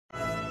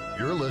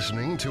You're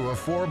listening to a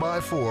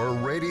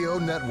 4x4 Radio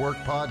Network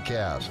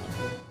podcast.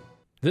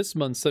 This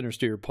month's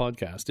Centresteer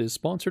podcast is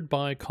sponsored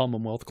by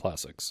Commonwealth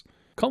Classics.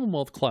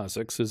 Commonwealth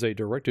Classics is a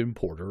direct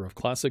importer of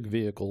classic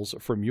vehicles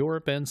from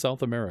Europe and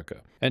South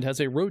America and has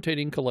a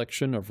rotating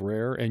collection of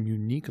rare and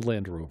unique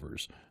Land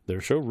Rovers.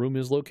 Their showroom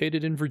is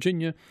located in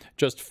Virginia,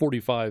 just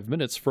 45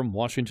 minutes from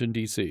Washington,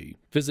 D.C.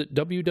 Visit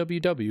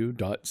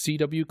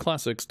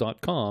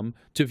www.cwclassics.com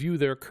to view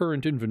their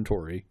current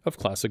inventory of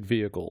classic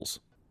vehicles.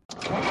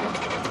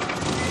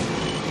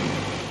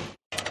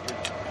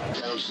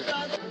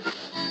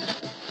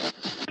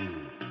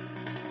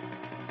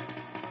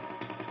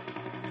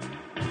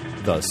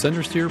 The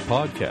Centresteer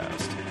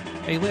Podcast,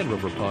 a Land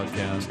Rover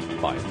podcast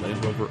by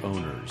Land Rover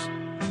owners.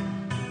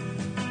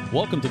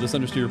 Welcome to the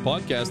Centresteer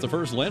Podcast, the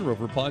first Land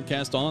Rover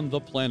podcast on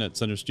the planet.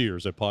 Centresteer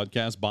is a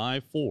podcast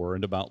by, for,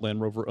 and about Land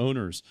Rover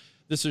owners.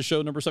 This is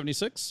show number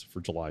 76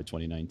 for July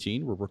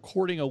 2019. We're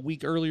recording a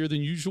week earlier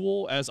than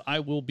usual as I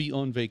will be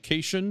on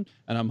vacation,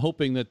 and I'm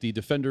hoping that the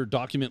Defender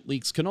document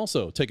leaks can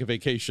also take a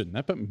vacation.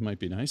 That might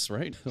be nice,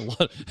 right?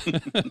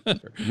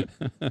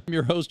 I'm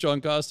your host,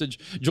 John Costage.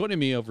 Joining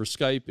me over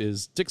Skype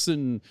is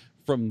Dixon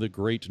from the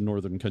great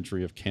northern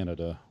country of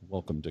Canada.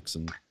 Welcome,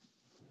 Dixon.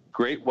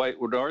 Great white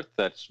north.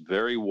 That's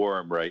very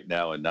warm right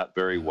now and not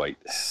very white.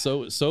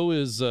 So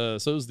is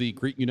the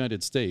great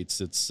United States.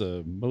 It's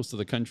most of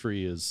the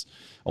country is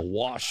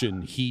awash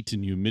in heat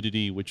and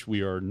humidity, which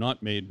we are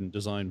not made and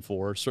designed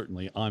for.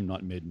 Certainly, I'm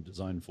not made and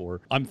designed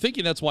for. I'm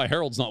thinking that's why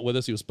Harold's not with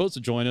us. He was supposed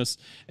to join us,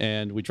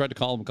 and we tried to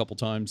call him a couple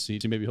times. See,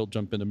 maybe he'll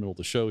jump in the middle of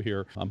the show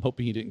here. I'm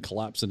hoping he didn't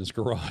collapse in his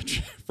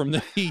garage from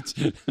the heat.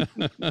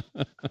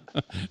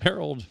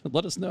 Harold,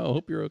 let us know.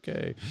 Hope you're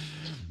okay.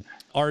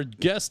 Our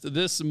guest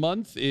this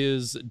month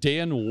is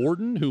Dan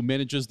Warden, who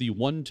manages the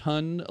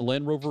one-ton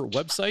Land Rover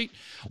website,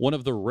 one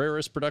of the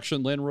rarest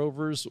production Land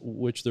Rovers,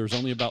 which there's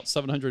only about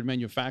 700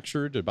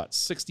 manufactured, about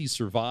 60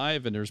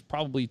 survive, and there's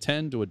probably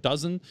 10 to a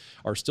dozen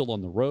are still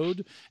on the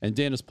road. And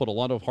Dan has put a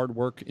lot of hard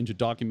work into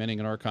documenting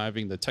and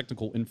archiving the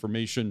technical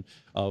information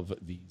of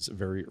these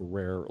very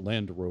rare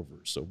Land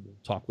Rovers. So we'll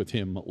talk with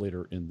him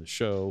later in the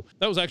show.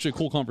 That was actually a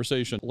cool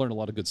conversation. Learned a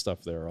lot of good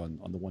stuff there on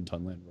the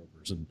one-ton Land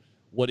Rovers and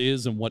what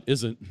is and what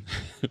isn't,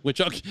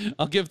 which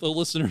I'll give the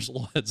listeners a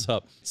heads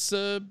up. It's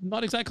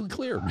not exactly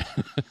clear.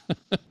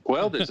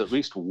 Well, there's at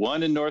least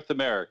one in North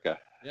America.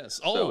 Yes.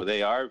 So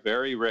they are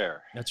very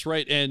rare. That's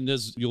right. And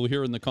as you'll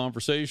hear in the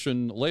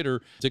conversation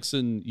later,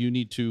 Dixon, you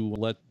need to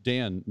let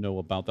Dan know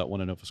about that one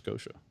in Nova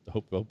Scotia. I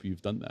hope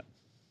you've done that.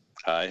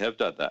 I have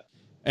done that.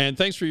 And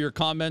thanks for your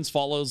comments,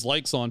 follows,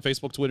 likes on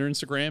Facebook, Twitter,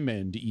 Instagram,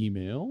 and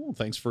email.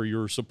 Thanks for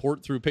your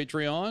support through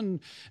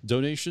Patreon,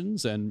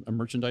 donations, and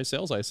merchandise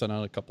sales. I sent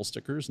out a couple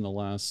stickers in the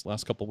last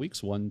couple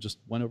weeks. One just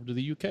went over to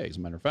the UK, as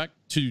a matter of fact.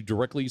 To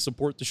directly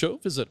support the show,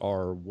 visit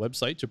our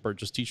website to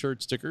purchase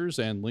T-shirts, stickers,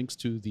 and link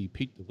to the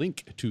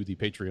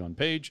Patreon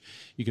page.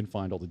 You can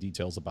find all the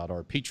details about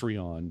our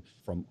Patreon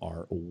from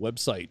our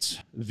website.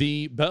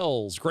 The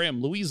Bells,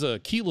 Graham, Louisa,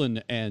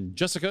 Keelan, and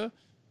Jessica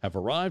have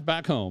arrived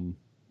back home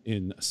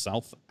in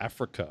South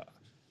Africa.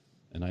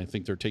 And I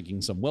think they're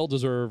taking some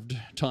well-deserved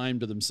time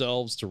to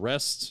themselves to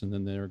rest, and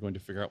then they're going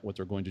to figure out what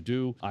they're going to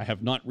do. I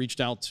have not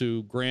reached out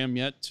to Graham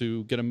yet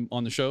to get him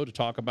on the show to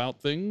talk about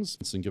things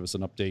and give us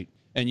an update.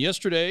 And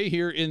yesterday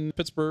here in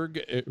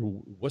Pittsburgh,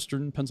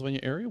 Western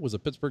Pennsylvania area, was a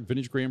Pittsburgh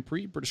Vintage Grand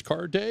Prix British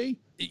Car Day.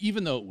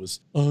 Even though it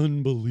was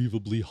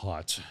unbelievably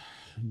hot,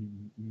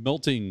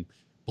 melting,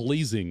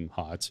 blazing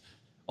hot.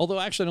 Although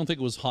actually I don't think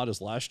it was hot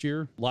as last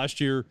year. Last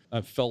year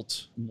I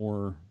felt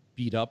more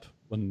beat up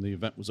when the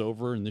event was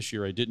over, and this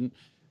year I didn't.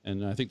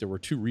 And I think there were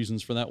two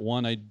reasons for that.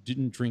 One, I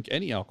didn't drink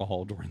any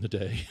alcohol during the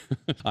day.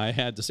 I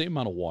had the same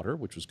amount of water,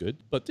 which was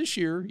good. But this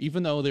year,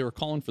 even though they were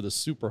calling for the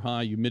super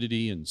high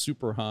humidity and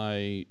super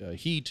high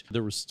heat,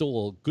 there was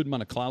still a good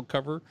amount of cloud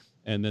cover.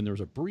 And then there was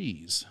a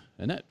breeze,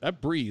 and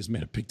that breeze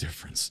made a big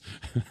difference.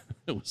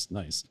 It was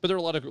nice. But there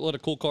were a lot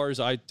of cool cars.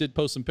 I did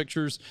post some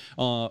pictures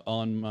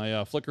on my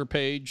Flickr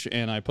page,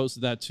 and I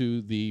posted that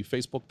to the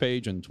Facebook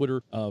page and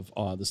Twitter of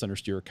the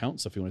Centresteer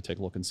account. So if you want to take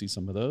a look and see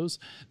some of those.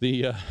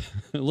 The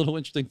little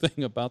interesting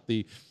thing about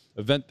the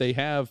event, they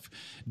have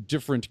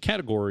different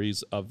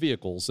categories of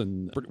vehicles,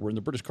 and we're in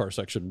the British car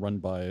section run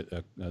by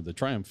the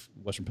Triumph,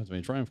 Western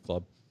Pennsylvania Triumph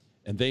Club.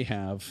 And they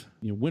have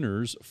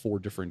winners for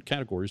different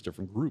categories,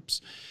 different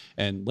groups.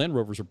 And Land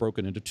Rovers are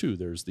broken into two.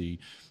 There's the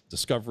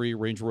Discovery,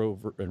 Range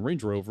Rover, and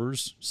Range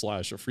Rovers /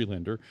 a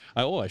Freelander.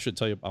 I should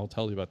tell you, I'll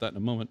tell you about that in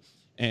a moment.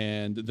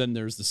 And then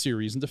there's the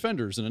Series and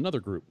Defenders in another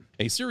group.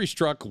 A Series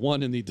truck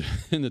won in the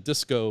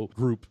Disco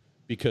group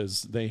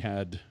because they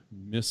had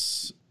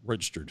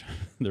misregistered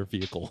their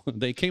vehicle.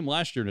 They came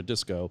last year in a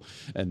Disco,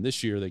 and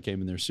this year they came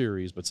in their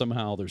Series, but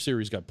somehow their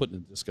Series got put in a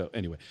Disco.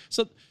 Anyway,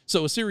 so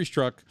a Series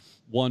truck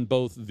won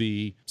both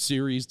the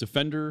Series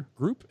Defender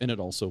group, and it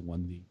also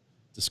won the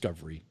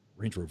Discovery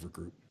Range Rover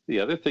group. The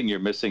other thing you're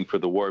missing for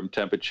the warm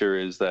temperature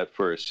is that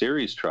for a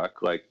series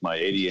truck, like my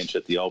 80-inch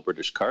at the All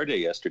British Car Day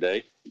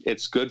yesterday,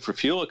 it's good for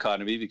fuel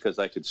economy because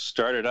I could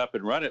start it up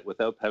and run it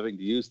without having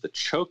to use the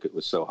choke. It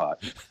was so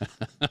hot.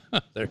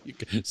 There you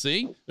go.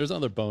 See, there's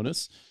another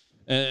bonus.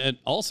 And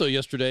also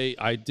yesterday,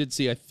 I did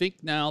see, I think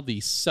now the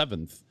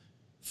 7th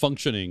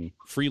functioning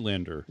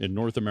Freelander in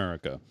North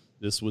America.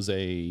 This was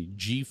a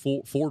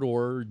G4,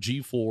 four-door,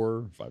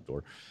 G4,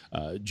 five-door,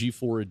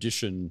 G4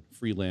 edition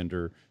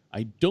Freelander.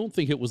 I don't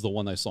think it was the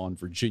one I saw in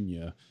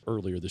Virginia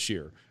earlier this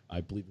year.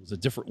 I believe it was a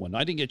different one.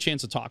 I didn't get a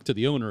chance to talk to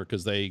the owner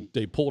because they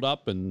pulled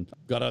up and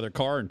got out of their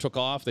car and took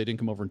off. They didn't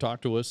come over and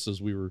talk to us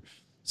as we were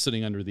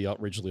sitting under the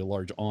outrageously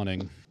large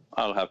awning.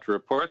 I'll have to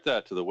report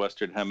that to the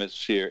Western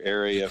Hemisphere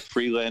Area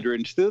Freelander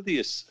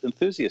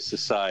Enthusiast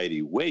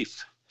Society,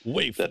 WAIF.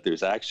 That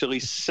there's actually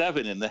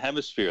 7 in the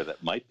hemisphere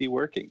that might be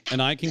working.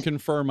 And I can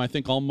confirm, I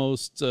think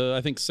almost,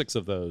 6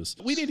 of those.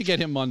 We need to get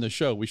him on the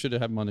show. We should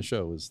have him on the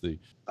show.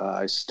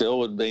 I still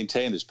would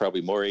maintain there's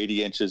probably more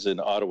 80 inches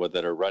in Ottawa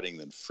that are running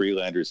than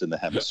Freelanders in the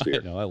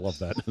hemisphere. I love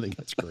that. I think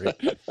that's great.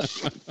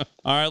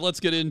 All right, let's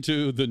get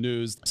into the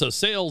news. So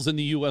sales in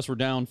the U.S. were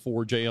down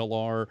for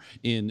JLR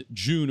in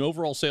June.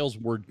 Overall sales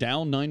were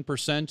down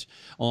 9%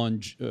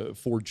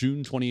 for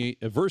June 28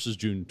 versus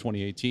June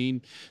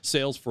 2018.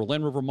 Sales for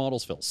Land Rover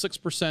models fell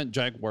 6%.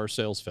 Jaguar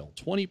sales fell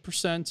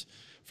 20%.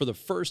 For the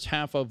first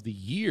half of the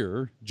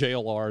year,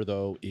 JLR,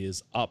 though,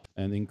 is up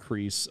an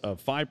increase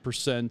of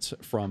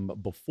 5% from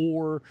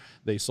before.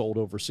 They sold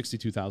over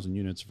 62,000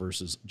 units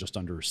versus just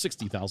under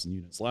 60,000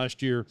 units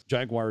last year.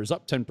 Jaguar is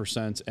up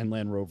 10%, and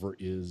Land Rover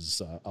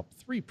is up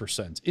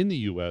 3% in the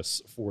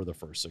U.S. for the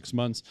first 6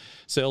 months.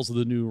 Sales of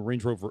the new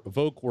Range Rover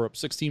Evoque were up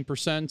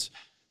 16%.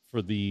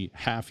 For the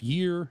half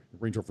year,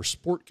 Range Rover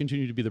Sport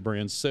continued to be the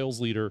brand's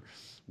sales leader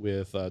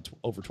with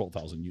over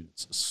 12,000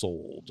 units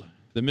sold.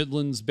 The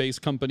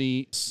Midlands-based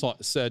company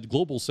said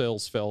global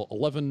sales fell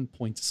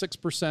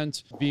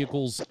 11.6%.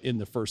 Vehicles in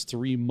the first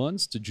 3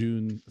 months to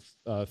June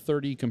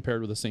 30 compared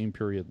with the same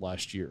period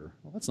last year.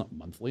 Well, that's not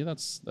monthly.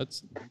 That's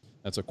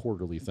a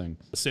quarterly thing.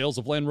 The sales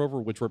of Land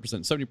Rover, which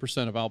represent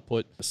 70% of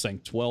output,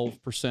 sank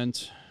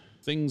 12%.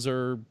 Things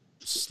are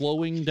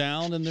slowing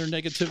down in their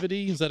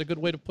negativity. Is that a good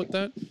way to put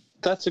that?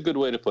 That's a good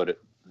way to put it.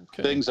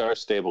 Okay. Things are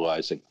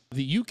stabilizing.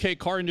 The UK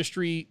car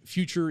industry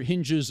future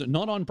hinges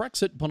not on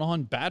Brexit, but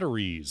on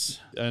batteries.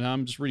 And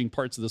I'm just reading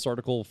parts of this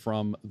article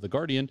from The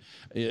Guardian.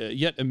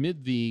 Yet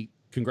amid the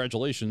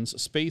congratulations,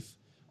 Spaeth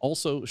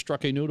also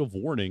struck a note of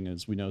warning.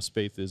 As we know,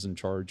 Spaeth is in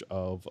charge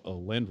of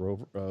Land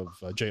Rover, of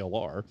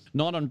JLR.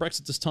 Not on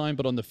Brexit this time,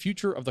 but on the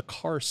future of the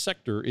car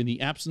sector in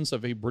the absence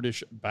of a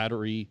British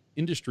battery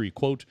industry.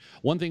 Quote,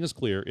 one thing is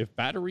clear, if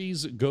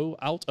batteries go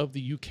out of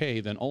the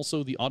UK, then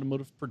also the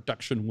automotive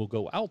production will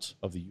go out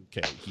of the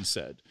UK, he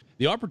said.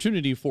 The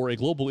opportunity for a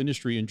global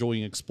industry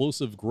enjoying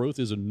explosive growth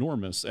is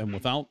enormous, and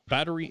without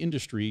battery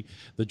industry,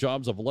 the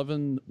jobs of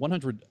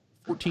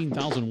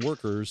 114,000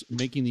 workers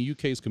making the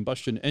UK's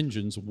combustion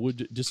engines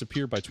would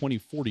disappear by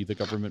 2040, the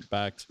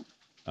government-backed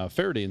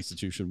Faraday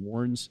Institution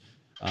warns.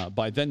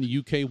 By then, the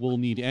UK will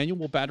need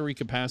annual battery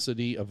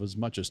capacity of as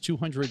much as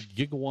 200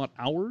 gigawatt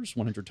hours,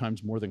 100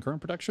 times more than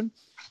current production.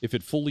 If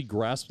it fully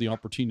grasps the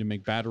opportunity to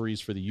make batteries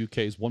for the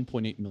UK's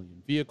 1.8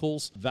 million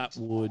vehicles, that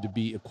would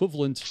be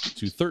equivalent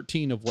to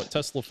 13 of what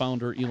Tesla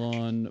founder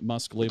Elon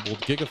Musk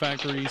labeled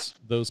gigafactories,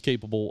 those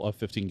capable of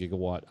 15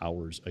 gigawatt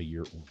hours a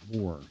year or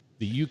more.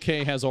 The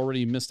UK has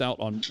already missed out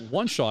on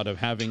one shot of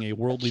having a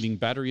world-leading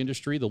battery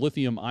industry. The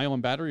lithium-ion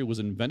battery was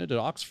invented at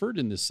Oxford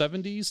in the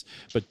 70s,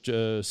 but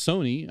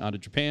Sony, out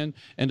of Japan,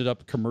 ended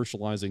up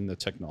commercializing the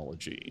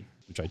technology,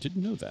 which I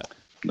didn't know that.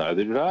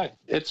 Neither did I.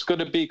 It's going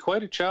to be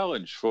quite a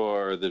challenge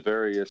for the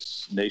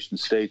various nation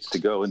states to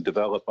go and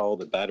develop all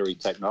the battery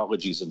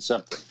technologies in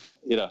something.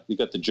 You know, you've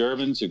got the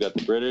Germans, you've got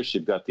the British,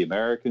 you've got the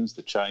Americans,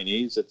 the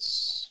Chinese.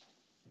 It's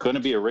going to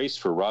be a race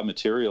for raw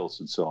materials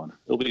and so on.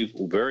 It'll be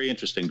very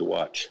interesting to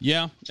watch.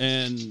 Yeah,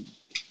 and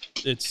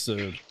it's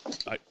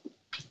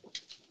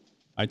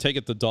I take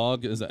it the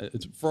dog is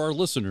it's for our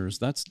listeners.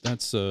 That's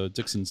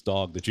Dixon's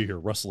dog that you hear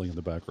rustling in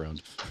the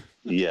background.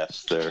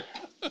 Yes, there.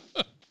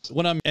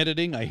 When I'm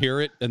editing, I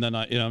hear it, and then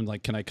I'm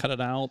like, can I cut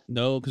it out?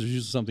 No, because there's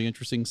usually something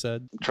interesting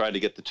said. Trying to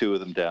get the two of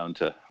them down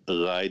to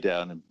lie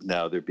down, and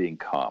now they're being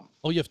calm.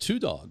 Oh, you have 2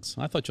 dogs.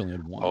 I thought you only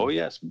had 1. Oh,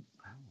 yes.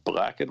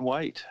 Black and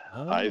white.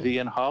 Oh. Ivy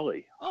and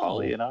Holly. Oh.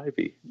 Holly and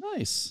Ivy.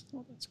 Nice.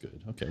 Oh, that's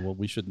good. Okay, well,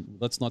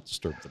 let's not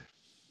disturb them.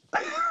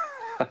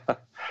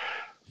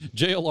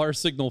 JLR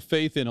signal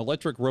faith in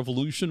electric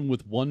revolution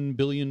with £1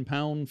 billion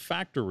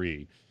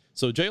factory.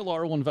 So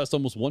JLR will invest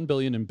almost $1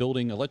 billion in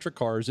building electric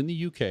cars in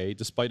the UK,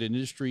 despite an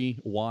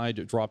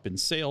industry-wide drop in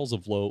sales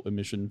of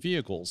low-emission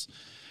vehicles.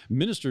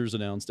 Ministers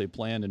announced a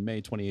plan in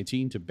May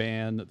 2018 to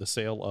ban the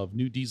sale of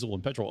new diesel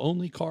and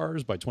petrol-only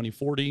cars by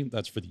 2040.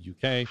 That's for the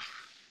UK.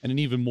 And an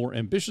even more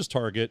ambitious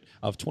target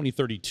of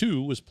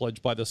 2032 was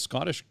pledged by the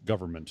Scottish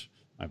government.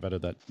 I've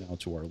added that now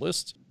to our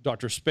list.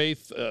 Dr.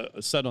 Spaeth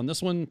said on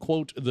this one,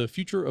 quote, "The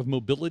future of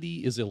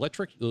mobility is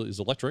electric,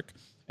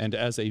 and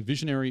as a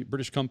visionary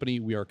British company,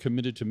 we are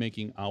committed to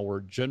making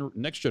our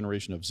next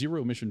generation of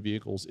zero-emission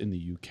vehicles in the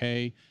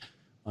UK,"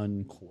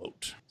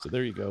 unquote. So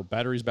there you go.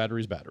 Batteries,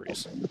 batteries,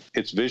 batteries.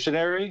 It's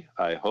visionary.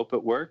 I hope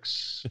it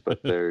works,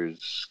 but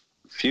there's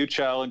few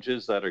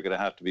challenges that are going to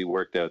have to be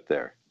worked out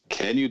there.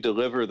 Can you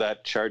deliver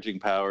that charging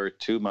power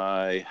to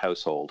my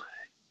household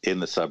in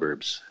the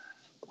suburbs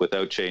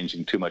without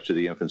changing too much of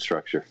the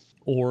infrastructure?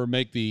 Or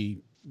make the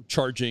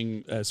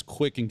charging as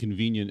quick and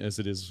convenient as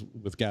it is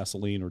with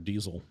gasoline or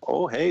diesel.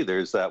 Oh, hey,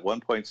 there's that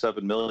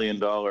 $1.7 million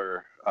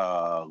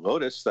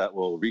Lotus that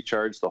will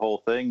recharge the whole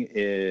thing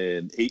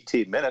in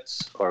 18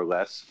 minutes or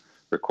less.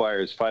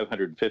 Requires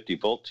 550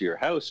 volt to your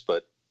house,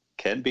 but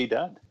can be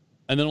done.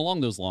 And then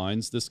along those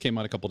lines, this came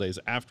out a couple days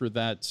after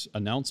that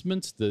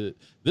announcement.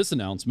 This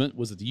announcement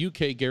was that the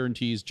UK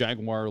guarantees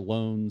Jaguar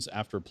loans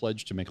after a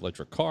pledge to make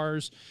electric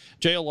cars.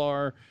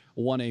 JLR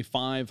won a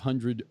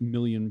 £500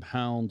 million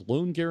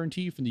loan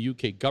guarantee from the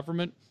UK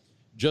government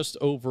just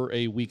over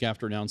a week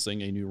after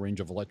announcing a new range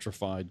of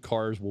electrified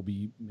cars will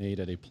be made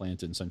at a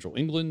plant in central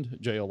England.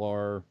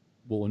 JLR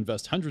will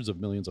invest hundreds of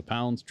millions of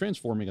pounds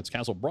transforming its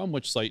Castle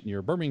Bromwich site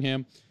near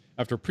Birmingham,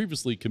 after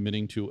previously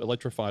committing to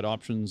electrified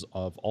options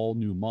of all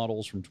new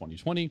models from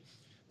 2020.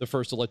 The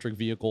first electric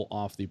vehicle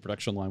off the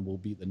production line will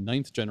be the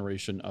 9th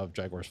generation of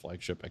Jaguar's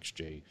flagship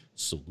XJ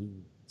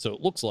Saloon. So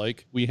it looks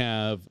like we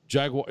have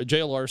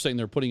JLR saying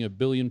they're putting £1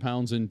 billion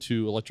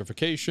into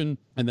electrification,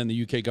 and then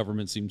the UK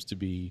government seems to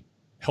be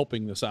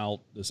helping this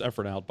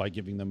effort out by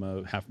giving them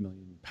a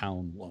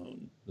 £500,000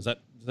 loan. Does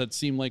that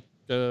seem like,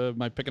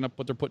 am I picking up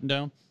what they're putting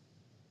down?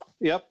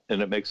 Yep,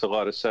 and it makes a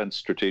lot of sense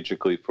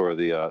strategically for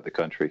the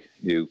country.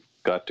 You've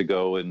got to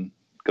go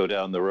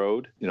down the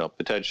road. You know,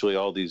 potentially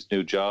all these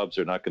new jobs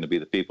are not going to be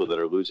the people that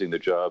are losing their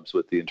jobs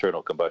with the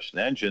internal combustion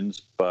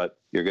engines, but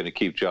you're going to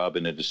keep job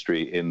and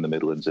industry in the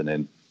Midlands and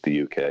in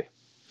the UK.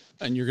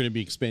 And you're going to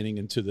be expanding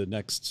into the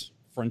next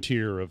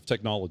frontier of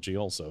technology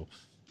also.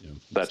 You know,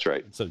 that's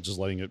right. Instead of just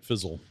letting it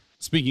fizzle.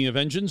 Speaking of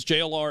engines,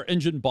 JLR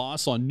engine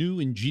boss on new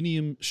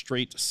Ingenium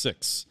Straight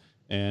 6.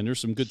 And there's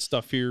some good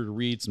stuff here to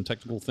read, some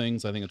technical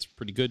things. I think it's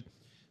pretty good.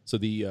 So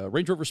the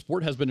Range Rover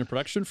Sport has been in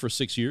production for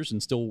 6 years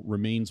and still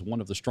remains one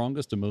of the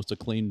strongest and most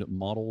acclaimed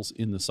models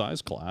in the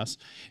size class.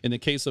 In the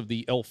case of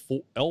the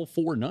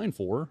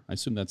L494, I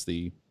assume that's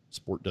the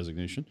Sport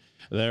designation,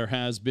 there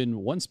has been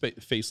one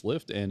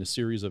facelift and a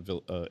series of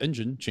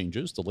engine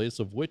changes, the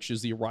latest of which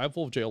is the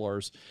arrival of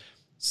JLR's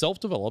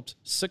self-developed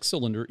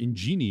 6-cylinder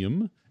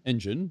Ingenium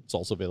engine. It's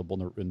also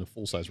available in the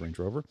full-size Range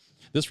Rover.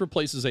 This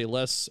replaces a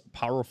less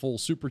powerful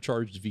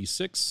supercharged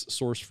V6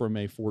 sourced from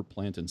a Ford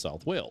plant in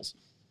South Wales.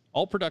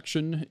 All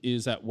production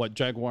is at what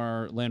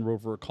Jaguar Land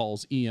Rover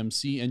calls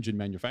EMC Engine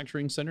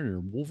Manufacturing Center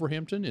near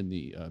Wolverhampton in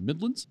the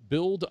Midlands.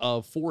 Build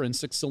of 4- and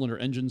 6-cylinder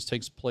engines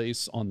takes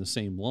place on the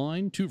same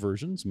line, 2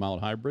 versions, mild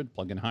hybrid,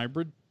 plug-in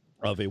hybrid,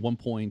 of a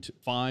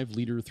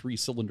 1.5-liter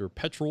 3-cylinder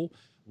petrol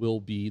will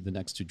be the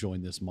next to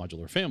join this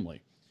modular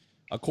family.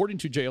 According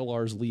to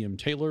JLR's Liam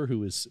Taylor,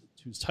 whose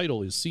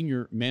title is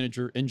Senior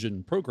Manager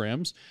Engine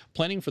Programs,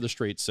 planning for the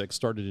Straight 6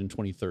 started in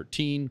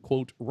 2013,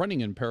 quote,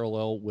 running in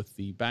parallel with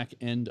the back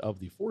end of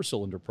the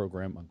 4-cylinder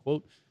program,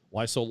 unquote.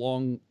 Why so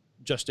long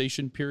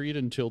gestation period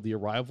until the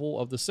arrival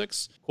of the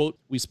 6? Quote,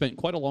 we spent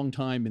quite a long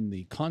time in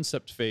the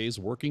concept phase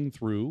working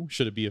through,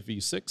 should it be a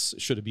V6?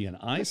 Should it be an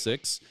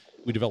i6?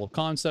 We developed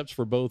concepts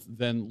for both,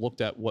 then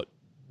looked at what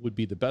would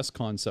be the best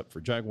concept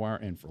for Jaguar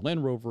and for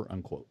Land Rover,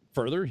 unquote.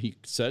 Further, he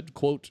said,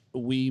 quote,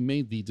 we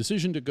made the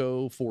decision to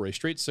go for a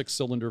straight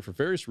 6-cylinder for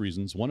various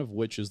reasons, one of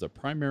which is the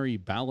primary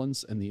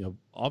balance and the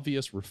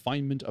obvious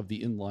refinement of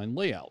the inline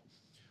layout.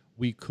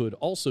 We could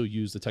also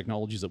use the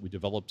technologies that we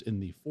developed in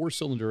the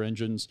 4-cylinder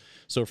engines.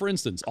 So, for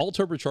instance, all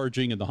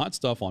turbocharging and the hot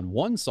stuff on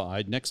one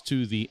side next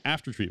to the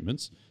after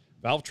treatments,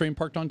 valve train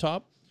parked on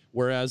top,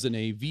 whereas in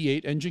a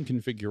V8 engine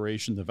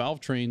configuration, the valve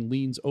train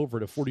leans over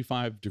to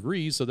 45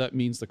 degrees, so that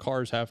means the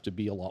cars have to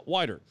be a lot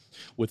wider.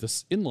 With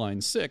this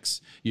inline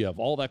 6, you have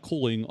all that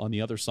cooling on the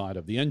other side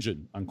of the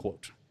engine,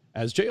 unquote.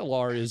 As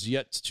JLR is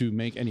yet to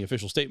make any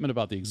official statement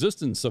about the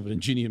existence of an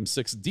Ingenium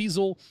 6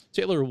 diesel,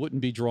 Taylor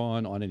wouldn't be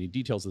drawn on any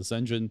details of this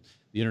engine.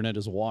 The internet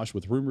is awash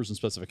with rumors and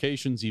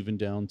specifications, even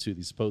down to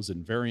the supposed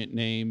variant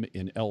name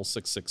in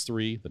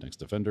L663, the next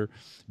Defender,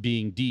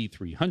 being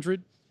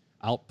D300.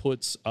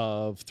 Outputs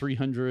of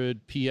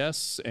 300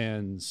 PS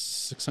and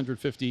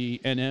 650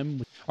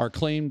 Nm are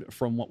claimed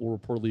from what will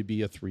reportedly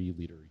be a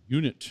 3-liter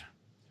unit.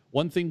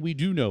 One thing we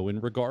do know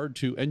in regard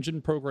to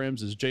engine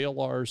programs is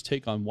JLR's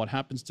take on what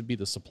happens to be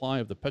the supply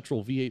of the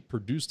petrol V8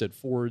 produced at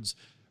Ford's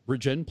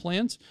Bridgend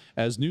plant.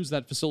 As news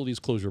that facility's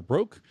closure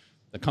broke,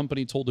 the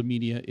company told the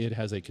media it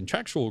has a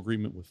contractual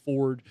agreement with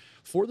Ford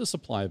for the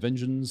supply of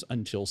engines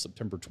until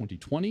September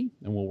 2020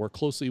 and will work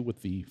closely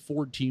with the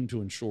Ford team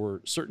to ensure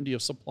certainty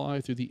of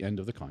supply through the end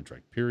of the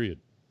contract period.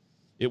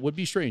 It would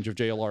be strange if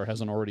JLR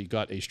hasn't already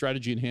got a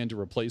strategy in hand to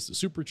replace the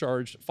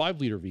supercharged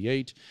 5-liter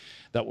V8.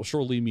 That will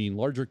surely mean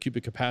larger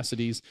cubic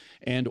capacities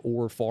and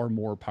or far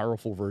more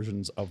powerful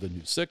versions of the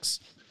new 6.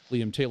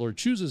 Liam Taylor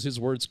chooses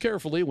his words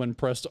carefully when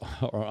pressed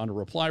on a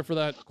reply for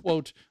that.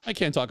 Quote, I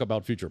can't talk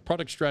about future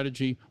product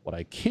strategy. What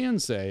I can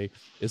say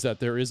is that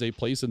there is a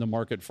place in the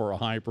market for a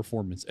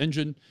high-performance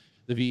engine.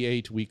 The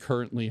V8 we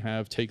currently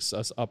have takes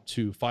us up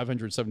to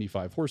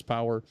 575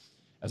 horsepower.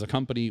 As a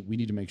company, we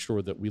need to make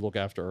sure that we look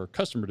after our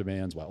customer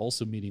demands while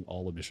also meeting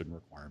all emission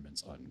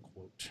requirements,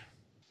 unquote.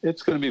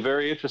 It's going to be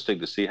very interesting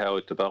to see how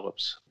it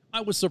develops.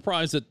 I was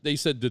surprised that they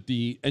said that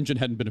the engine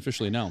hadn't been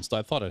officially announced.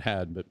 I thought it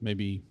had, but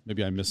maybe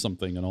I missed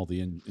something in all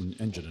the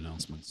engine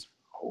announcements.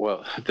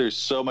 Well, there's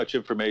so much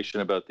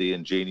information about the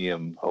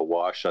Ingenium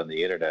awash on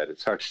the internet.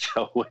 It's hard to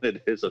tell when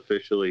it is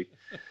officially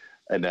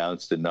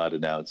announced and not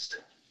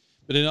announced.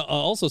 But it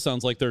also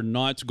sounds like they're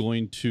not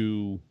going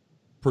to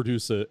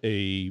produce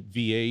a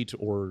V8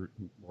 or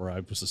I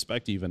would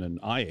suspect even an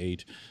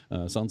i8.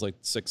 Sounds like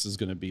 6 is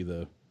going to be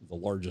the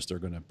largest they're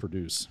going to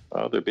produce.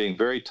 They're being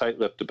very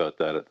tight-lipped about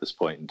that at this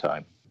point in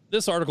time.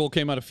 This article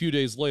came out a few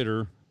days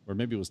later, or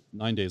maybe it was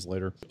 9 days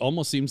later.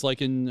 Almost seems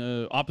like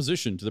in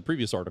opposition to the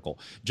previous article.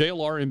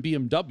 JLR and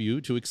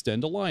BMW to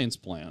extend alliance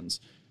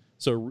plans.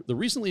 So the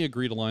recently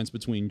agreed alliance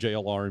between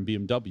JLR and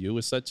BMW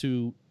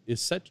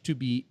is set to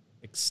be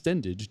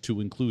extended to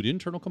include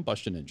internal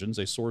combustion engines,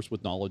 a source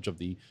with knowledge of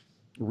the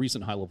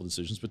recent high-level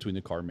decisions between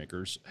the car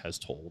makers has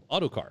told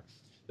Autocar.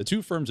 The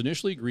two firms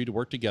initially agreed to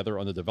work together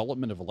on the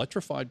development of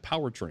electrified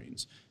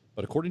powertrains,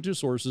 but according to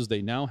sources,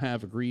 they now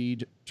have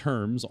agreed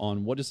terms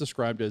on what is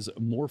described as a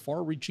more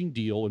far-reaching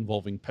deal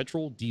involving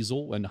petrol,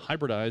 diesel, and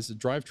hybridized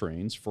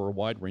drivetrains for a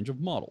wide range of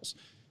models.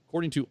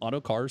 According to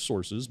Autocar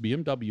sources,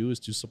 BMW is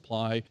to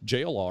supply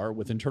JLR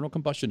with internal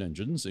combustion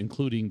engines,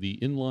 including the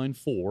inline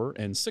 4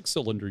 and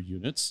 6-cylinder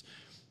units,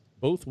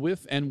 both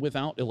with and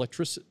without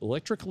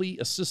electrically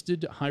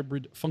assisted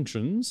hybrid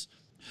functions.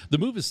 The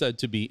move is said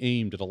to be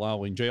aimed at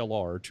allowing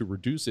JLR to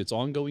reduce its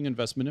ongoing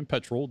investment in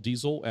petrol,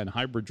 diesel, and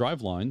hybrid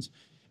drivelines,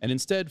 and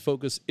instead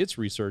focus its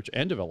research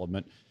and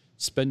development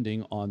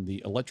spending on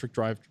the electric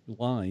drive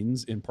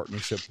lines in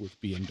partnership with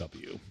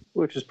BMW.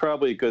 Which is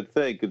probably a good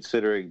thing,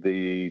 considering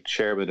the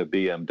chairman of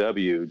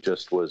BMW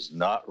just was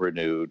not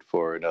renewed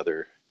for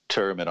another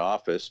term in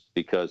office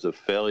because of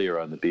failure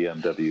on the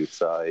BMW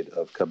side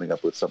of coming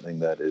up with something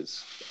that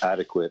is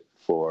adequate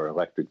for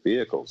electric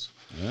vehicles.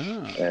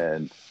 Yeah.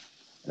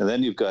 And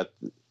then you've got,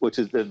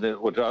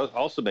 what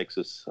also makes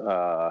this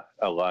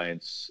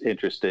alliance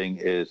interesting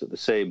is at the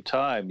same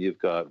time, you've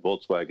got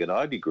Volkswagen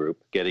Audi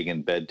Group getting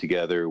in bed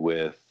together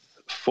with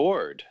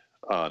Ford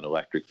on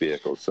electric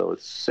vehicles. So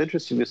it's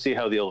interesting to see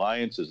how the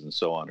alliances and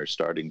so on are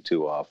starting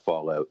to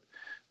fall out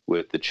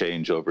with the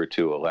change over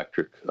to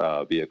electric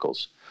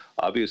vehicles.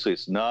 Obviously,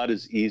 it's not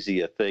as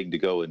easy a thing to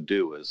go and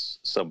do as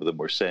some of them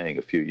were saying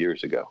a few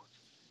years ago.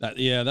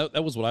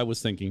 That was what I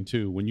was thinking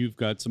too. When you've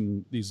got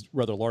these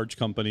rather large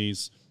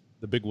companies,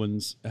 the big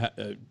ones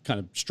kind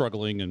of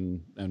struggling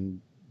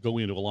and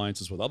going into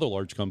alliances with other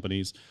large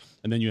companies,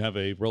 and then you have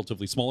a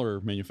relatively smaller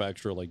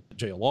manufacturer like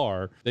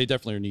JLR, they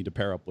definitely need to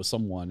pair up with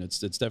someone. It's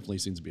definitely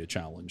seems to be a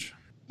challenge.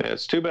 Yeah,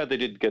 it's too bad they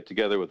didn't get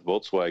together with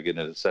Volkswagen in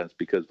a sense,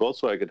 because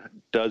Volkswagen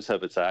does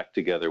have its act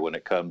together when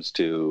it comes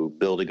to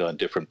building on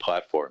different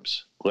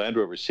platforms. Land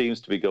Rover seems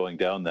to be going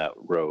down that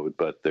road,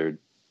 but they're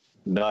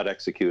not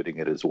executing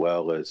it as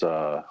well as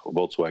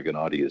Volkswagen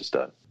Audi has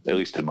done, at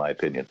least in my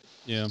opinion.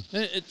 Yeah,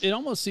 it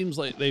almost seems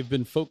like they've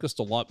been focused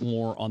a lot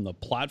more on the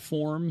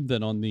platform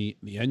than on the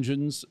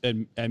engines,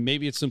 and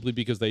maybe it's simply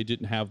because they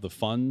didn't have the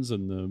funds,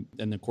 and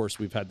of course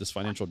we've had this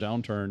financial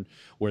downturn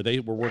where they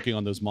were working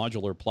on those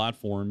modular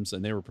platforms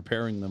and they were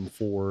preparing them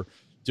for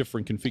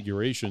different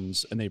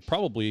configurations, and they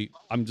probably,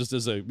 I'm just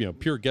as a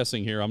pure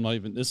guessing here,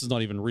 this is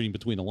not even reading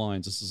between the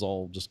lines, this is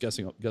all just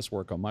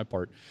guesswork on my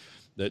part,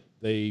 that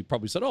they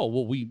probably said, oh,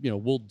 well,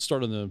 we'll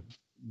start on the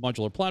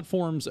modular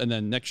platforms, and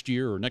then next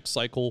year or next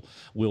cycle,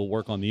 we'll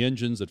work on the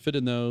engines that fit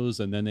in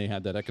those. And then they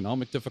had that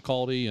economic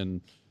difficulty,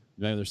 and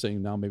now they're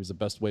saying now maybe the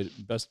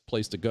best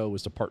place to go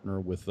is to partner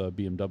with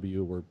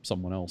BMW or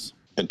someone else.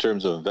 In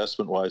terms of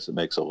investment-wise, it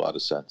makes a lot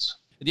of sense.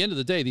 At the end of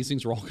the day, these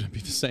things are all going to be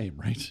the same,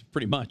 right?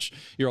 Pretty much.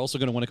 You're also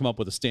going to want to come up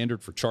with a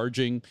standard for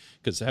charging,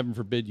 because heaven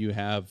forbid you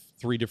have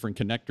 3 different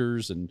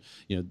connectors, and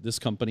this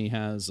company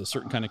has a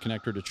certain kind of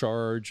connector to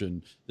charge,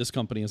 and this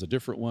company has a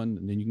different one,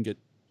 and then you can get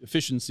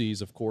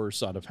efficiencies, of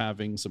course, out of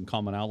having some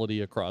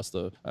commonality across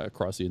the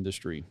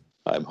industry.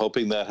 I'm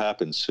hoping that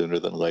happens sooner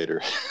than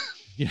later.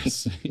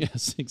 Yes,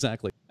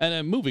 exactly.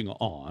 And moving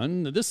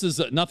on, this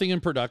is nothing in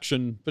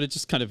production, but it's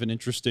just kind of an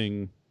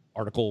interesting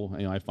article.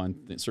 I find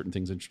certain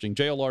things interesting.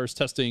 JLR is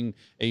testing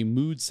a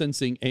mood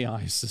sensing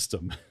AI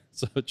system.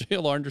 So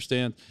JLR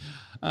understands,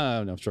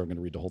 I'm not sure I'm going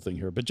to read the whole thing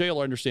here, but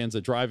JLR understands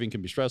that driving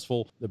can be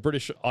stressful. The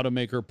British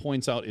automaker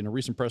points out in a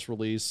recent press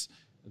release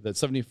that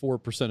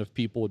 74% of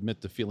people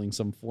admit to feeling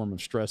some form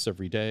of stress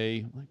every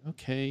day. Like,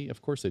 okay,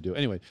 of course they do.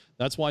 Anyway,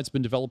 that's why it's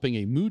been developing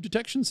a mood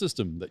detection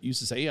system that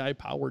uses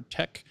AI-powered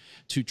tech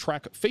to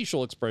track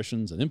facial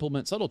expressions and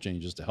implement subtle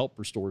changes to help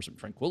restore some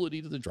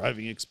tranquility to the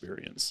driving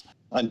experience.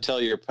 Until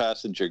your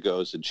passenger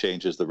goes and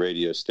changes the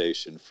radio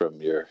station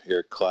from your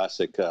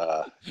classic,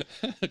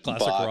 classic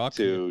Bach rock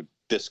to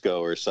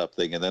disco or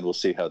something, and then we'll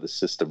see how the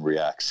system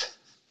reacts.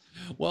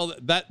 Well,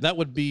 that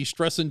would be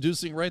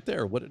stress-inducing right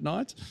there, would it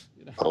not?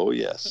 You know? Oh,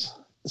 yes.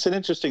 It's an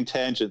interesting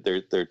tangent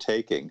they're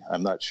taking.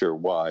 I'm not sure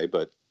why,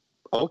 but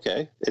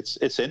okay,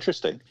 it's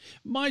interesting.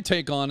 My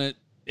take on it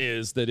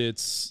is that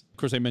it's, of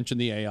course, I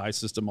mentioned the AI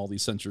system, all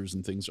these sensors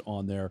and things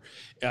on there.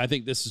 I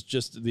think this is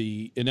just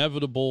the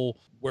inevitable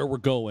where we're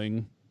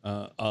going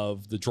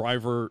of the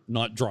driver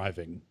not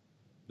driving.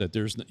 That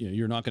there's,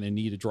 you're not going to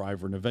need a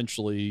driver, and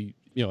eventually,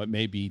 it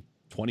may be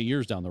 20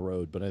 years down the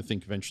road, but I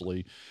think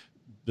eventually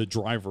the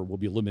driver will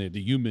be eliminated.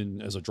 The human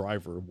as a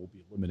driver will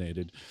be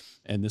eliminated.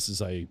 And this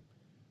is a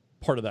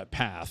part of that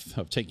path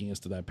of taking us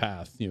to that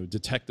path,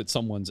 detect that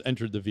someone's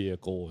entered the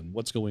vehicle and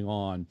what's going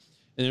on.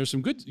 And there's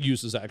some good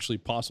uses actually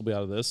possibly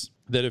out of this,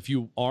 that if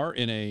you are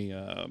in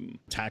a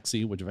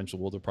taxi, which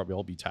eventually they'll probably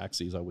all be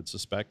taxis, I would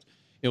suspect,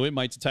 it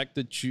might detect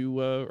that you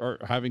are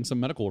having some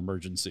medical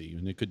emergency,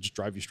 and it could just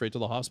drive you straight to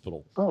the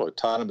hospital. Oh,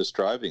 autonomous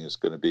driving is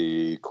going to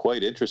be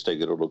quite interesting.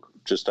 It'll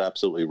just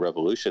absolutely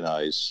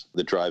revolutionize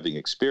the driving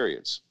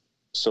experience,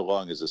 so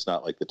long as it's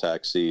not like the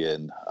taxi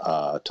in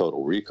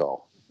Total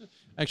Recall.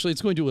 Actually,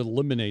 it's going to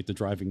eliminate the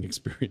driving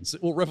experience.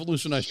 It will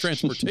revolutionize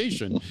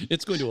transportation.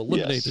 It's going to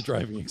eliminate the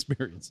driving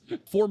experience.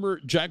 Former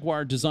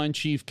Jaguar design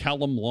chief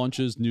Callum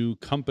launches new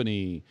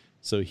company.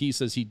 So he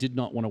says he did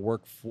not want to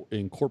work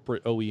in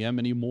corporate OEM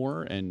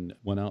anymore and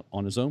went out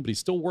on his own, but he's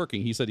still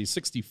working. He said he's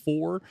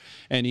 64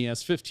 and he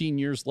has 15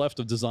 years left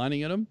of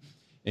designing in him.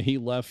 And he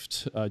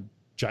left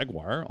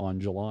Jaguar on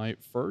July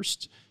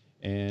 1st.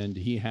 And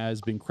he has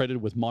been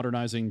credited with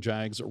modernizing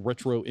Jag's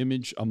retro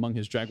image. Among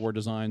his Jaguar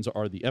designs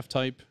are the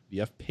F-Type,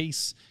 the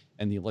F-Pace,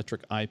 and the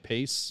Electric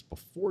I-Pace.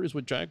 Before he was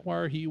with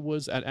Jaguar, he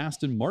was at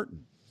Aston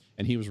Martin,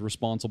 and he was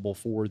responsible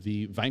for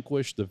the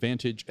Vanquish, the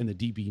Vantage, and the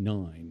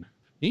DB9.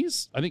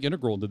 He's, I think,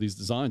 integral into these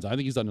designs. I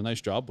think he's done a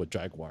nice job with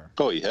Jaguar.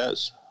 Oh, he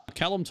has.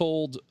 Callum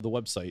told the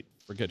website,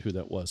 forget who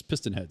that was,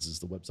 Pistonheads is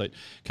the website.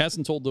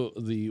 Casson told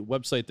the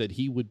website that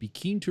he would be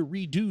keen to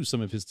redo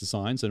some of his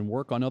designs and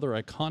work on other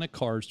iconic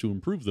cars to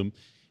improve them.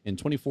 In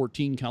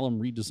 2014, Callum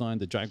redesigned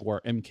the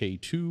Jaguar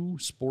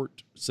MK2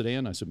 Sport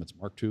Sedan, I assume it's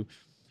Mark II,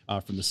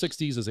 from the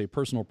 60s as a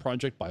personal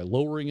project by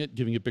lowering it,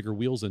 giving it bigger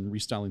wheels, and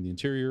restyling the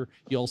interior.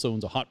 He also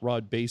owns a hot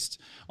rod based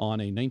on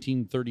a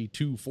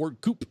 1932 Ford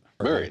Coupe.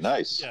 Very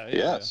nice.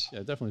 Yes. Yeah,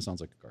 it definitely sounds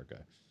like a car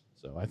guy.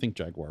 So I think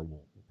Jaguar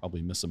will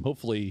probably miss him.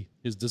 Hopefully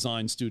his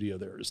design studio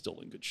there is still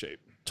in good shape.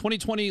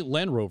 2020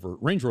 Range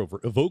Rover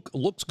Evoque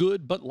looks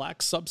good but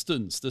lacks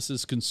substance. This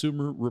is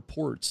Consumer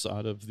Reports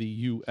out of the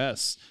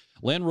U.S.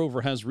 Land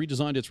Rover has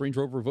redesigned its Range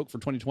Rover Evoque for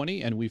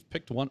 2020, and we've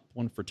picked one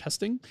for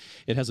testing.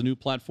 It has a new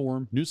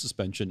platform, new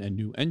suspension, and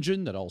new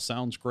engine. That all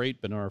sounds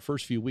great, but in our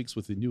first few weeks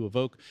with the new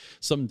Evoque,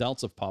 some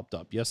doubts have popped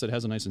up. Yes, it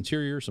has a nice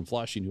interior, some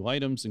flashy new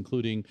items,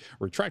 including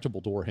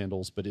retractable door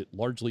handles, but it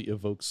largely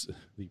evokes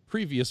the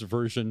previous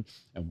version,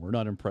 and we're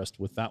not impressed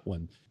with that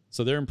one.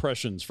 So their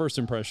impressions, first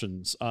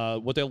impressions,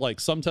 what they like.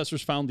 Some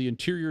testers found the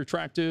interior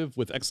attractive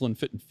with excellent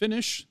fit and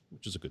finish,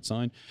 which is a good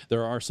sign.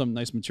 There are some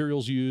nice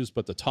materials used,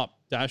 but the top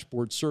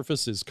dashboard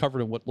surface is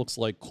covered in what looks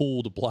like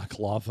cooled black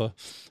lava.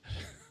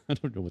 I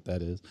don't know what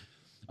that is.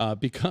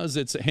 Because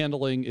its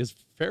handling is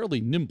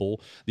fairly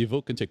nimble, the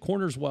Evoque can take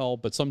corners well,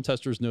 but some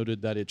testers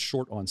noted that it's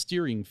short on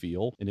steering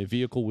feel. In a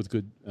vehicle with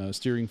good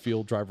steering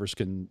feel, drivers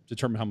can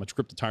determine how much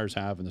grip the tires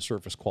have and the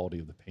surface quality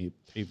of the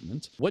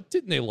pavement. What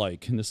didn't they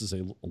like? And this is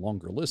a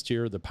longer list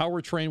here. The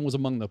powertrain was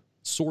among the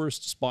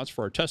sorest spots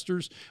for our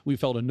testers. We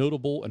felt a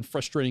notable and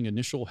frustrating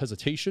initial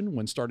hesitation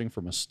when starting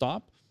from a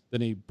stop.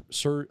 Then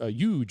a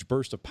huge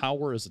burst of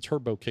power as the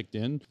turbo kicked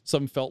in.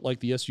 Some felt like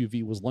the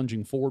SUV was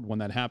lunging forward when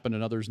that happened,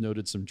 and others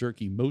noted some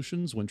jerky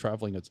motions when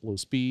traveling at low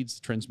speeds.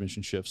 The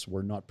transmission shifts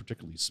were not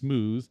particularly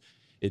smooth.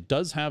 It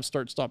does have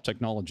start-stop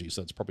technology,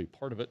 so that's probably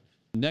part of it.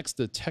 Next,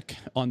 the tech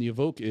on the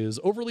Evoque is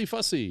overly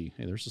fussy.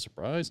 Hey, there's a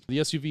surprise. The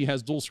SUV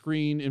has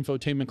dual-screen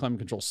infotainment climate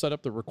control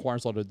setup that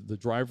requires a lot of the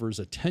driver's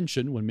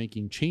attention when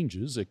making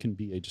changes. It can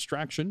be a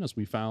distraction, as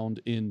we found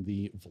in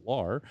the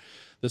Velar.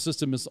 The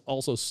system is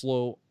also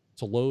slow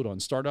to load on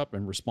startup,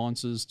 and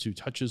responses to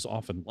touches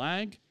often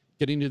lag.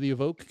 Getting to the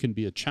Evoque can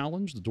be a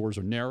challenge. The doors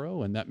are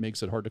narrow, and that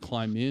makes it hard to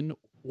climb in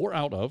or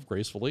out of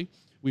gracefully.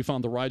 We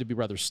found the ride to be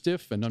rather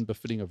stiff and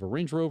unbefitting of a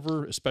Range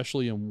Rover,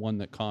 especially in one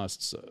that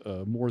costs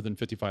more than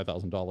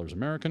 $55,000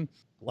 American.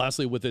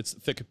 Lastly, with its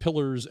thick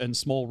pillars and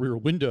small rear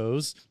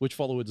windows, which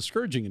follow a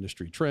discouraging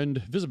industry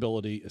trend,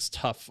 visibility is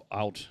tough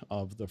out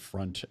of the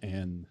front.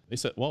 And they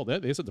said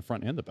the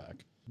front and the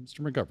back. Mr.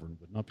 McGovern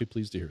would not be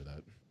pleased to hear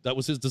that. That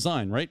was his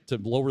design, right? To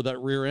lower that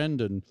rear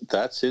end. And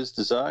that's his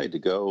design, to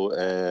go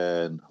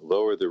and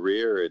lower the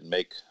rear and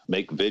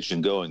make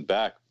vision going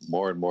back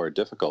more and more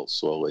difficult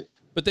slowly.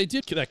 But they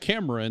did that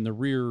camera in the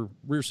rear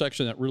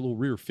section, that little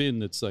rear fin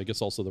that's, I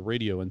guess, also the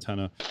radio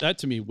antenna. That,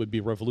 to me, would be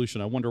a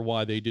revolution. I wonder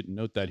why they didn't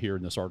note that here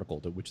in this article,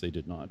 which they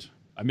did not.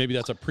 Maybe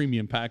that's a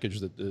premium package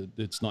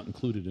that's not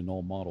included in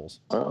all models.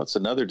 Well, it's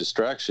another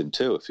distraction,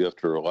 too, if you have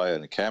to rely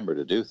on a camera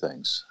to do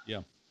things.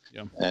 Yeah.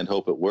 And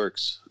hope it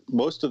works.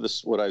 Most of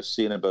this, what I've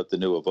seen about the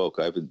new Evoque,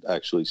 I haven't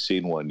actually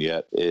seen one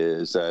yet,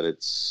 is that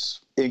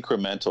it's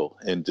incremental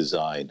in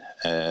design,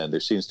 and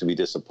there seems to be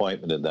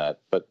disappointment in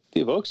that. But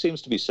the Evoque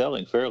seems to be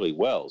selling fairly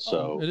well.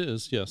 So it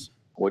is, yes.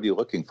 What are you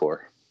looking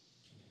for?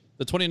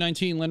 The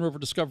 2019 Land Rover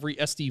Discovery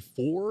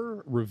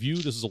SD4 review.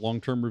 This is a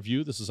long-term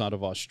review. This is out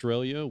of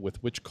Australia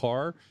with which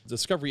car.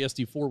 Discovery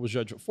SD4 was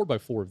judged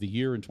 4x4 of the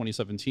year in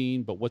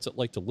 2017, but what's it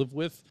like to live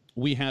with?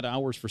 We had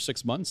ours for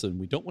 6 months, and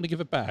we don't want to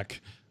give it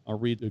back. I'll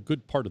read a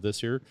good part of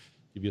this here,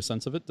 give you a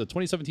sense of it. The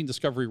 2017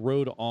 Discovery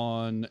rode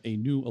on a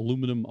new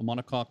aluminum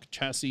monocoque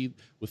chassis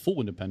with full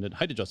independent,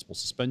 height-adjustable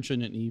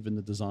suspension, and even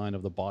the design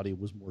of the body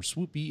was more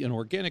swoopy and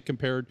organic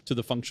compared to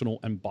the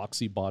functional and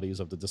boxy bodies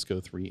of the Disco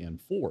 3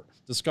 and 4.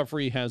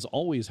 Discovery has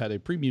always had a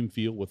premium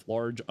feel with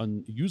large,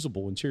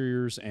 unusable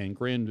interiors and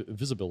grand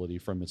visibility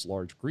from its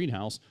large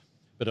greenhouse,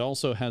 but it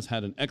also has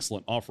had an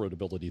excellent off-road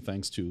ability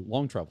thanks to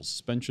long travel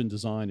suspension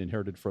design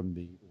inherited from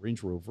the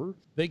Range Rover.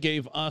 They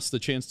gave us the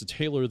chance to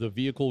tailor the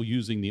vehicle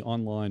using the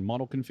online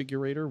model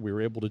configurator. We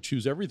were able to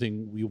choose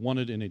everything we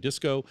wanted in a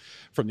Disco,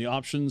 from the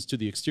options to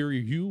the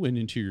exterior hue and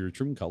interior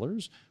trim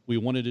colors. We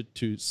wanted it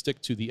to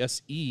stick to the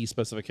SE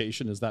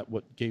specification, as that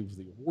what gave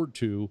the award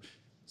to,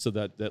 so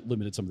that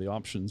limited some of the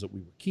options that we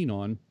were keen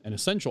on. An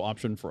essential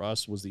option for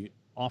us was the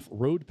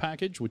off-road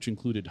package, which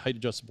included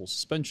height-adjustable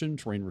suspension,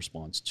 terrain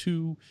response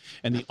 2,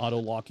 and the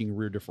auto-locking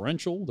rear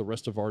differential. The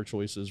rest of our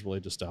choices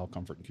related to style,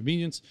 comfort, and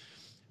convenience.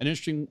 An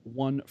interesting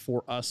one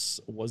for us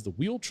was the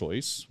wheel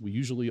choice. We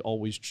usually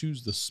always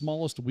choose the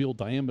smallest wheel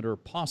diameter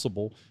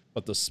possible,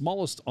 but the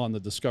smallest on the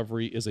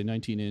Discovery is a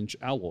 19-inch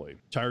alloy.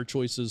 Tire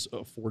choices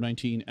for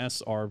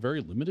 19S are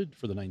very limited,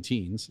 for the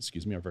 19s,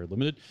 are very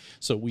limited.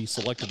 So we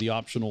selected the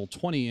optional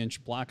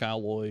 20-inch black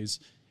alloys,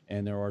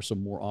 and there are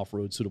some more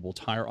off-road suitable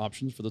tire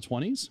options for the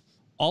 20s.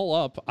 All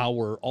up,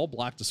 our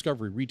all-black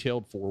Discovery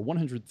retailed for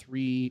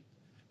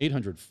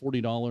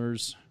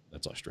 $103,840.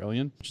 That's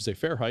Australian, which is a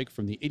fair hike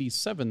from the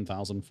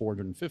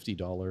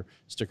 $87,450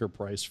 sticker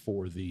price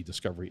for the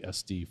Discovery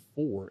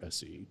SD4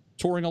 SE.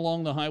 Touring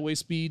along the highway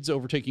speeds,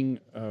 overtaking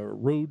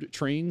road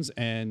trains,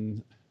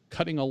 and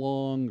cutting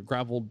along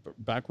gravel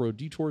back road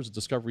detours,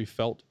 Discovery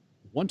felt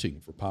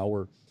wanting for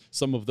power.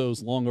 Some of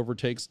those long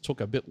overtakes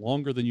took a bit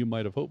longer than you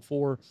might have hoped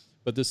for,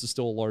 but this is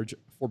still a large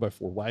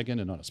 4x4 wagon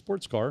and not a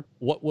sports car.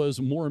 What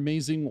was more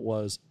amazing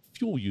was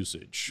fuel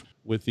usage,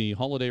 with the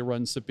holiday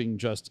run sipping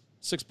just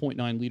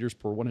 6.9 liters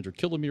per 100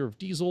 kilometer of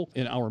diesel.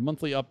 In our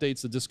monthly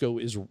updates, the Disco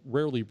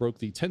rarely broke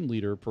the 10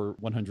 liter per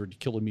 100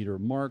 kilometer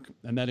mark,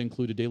 and that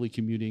included daily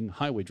commuting,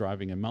 highway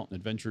driving, and mountain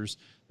adventures.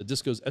 The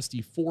Disco's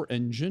SD4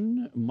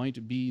 engine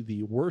might be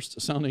the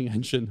worst sounding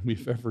engine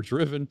we've ever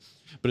driven,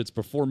 but its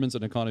performance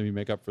and economy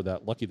make up for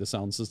that. Lucky the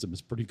sound system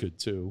is pretty good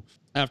too.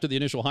 After the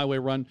initial highway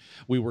run,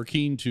 we were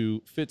keen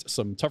to fit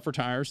some tougher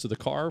tires to the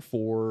car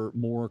for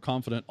more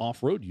confident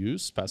off-road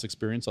use. Past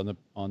experience on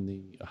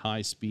the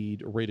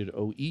high-speed rated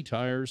OE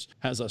tires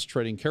has us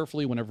treading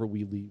carefully whenever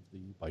we leave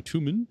the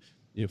bitumen.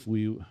 If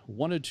we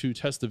wanted to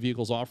test the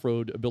vehicle's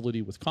off-road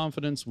ability with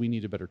confidence, we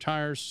needed better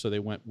tires, so they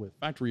went with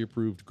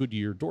factory-approved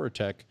Goodyear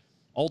Duratec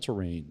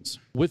all-terrains.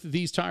 With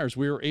these tires,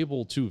 we were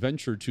able to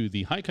venture to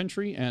the high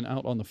country and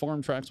out on the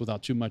farm tracks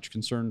without too much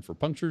concern for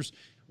punctures.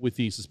 With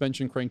the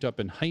suspension cranked up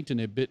in height and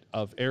a bit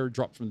of air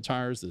dropped from the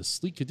tires, the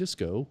sleek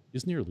Disco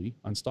is nearly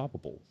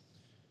unstoppable.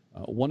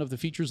 One of the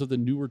features of the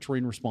newer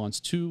Terrain Response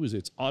 2 is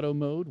its auto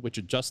mode, which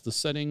adjusts the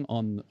setting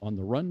on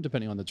the run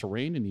depending on the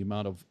terrain and the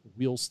amount of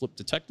wheel slip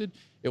detected.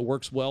 It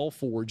works well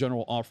for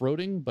general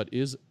off-roading, but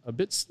is a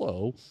bit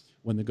slow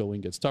when the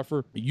going gets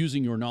tougher.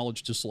 Using your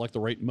knowledge to select the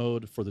right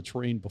mode for the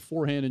terrain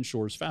beforehand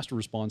ensures faster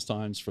response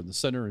times for the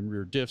center and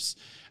rear diffs,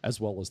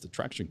 as well as the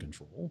traction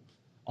control.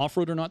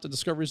 Off-road or not, the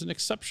Discovery is an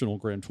exceptional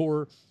Grand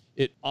Tourer.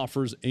 It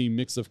offers a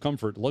mix of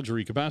comfort,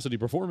 luxury, capacity,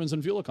 performance,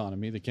 and fuel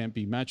economy that can't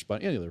be matched by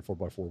any other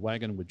 4x4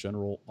 wagon with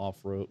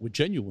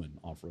genuine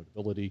off-road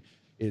ability.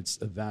 It's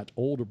that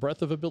old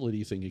breadth of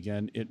ability thing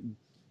again. It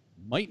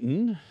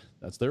mightn't,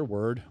 that's their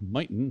word,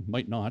 might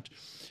not,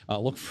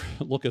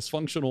 look as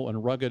functional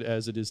and rugged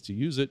as it is to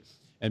use it,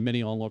 and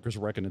many onlookers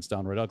reckon it's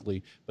downright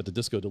ugly, but the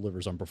Disco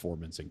delivers on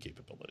performance and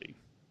capability.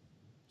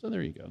 So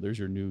there you go. There's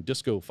your new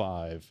Disco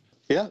 5.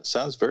 Yeah,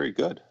 sounds very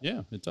good.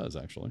 Yeah, it does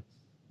actually.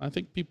 I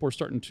think people are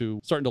starting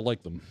to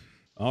like them.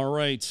 All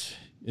right,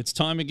 it's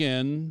time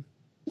again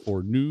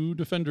for new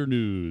Defender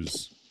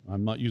news.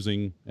 I'm not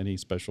using any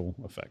special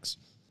effects.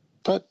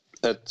 But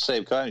at the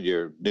same time,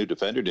 your new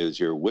Defender news,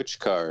 your which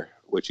car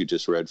which you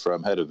just read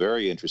from, had a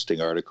very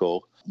interesting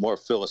article, more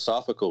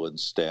philosophical in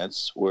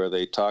stance, where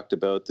they talked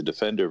about the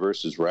Defender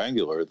versus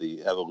Wrangler,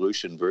 the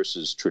evolution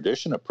versus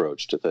tradition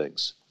approach to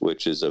things,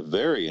 which is a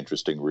very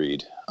interesting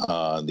read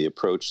on the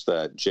approach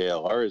that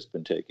JLR has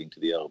been taking to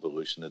the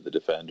evolution of the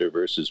Defender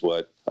versus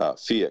what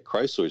Fiat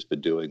Chrysler's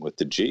been doing with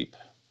the Jeep.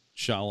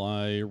 Shall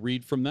I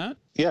read from that?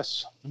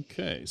 Yes.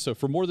 Okay. So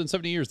for more than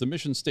 70 years, the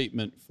mission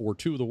statement for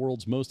two of the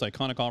world's most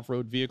iconic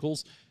off-road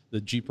vehicles,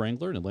 the Jeep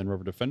Wrangler and the Land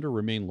Rover Defender,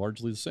 remain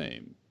largely the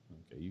same.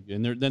 Okay.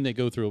 And then they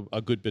go through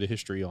a good bit of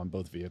history on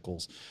both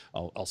vehicles.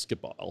 I'll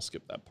skip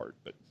that part,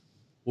 but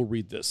we'll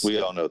read this. We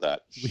all know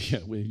that.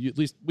 At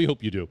least we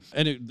hope you do.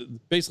 And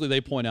basically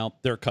they point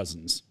out they're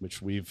cousins,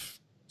 which we've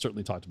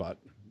certainly talked about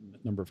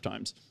a number of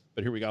times.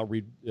 But here we go. I'll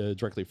read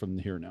directly from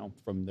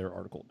their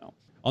article now.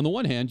 On the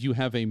one hand, you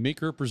have a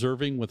maker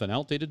preserving with an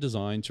outdated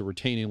design to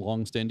retain a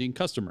long-standing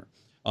customer.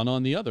 And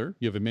on the other,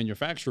 you have a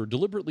manufacturer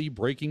deliberately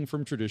breaking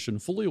from tradition,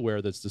 fully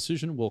aware that its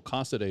decision will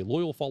cost it a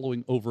loyal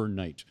following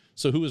overnight.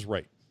 So who is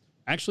right?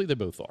 Actually, they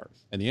both are.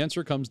 And the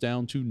answer comes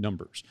down to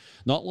numbers.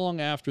 Not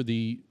long after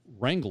the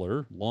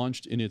Wrangler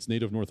launched in its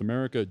native North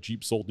America,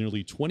 Jeep sold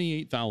nearly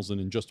 28,000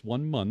 in just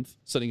 1 month,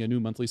 setting a new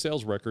monthly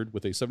sales record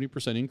with a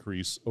 70%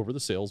 increase over the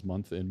sales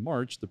month in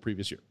March the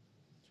previous year.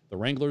 The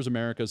Wrangler is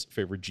America's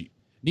favorite Jeep.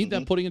 Need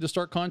that putting into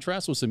stark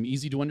contrast with some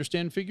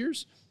easy-to-understand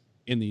figures?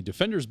 In the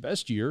Defender's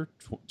best year,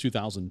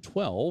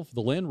 2012,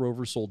 the Land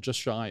Rover sold just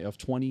shy of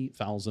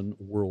 20,000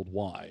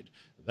 worldwide.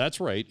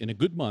 That's right. In a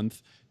good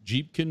month,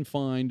 Jeep can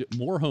find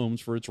more homes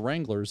for its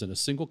Wranglers in a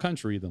single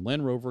country than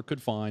Land Rover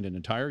could find an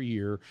entire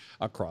year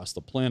across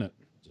the planet.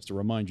 Just to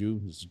remind you,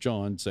 this is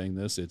John saying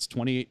this, it's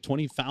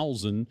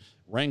 20,000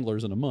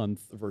 Wranglers in a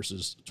month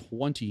versus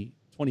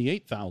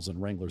 28,000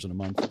 Wranglers in a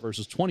month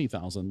versus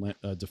 20,000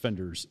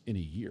 Defenders in a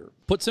year.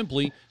 Put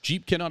simply,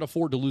 Jeep cannot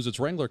afford to lose its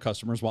Wrangler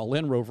customers while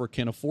Land Rover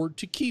can afford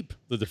to keep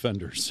the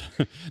Defenders.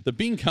 The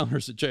bean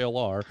counters at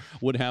JLR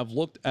would have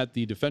looked at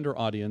the Defender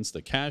audience,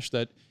 the cash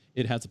that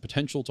it has the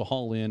potential to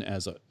haul in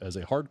as a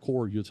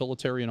hardcore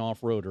utilitarian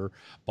off-roader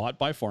bought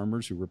by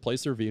farmers who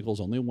replace their vehicles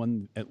only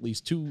when at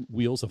least two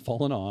wheels have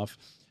fallen off,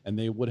 and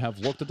they would have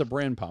looked at the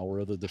brand power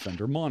of the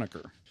Defender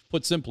moniker.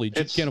 Put simply,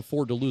 Jeep can't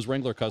afford to lose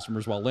Wrangler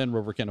customers while Land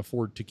Rover can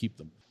afford to keep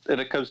them. And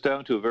it comes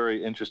down to a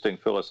very interesting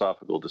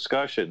philosophical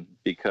discussion,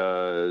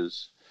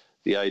 because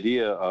the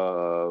idea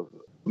of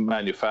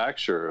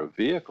manufacture of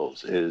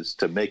vehicles is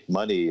to make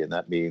money, and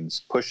that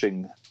means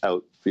pushing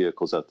out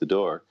vehicles out the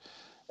door.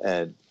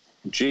 And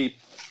Jeep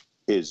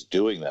is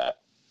doing that,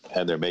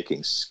 and they're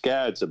making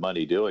scads of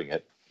money doing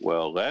it.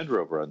 Well, Land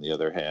Rover, on the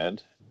other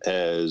hand,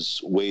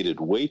 has waited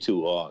way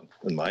too long,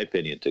 in my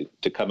opinion,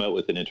 to come out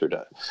with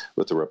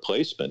with a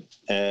replacement.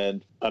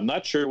 And I'm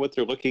not sure what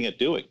they're looking at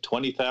doing.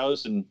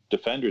 20,000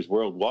 Defenders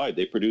worldwide.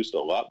 They produced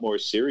a lot more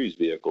series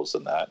vehicles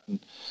than that.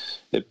 And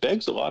it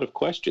begs a lot of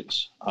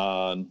questions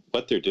on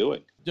what they're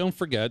doing. Don't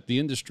forget, the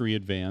industry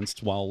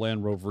advanced while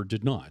Land Rover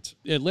did not.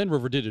 Land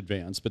Rover did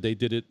advance, but they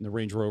did it in the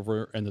Range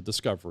Rover and the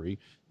Discovery.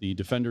 The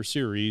Defender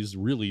series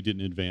really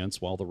didn't advance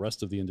while the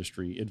rest of the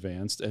industry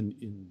advanced. And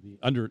in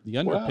the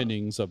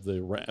underpinnings of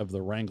the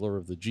Wrangler,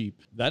 of the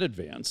Jeep, that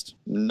advanced.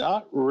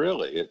 Not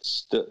really.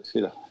 It's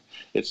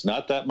it's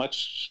not that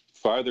much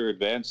farther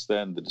advanced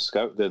than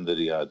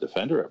the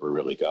Defender ever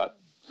really got.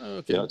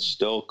 Okay. It's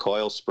still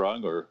coil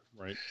sprung or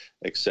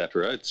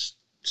etc. It's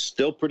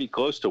still pretty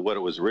close to what it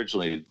was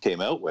originally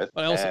came out with.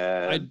 But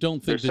I don't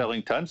think they're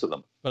selling tons of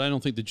them. But I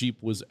don't think the Jeep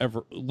was ever,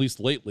 at least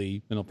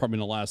lately, probably in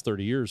the last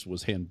 30 years,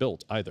 was hand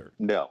built either.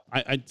 No,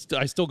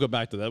 I still go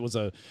back to that. It was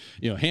a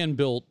hand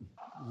built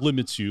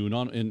limits you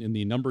not in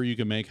the number you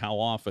can make, how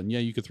often. Yeah,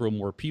 you could throw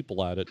more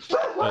people at it.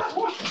 But...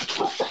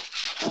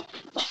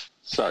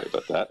 Sorry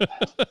about that.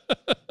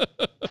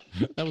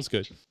 That was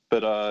good.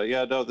 But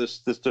this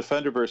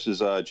Defender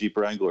versus Jeep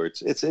Wrangler,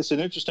 it's an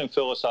interesting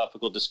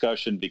philosophical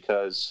discussion,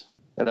 because,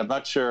 and I'm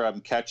not sure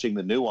I'm catching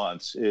the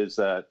nuance, is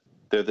that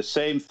they're the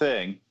same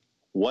thing.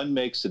 One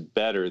makes it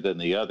better than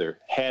the other.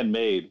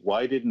 Handmade.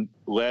 Why didn't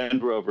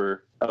Land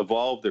Rover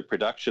evolve their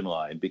production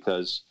line?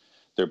 Because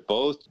they're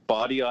both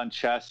body on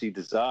chassis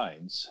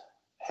designs,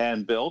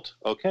 hand built.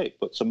 Okay,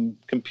 put some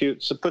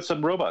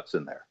robots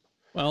in there.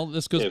 Well,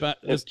 this goes back.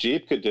 If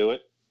Jeep could do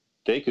it,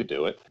 they could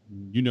do it.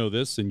 You know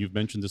this, and you've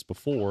mentioned this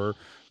before.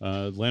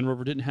 Land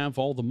Rover didn't have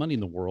all the money in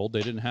the world.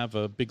 They didn't have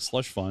a big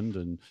slush fund,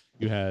 and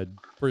you had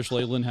British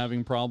Leyland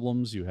having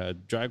problems. You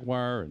had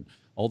Jaguar and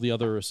all the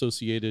other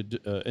associated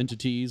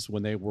entities,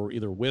 when they were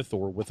either with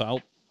or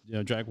without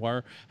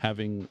Jaguar,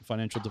 having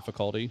financial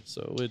difficulty.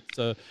 So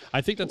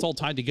I think that's all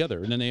tied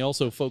together. And then they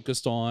also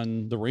focused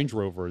on the Range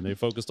Rover, and they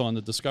focused on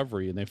the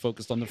Discovery, and they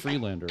focused on the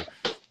Freelander.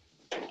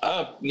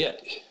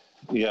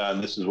 Yeah,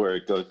 and this is where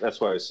it goes.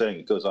 That's why I was saying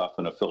it goes off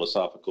on a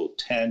philosophical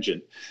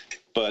tangent.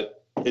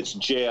 But it's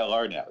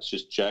JLR now. It's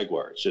just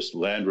Jaguar. It's just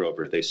Land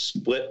Rover. They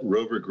split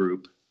Rover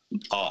Group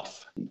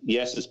off.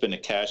 Yes, it's been a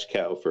cash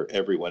cow for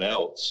everyone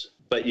else,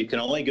 but you can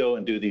only go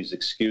and do these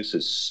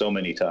excuses so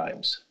many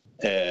times.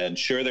 And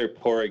sure, they're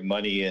pouring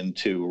money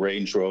into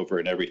Range Rover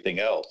and everything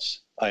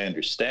else. I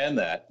understand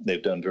that.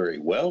 They've done very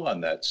well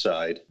on that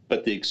side.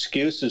 But the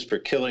excuses for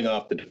killing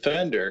off the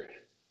Defender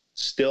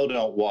still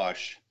don't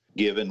wash,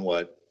 given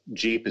what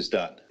Jeep has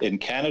done. In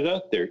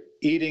Canada, they're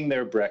eating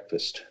their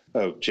breakfast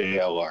of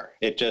JLR.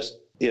 It just,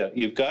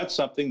 you've got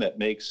something that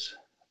makes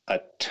a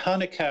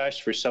ton of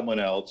cash for someone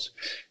else.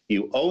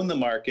 You own the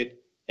market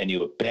and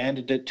you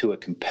abandoned it to a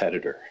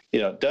competitor.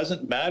 It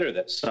doesn't matter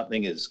that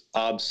something is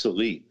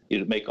obsolete.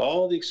 You make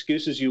all the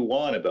excuses you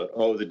want about,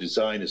 the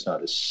design is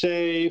not as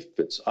safe,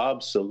 it's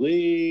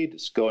obsolete,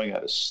 it's going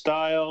out of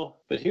style.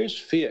 But here's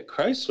Fiat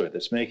Chrysler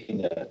that's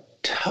making a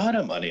ton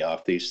of money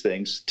off these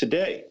things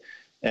today.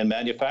 And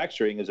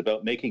manufacturing is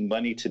about making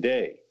money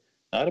today,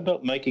 not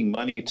about making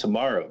money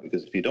tomorrow,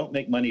 because if you don't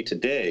make money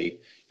today,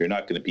 you're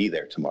not going to be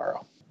there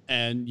tomorrow.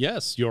 And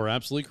yes, you're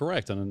absolutely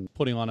correct. And I'm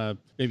putting on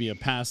maybe a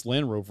past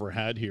Land Rover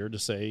hat here to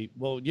say,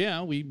 well,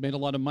 yeah, we made a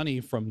lot of money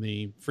from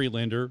the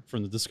Freelander,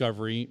 from the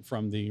Discovery,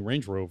 from the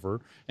Range Rover,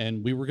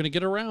 and we were going to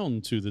get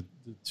around to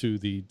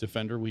the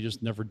Defender. We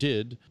just never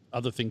did.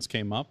 Other things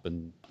came up,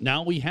 and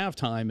now we have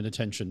time and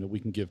attention that we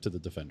can give to the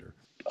Defender.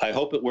 I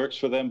hope it works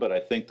for them, but I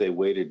think they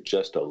waited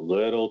just a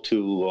little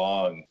too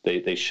long.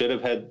 They should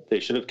have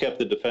kept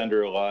the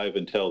Defender alive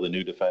until the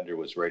new Defender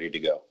was ready to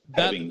go.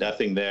 Having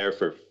nothing there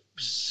for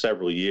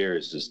several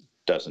years just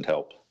doesn't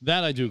help.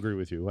 That I do agree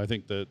with you. I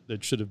think that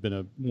it should have been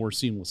a more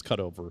seamless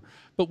cutover.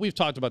 But we've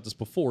talked about this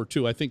before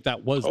too. I think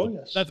that was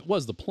that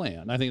was the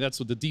plan. I think that's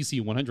what the DC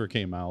 100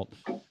 came out,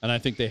 and I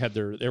think they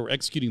were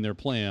executing their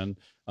plan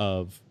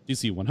of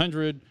DC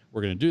 100.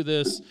 We're going to do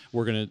this.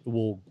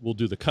 We'll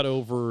do the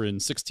cutover in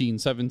 16,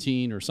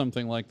 17 or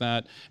something like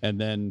that.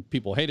 And then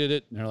people hated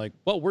it, and they're like,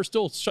 well, we're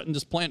still shutting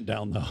this plant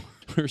down though.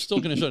 We're still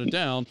going to shut it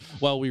down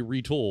while we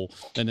retool.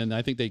 And then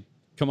I think they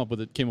came up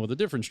with a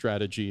different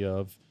strategy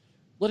of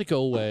let it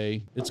go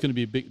away. It's going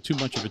to be too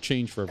much of a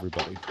change for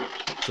everybody.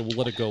 So we'll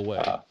let it go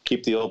away.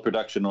 Keep the old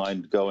production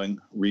line going,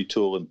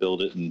 retool and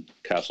build it in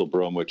Castle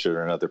Bromwich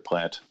or another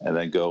plant, and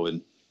then go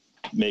and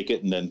make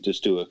it, and then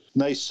just do a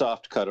nice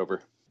soft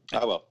cutover.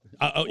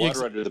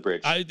 Water under the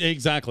bridge.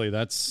 Exactly.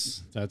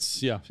 That's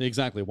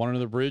exactly. Water under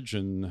the bridge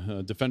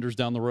and Defenders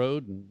down the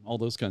road and all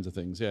those kinds of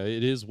things. Yeah,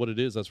 it is what it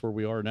is. That's where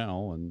we are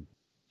now. And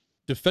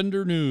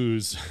Defender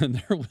news, and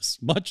there was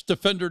much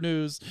Defender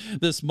news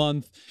this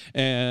month,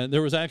 and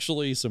there was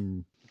actually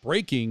some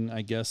breaking,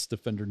 I guess,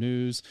 Defender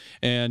news.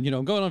 And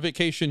I'm going on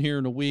vacation here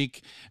in a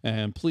week,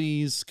 and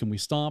please, can we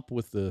stop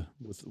with the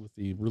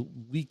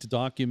leaked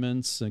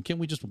documents, and can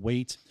we just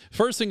wait?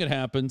 First thing that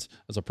happened,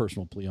 as a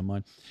personal plea on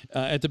mine,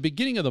 at the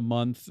beginning of the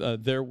month,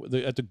 at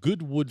the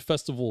Goodwood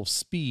Festival of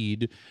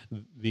Speed,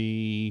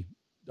 the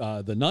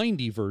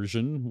 90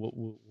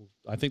 version,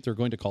 I think they're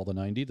going to call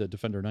the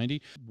Defender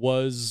 90,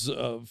 was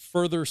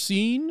further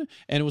seen,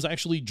 and it was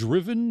actually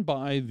driven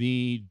by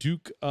the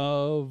Duke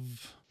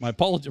of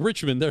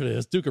Richmond. There it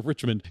is. Duke of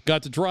Richmond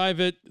got to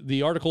drive it.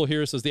 The article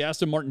here says the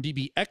Aston Martin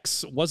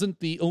DBX wasn't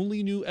the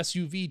only new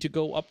SUV to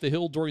go up the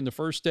hill during the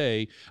first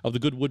day of the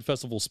Goodwood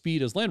Festival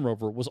Speed, as Land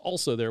Rover was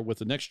also there with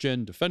the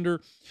next-gen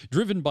Defender,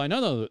 driven by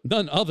none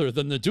other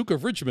than the Duke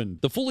of Richmond.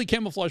 The fully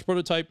camouflaged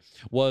prototype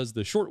was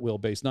the short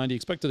wheelbase 90,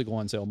 expected to go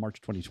on sale March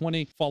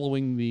 2020,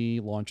 following the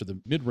launch of the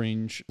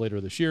mid-range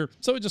later this year.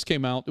 So it just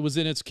came out. It was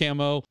in its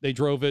camo. They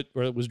drove it,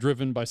 or it was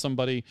driven by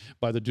somebody,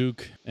 by the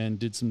Duke, and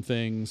did some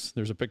things.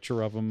 There's a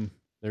picture of them.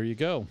 There you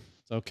go.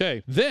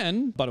 Okay.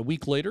 Then, about a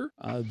week later,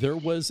 there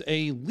was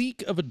a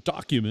leak of a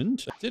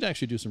document. I did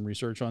actually do some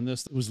research on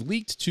this. It was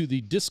leaked to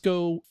the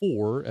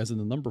Disco4, as in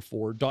the number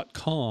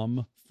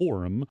 4.com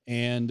forum,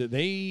 and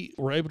they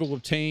were able to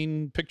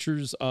obtain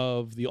pictures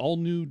of the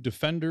all-new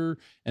Defender,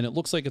 and it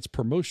looks like it's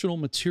promotional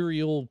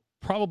material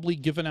probably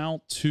given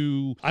out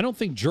to, I don't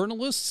think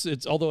journalists,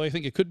 although I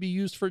think it could be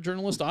used for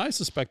journalists. I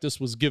suspect this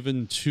was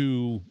given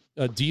to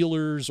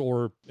dealers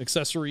or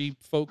accessory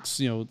folks,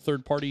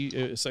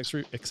 third-party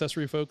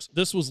accessory folks.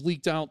 This was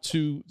leaked out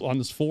on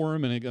this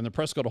forum, and the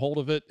press got a hold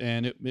of it,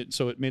 and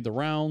so it made the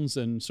rounds,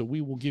 and so we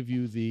will give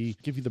you the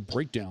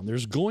breakdown.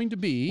 There's going to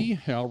be,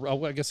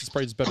 I guess it's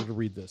probably better to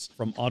read this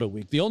from Auto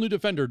Week. The all-new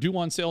Defender, due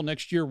on sale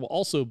next year, will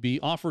also be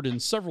offered in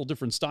several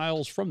different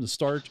styles from the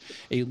start.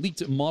 A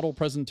leaked model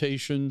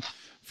presentation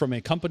from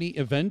a company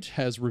event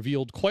has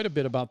revealed quite a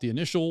bit about the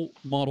initial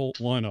model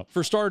lineup.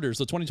 For starters,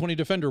 the 2020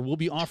 Defender will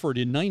be offered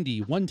in 90,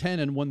 110,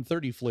 and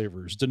 130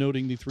 flavors,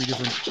 denoting the three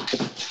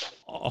different...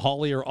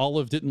 Holly or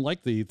Olive didn't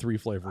like the three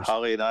flavors.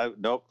 Holly and I,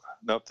 nope,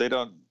 they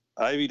don't.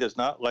 Ivy does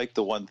not like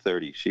the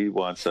 130. She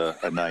wants a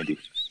 90.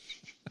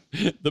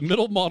 The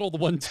middle model, the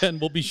 110,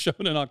 will be shown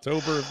in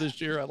October of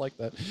this year. I like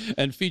that.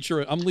 And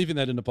I'm leaving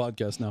that in the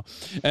podcast now.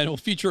 And it will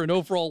feature an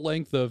overall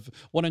length of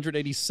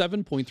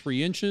 187.3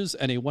 inches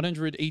and a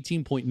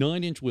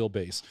 118.9 inch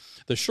wheelbase.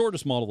 The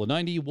shortest model, the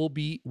 90,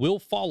 will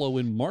follow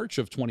in March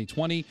of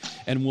 2020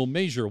 and will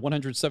measure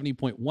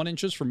 170.1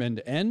 inches from end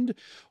to end,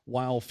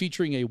 while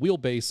featuring a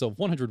wheelbase of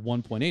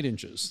 101.8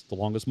 inches. The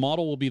longest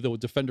model will be the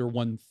Defender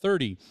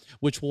 130,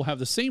 which will have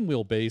the same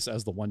wheelbase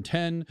as the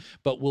 110,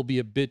 but will be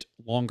a bit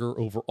longer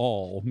overall.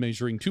 overall,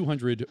 measuring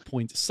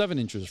 200.7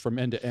 inches from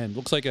end to end.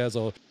 Looks like it has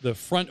the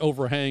front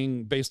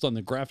overhang, based on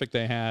the graphic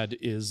they had,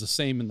 is the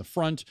same in the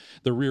front.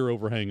 The rear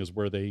overhang is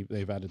where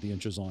they've added the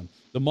inches on.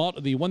 The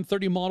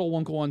 130 model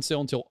won't go on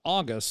sale until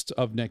August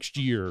of next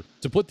year.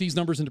 To put these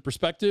numbers into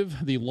perspective,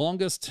 the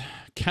longest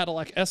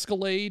Cadillac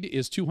Escalade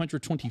is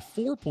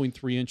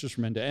 224.3 inches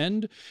from end to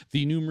end.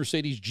 The new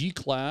Mercedes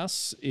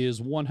G-Class is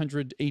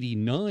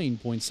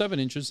 189.7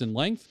 inches in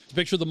length. To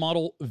picture the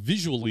model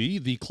visually,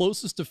 the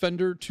closest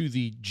Defender to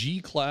the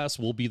G-Class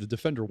will be the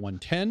Defender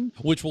 110,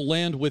 which will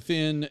land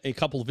within a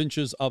couple of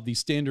inches of the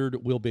standard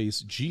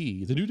wheelbase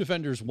G. The new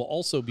Defenders will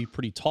also be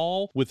pretty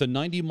tall, with the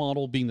 90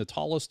 model being the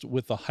tallest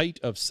with a height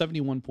of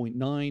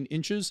 71.9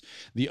 inches.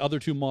 The other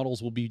two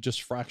models will be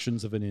just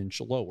fractions of an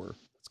inch lower.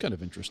 It's kind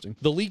of interesting.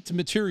 The leaked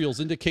materials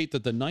indicate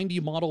that the 90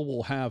 model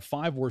will have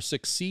 5 or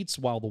 6 seats,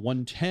 while the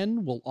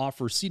 110 will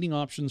offer seating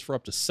options for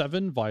up to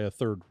 7 via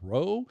third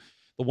row.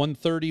 The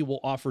 130 will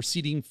offer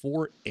seating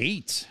for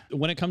 8.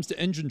 When it comes to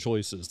engine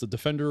choices, the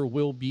Defender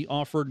will be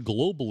offered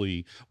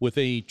globally with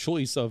a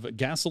choice of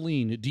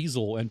gasoline,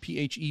 diesel, and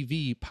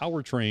PHEV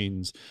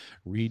powertrains.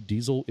 Read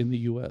diesel in the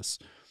U.S.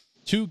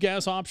 2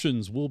 gas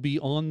options will be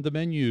on the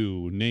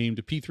menu,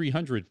 named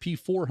P300,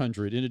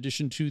 P400, in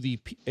addition to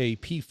a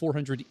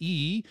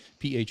P400E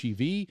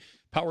PHEV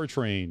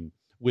powertrain,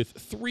 with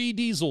 3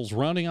 diesels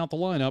rounding out the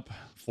lineup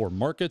for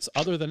markets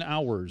other than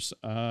ours.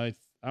 So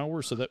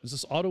that is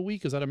this Auto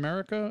Week? Is that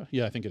America?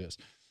 Yeah, I think it is.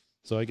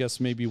 So I guess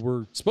maybe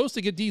we're supposed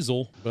to get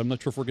diesel, but I'm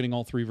not sure if we're getting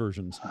all 3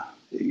 versions.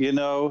 You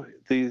know,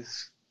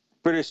 these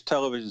British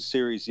television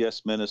series,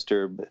 Yes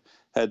Minister,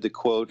 had the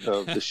quote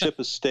of the ship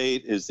of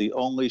state is the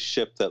only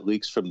ship that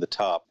leaks from the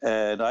top.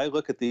 And I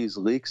look at these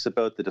leaks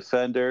about the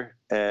Defender,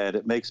 and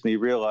it makes me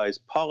realize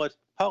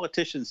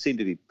politicians seem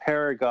to be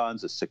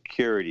paragons of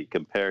security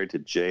compared to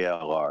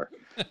JLR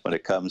when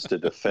it comes to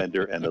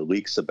Defender and the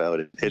leaks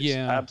about it. It's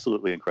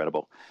absolutely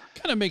incredible.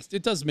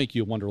 It does make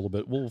you wonder a little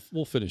bit.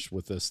 We'll finish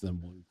with this, then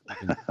we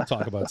can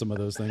talk about some of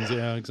those things.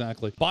 Yeah,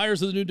 exactly.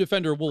 Buyers of the new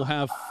Defender will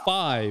have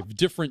 5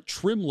 different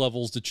trim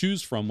levels to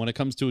choose from when it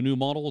comes to a new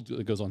model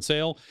that goes on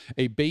sale.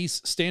 A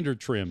base standard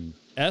trim,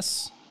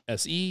 S,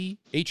 SE,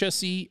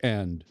 HSE,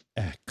 and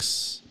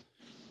X.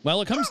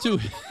 Well, it comes to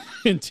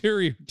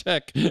interior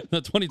tech,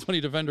 the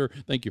 2020 Defender,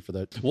 thank you for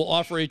that, will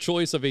offer a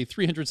choice of a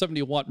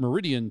 370-watt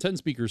Meridian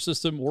 10-speaker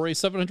system or a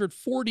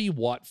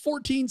 740-watt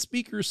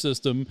 14-speaker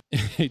system,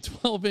 a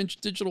 12-inch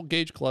digital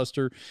gauge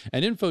cluster,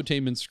 and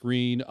infotainment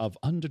screen of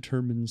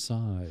undetermined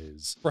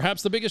size.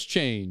 Perhaps the biggest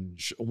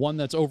change, one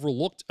that's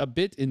overlooked a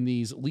bit in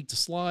these leaked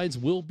slides,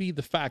 will be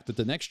the fact that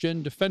the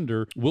next-gen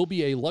Defender will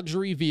be a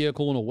luxury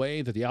vehicle in a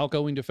way that the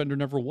outgoing Defender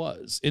never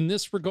was. In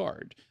this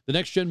regard, the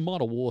next-gen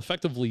model will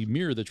effectively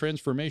mirror the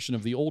transformation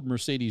of the old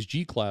Mercedes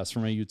G-Class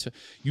from a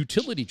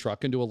utility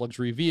truck into a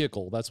luxury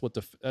vehicle. That's what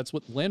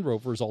Land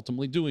Rover is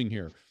ultimately doing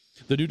here.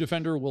 The new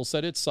Defender will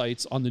set its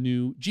sights on the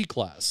new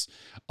G-Class.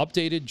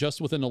 Updated just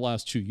within the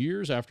last 2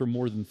 years, after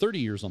more than 30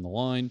 years on the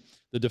line,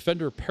 the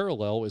Defender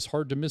parallel is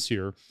hard to miss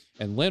here,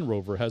 and Land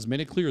Rover has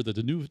made it clear that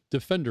the new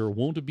Defender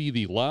won't be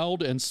the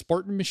loud and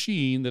Spartan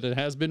machine that it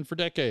has been for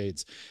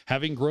decades,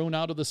 having grown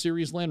out of the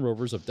series Land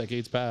Rovers of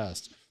decades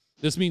past.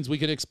 This means we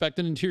can expect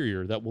an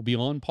interior that will be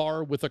on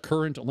par with a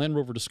current Land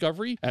Rover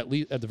Discovery, at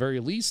the very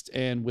least,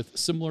 and with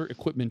similar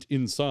equipment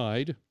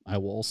inside, I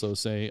will also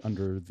say,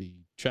 under the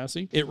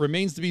chassis. It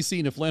remains to be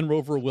seen if Land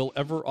Rover will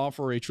ever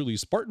offer a truly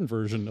Spartan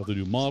version of the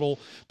new model,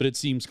 but it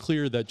seems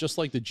clear that just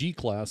like the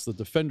G-Class, the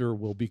Defender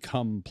will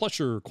become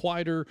plusher,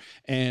 quieter,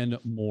 and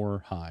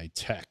more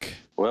high-tech.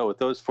 Well, with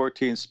those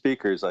 14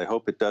 speakers, I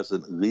hope it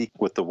doesn't leak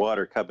with the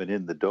water coming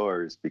in the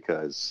doors,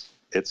 because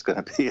it's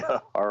going to be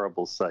a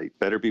horrible sight.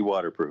 Better be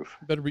waterproof.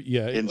 Better be,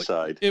 yeah.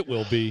 Inside. It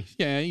will be.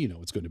 Yeah, you know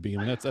it's going to be.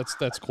 I mean,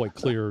 that's quite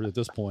clear at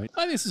this point.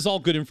 I think this is all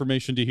good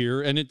information to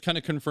hear, and it kind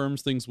of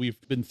confirms things we've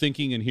been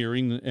thinking and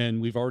hearing,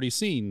 and we've already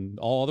seen.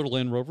 All other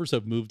Land Rovers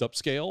have moved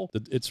upscale.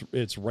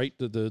 It's right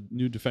that the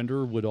new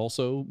Defender would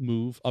also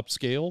move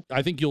upscale.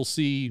 I think you'll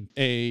see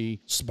a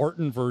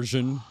Spartan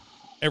version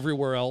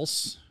everywhere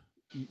else.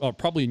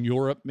 Probably in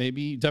Europe,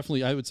 maybe.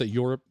 Definitely, I would say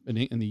Europe and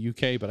in the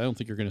UK, but I don't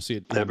think you're going to see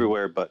it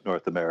everywhere but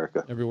North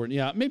America. Everywhere,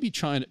 yeah. Maybe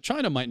China.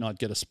 China might not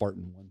get a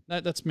Spartan one.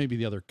 That's maybe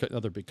the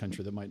other big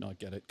country that might not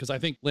get it, because I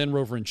think Land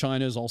Rover in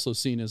China is also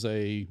seen as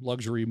a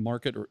luxury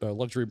market or a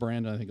luxury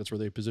brand. And I think that's where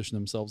they position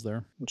themselves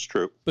there. It's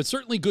true. But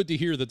certainly good to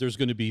hear that there's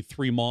going to be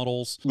 3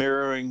 models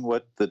mirroring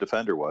what the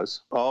Defender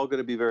was. All going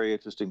to be very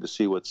interesting to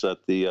see what's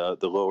at the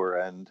lower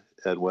end,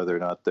 and whether or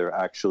not they're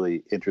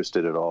actually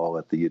interested at all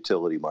at the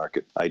utility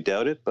market. I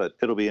doubt it, but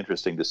it'll be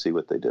interesting to see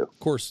what they do. Of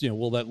course,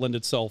 will that lend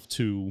itself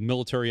to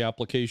military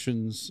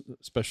applications,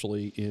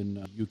 especially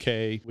in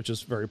UK, which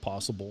is very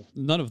possible.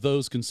 None of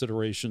those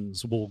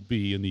considerations will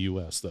be in the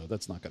US, though.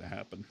 That's not going to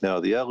happen. No,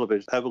 the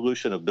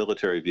evolution of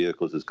military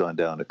vehicles has gone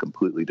down a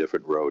completely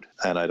different road,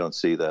 and I don't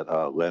see that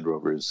Land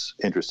Rover is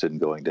interested in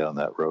going down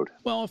that road.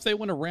 Well, if they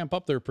want to ramp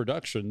up their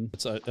production,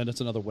 it's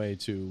another way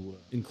to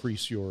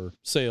increase your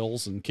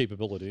sales and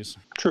capabilities.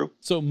 things. True.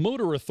 So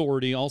Motor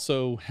Authority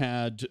also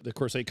had, of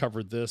course, they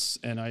covered this,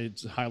 and I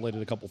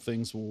highlighted a couple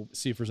things. We'll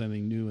see if there's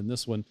anything new in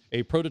this one.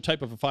 A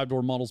prototype of a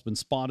 5-door model has been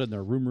spotted. There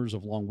are rumors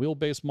of long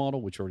wheelbase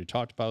model, which we already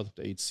talked about, with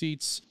the 8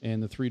 seats,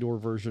 and the 3-door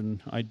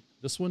version.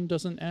 This one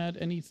doesn't add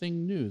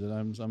anything new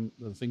that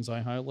the things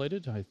I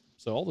highlighted.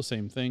 So all the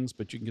same things,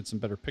 but you can get some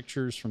better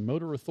pictures from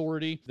Motor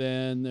Authority.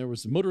 Then there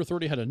was Motor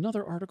Authority had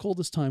another article,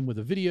 this time with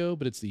a video,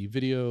 but it's the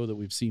video that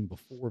we've seen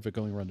before of it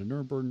going around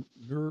the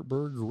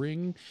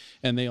Nürburgring.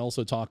 And they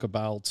also talk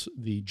about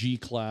the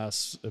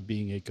G-Class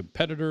being a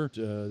competitor.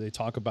 They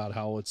talk about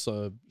how it's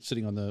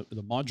sitting on the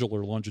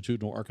modular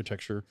longitudinal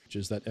architecture, which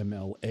is that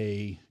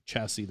MLA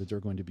chassis that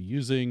they're going to be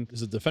using. This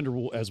is a Defender,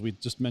 as we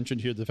just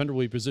mentioned here, the Defender will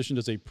be positioned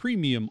as a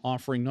premium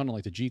offering, not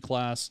unlike the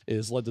G-Class. It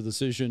has led to the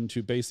decision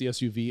to base the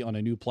SUV on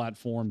a new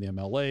platform, the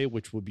MLA,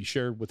 which would be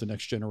shared with the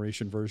next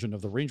generation version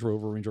of the Range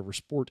Rover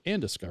Sport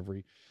and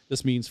Discovery.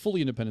 This means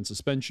fully independent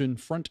suspension,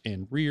 front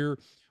and rear,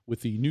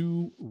 with the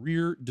new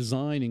rear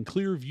design and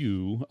clear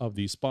view of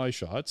the spy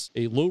shots.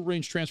 A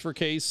low-range transfer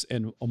case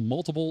and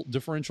multiple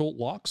differential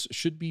locks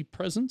should be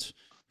present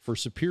for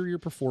superior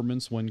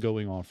performance when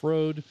going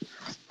off-road.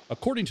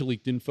 According to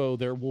leaked info,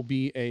 there will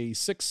be a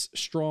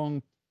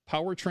 6-strong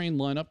powertrain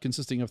lineup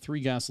consisting of 3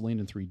 gasoline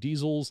and 3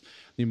 diesels.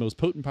 The most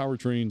potent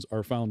powertrains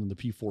are found in the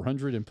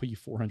P400 and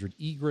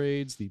P400E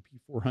grades. The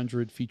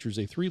P400 features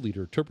a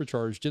 3-liter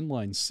turbocharged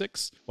inline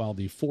 6, while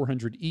the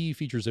 400E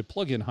features a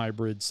plug-in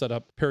hybrid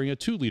setup pairing a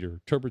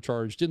 2-liter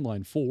turbocharged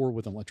inline 4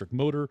 with an electric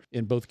motor.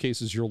 In both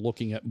cases, you're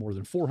looking at more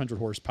than 400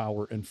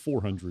 horsepower and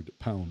 400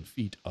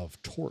 pound-feet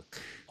of torque.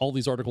 All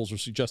these articles are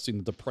suggesting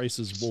that the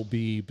prices will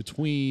be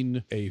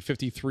between a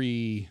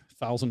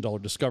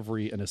 $53,000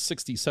 Discovery and a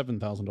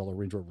 $67,000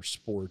 Range Rover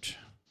Sport.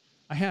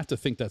 I have to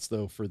think that's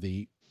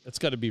that's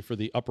got to be for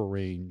the upper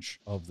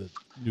range of the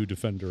new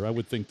Defender. I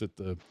would think that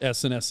the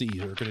S and SE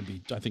are going to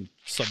be, I think,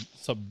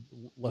 sub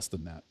less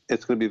than that.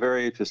 It's going to be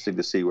very interesting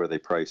to see where they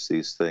price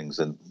these things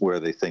and where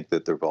they think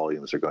that their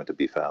volumes are going to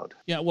be found.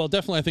 Yeah, well,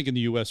 definitely, I think in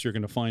the U.S. you're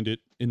going to find it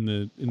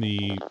in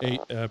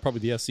probably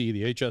the SE,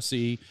 the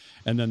HSE,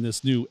 and then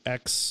this new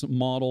X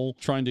model.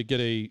 Trying to get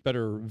a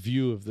better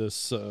view of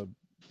this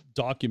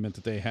document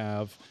that they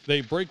have.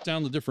 They break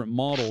down the different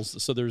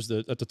models. So there's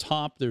at the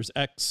top, there's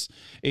X,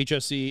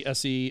 HSE,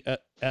 SE,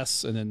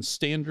 S, and then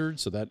standard.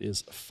 So that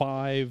is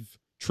 5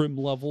 trim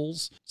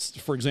levels.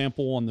 For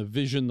example, on the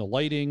Vision, the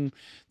lighting,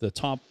 the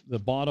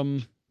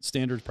bottom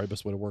standard is probably the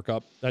best way to work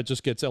up. That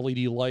just gets LED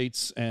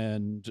lights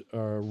and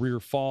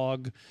rear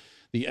fog.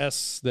 The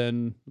S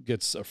then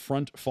gets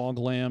front fog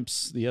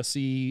lamps. The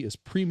SE is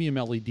premium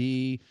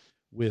LED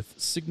with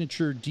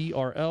signature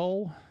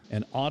DRL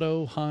and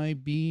auto high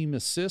beam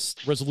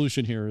assist.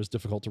 Resolution here is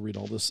difficult to read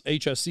all this.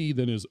 HSE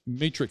then is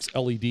matrix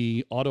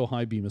LED, auto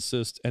high beam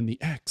assist, and the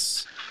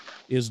X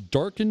is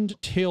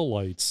darkened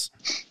taillights.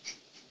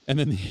 And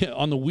then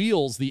on the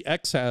wheels, the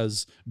X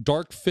has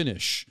dark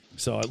finish.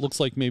 So it looks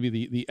like maybe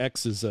the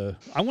X is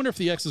I wonder if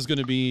the X is going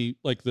to be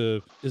like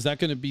is that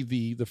going to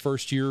be the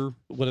first year?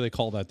 What do they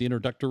call that? The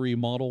introductory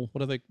model?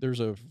 There's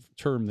a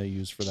term they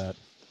use for that.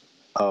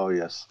 Oh,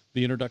 yes.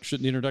 The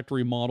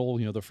introductory model,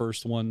 the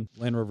first one.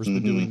 Land Rover's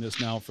been doing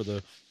this now for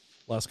the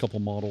last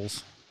couple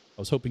models.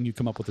 I was hoping you'd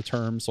come up with a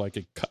term so I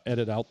could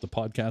edit out the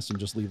podcast and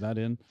just leave that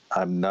in.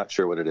 I'm not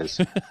sure what it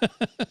is.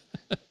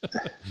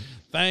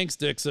 Thanks,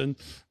 Dixon.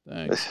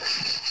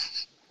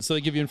 Thanks. So they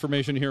give you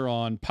information here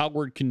on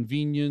powered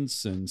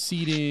convenience and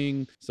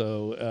seating.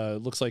 So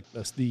it looks like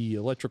that's the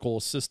electrical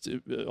assist,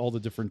 all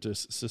the different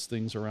assist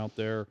things are out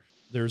there.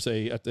 There's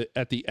at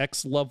the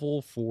X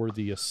level for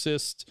the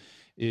assist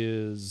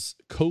is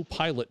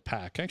co-pilot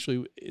pack.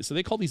 Actually, so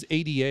they call these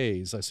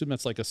ADAs. I assume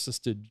that's like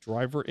assisted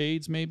driver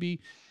aids,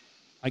 maybe.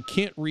 I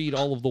can't read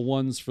all of the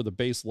ones for the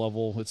base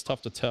level. It's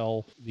tough to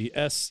tell. The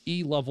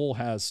SE level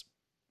has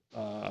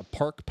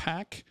park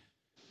pack.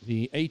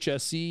 The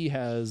HSE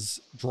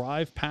has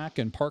drive pack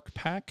and park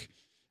pack.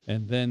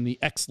 And then the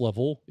X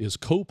level is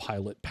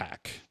co-pilot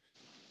pack.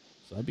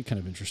 So that'd be kind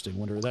of interesting.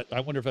 I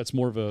wonder if that's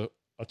more of a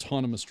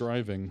autonomous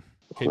driving.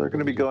 Well, they're going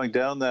to be going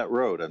down that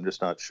road. I'm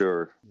just not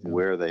sure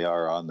where they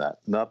are on that.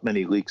 Not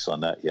many leaks on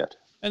that yet.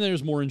 And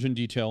there's more engine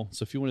detail.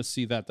 So if you want to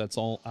see that, that's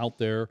all out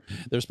there.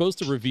 They're supposed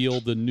to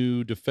reveal the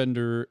new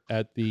Defender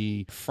at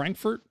the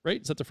Frankfurt, right?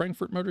 Is that the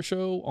Frankfurt Motor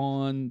Show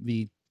on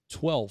the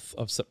 12th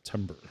of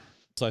September?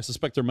 So I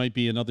suspect there might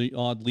be another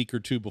odd leak or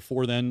two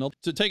before then.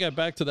 To take it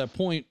back to that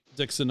point,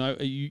 Dixon,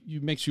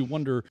 you makes you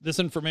wonder, this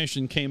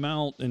information came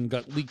out and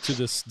got leaked to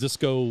this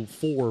Disco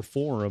 4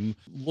 forum.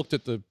 Looked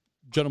at the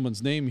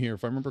gentleman's name here,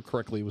 if I remember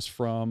correctly, it was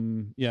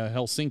from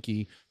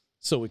Helsinki.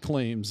 So it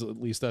claims, at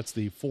least that's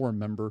the forum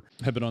member,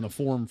 have been on the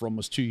forum for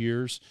almost 2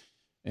 years,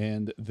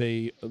 and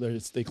they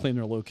claim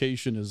their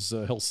location is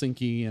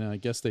Helsinki, and I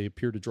guess they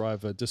appear to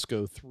drive a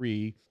Disco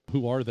 3.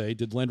 Who are they?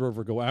 Did Land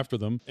Rover go after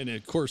them? And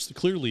of course,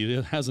 clearly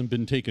it hasn't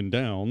been taken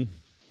down,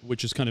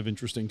 which is kind of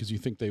interesting because you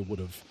think they would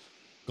have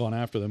gone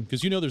after them.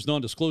 Because there's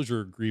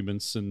non-disclosure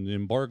agreements and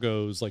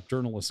embargoes like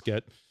journalists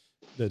get,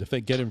 that if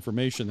they get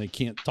information, they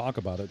can't talk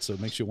about it. So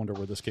it makes you wonder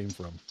where this came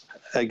from.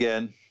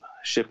 Again,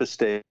 ship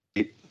estate,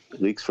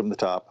 Leaks from the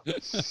top.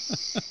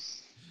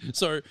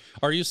 So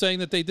are you saying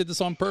that they did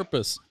this on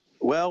purpose?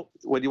 Well,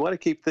 when you want to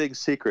keep things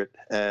secret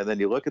and then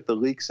you look at the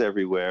leaks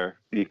everywhere,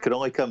 you can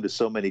only come to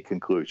so many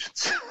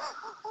conclusions.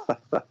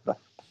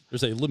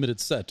 There's a limited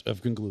set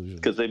of conclusions.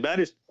 Because they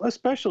managed,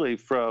 especially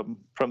from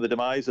the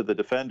demise of the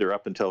Defender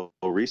up until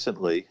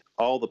recently,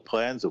 all the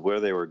plans of where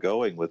they were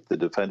going with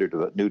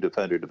the new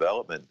Defender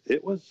development,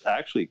 it was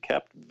actually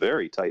kept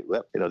very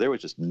tight-lipped. There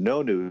was just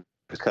no news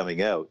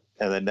coming out.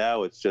 And then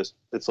now it's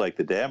like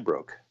the dam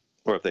broke.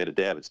 Or if they had a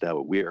dam, it's now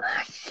a weir.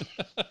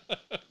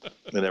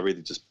 And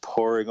everything's just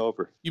pouring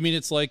over. You mean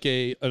it's like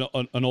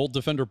an old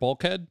Defender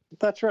bulkhead?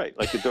 That's right,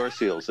 like the door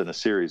seals in a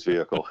series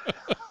vehicle.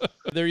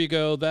 There you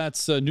go.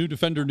 That's new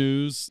Defender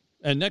news.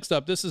 And next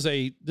up, this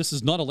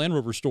is not a Land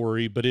Rover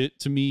story, but it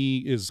to me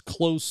is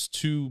close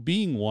to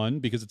being one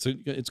because it's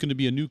going to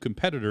be a new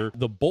competitor.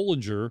 The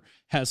Bollinger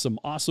has some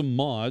awesome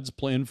mods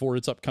planned for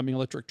its upcoming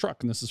electric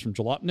truck, and this is from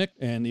Jalopnik.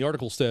 And the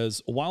article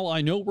says, while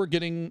I know we're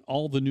getting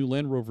all the new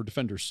Land Rover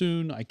Defender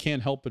soon, I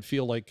can't help but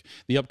feel like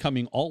the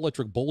upcoming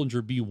all-electric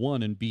Bollinger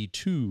B1 and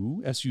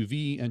B2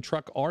 SUV and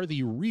truck are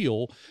the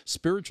real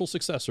spiritual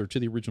successor to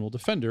the original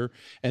Defender,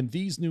 and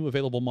these new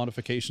available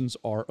modifications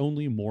are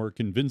only more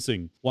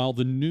convincing. While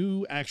the new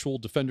actual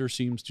Defender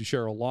seems to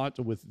share a lot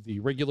with the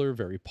regular,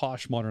 very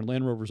posh modern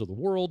Land Rovers of the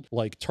world,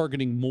 like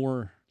targeting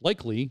more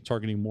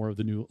of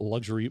the new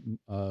luxury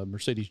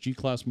Mercedes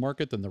G-Class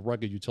market than the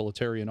rugged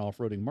utilitarian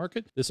off-roading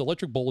market. This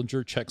electric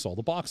Bollinger checks all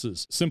the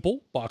boxes.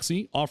 Simple,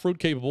 boxy, off-road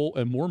capable,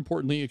 and more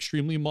importantly,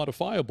 extremely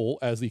modifiable,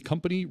 as the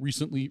company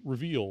recently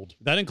revealed.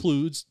 That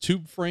includes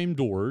tube frame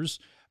doors,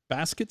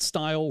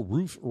 basket-style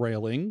roof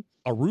railing,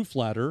 a roof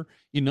ladder,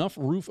 enough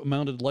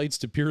roof-mounted lights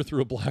to peer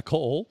through a black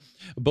hole,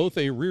 both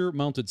a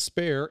rear-mounted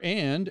spare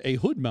and a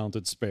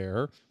hood-mounted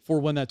spare for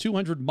when that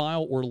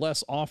 200-mile or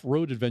less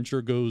off-road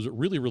adventure goes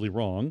really, really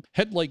wrong,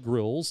 headlight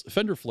grills,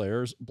 fender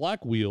flares,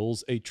 black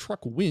wheels, a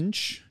truck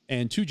winch,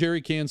 and 2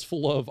 jerry cans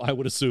full of, I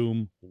would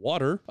assume,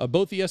 water.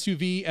 Both the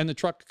SUV and the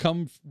truck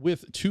come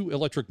with 2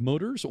 electric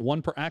motors,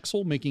 1 per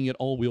axle, making it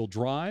all-wheel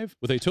drive,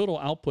 with a total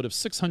output of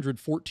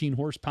 614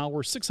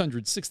 horsepower,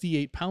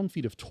 668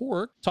 pound-feet of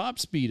torque. Top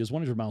speed is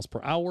 100 miles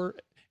per hour,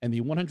 and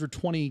the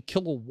 120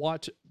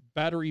 kilowatt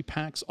battery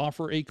packs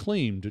offer a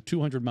claimed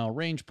 200-mile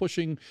range,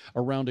 pushing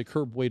around a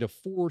curb weight of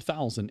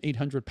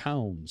 4,800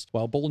 pounds.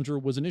 While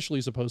Bollinger was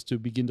initially supposed to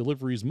begin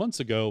deliveries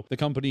months ago, the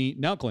company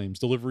now claims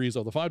deliveries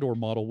of the 5-door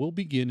model will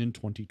begin in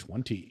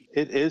 2020.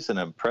 It is an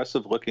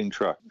impressive-looking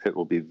truck. It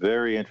will be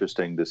very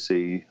interesting to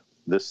see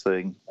this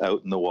thing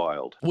out in the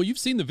wild. Well, you've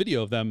seen the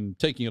video of them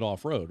taking it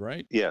off-road,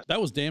 right? Yeah. That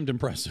was damned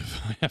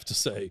impressive, I have to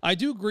say. I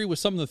do agree with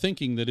some of the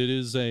thinking that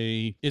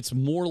it's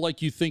more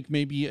like you think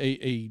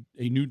maybe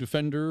a new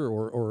Defender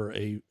or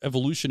a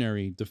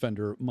evolutionary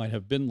Defender might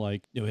have been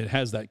like. It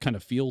has that kind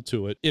of feel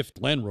to it if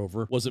Land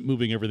Rover wasn't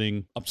moving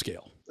everything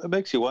upscale. It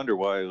makes you wonder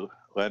why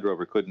Land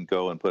Rover couldn't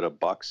go and put a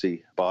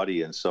boxy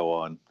body and so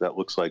on that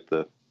looks like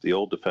the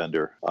old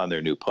Defender on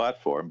their new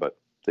platform, but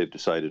they've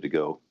decided to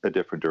go a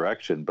different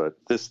direction. But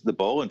the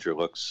Bollinger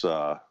looks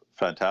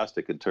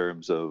fantastic in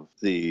terms of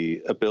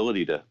the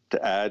ability to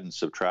add and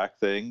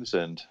subtract things,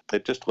 and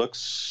it just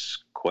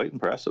looks quite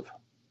impressive.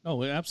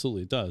 Oh, it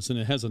absolutely does. And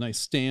it has a nice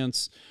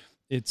stance.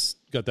 It's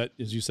got that,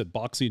 as you said,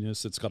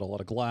 boxiness. It's got a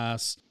lot of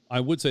glass. I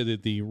would say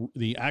that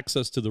the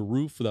access to the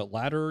roof for that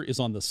ladder is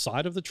on the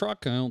side of the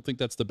truck. I don't think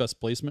that's the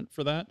best placement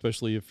for that,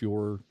 especially if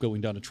you're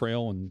going down a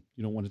trail and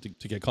you don't want it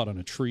to get caught on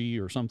a tree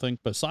or something.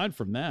 But aside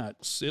from that,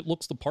 it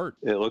looks the part.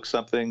 It looks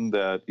something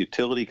that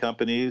utility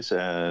companies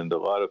and a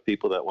lot of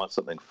people that want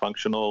something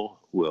functional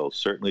will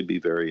certainly be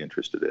very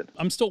interested in.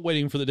 I'm still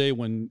waiting for the day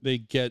when they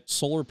get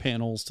solar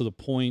panels to the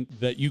point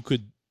that you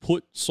could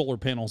put solar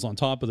panels on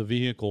top of the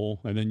vehicle,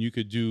 and then you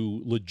could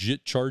do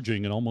legit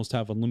charging and almost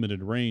have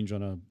unlimited range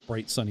on a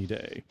bright sunny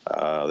day.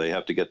 They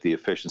have to get the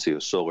efficiency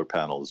of solar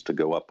panels to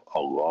go up a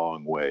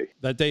long way.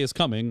 That day is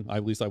coming.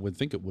 At least I would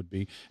think it would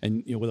be.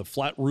 And with a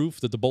flat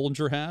roof that the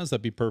Bollinger has,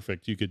 that'd be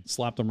perfect. You could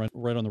slap them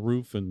right on the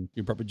roof, and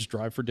you'd probably just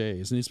drive for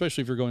days. And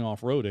especially if you're going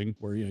off-roading,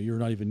 where you're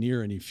not even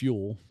near any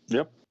fuel.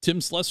 Yep. Tim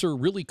Slesser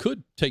really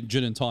could take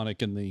gin and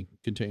tonic in the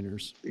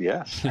containers.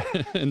 Yeah.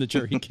 And the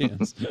jerry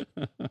cans.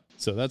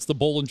 So that's the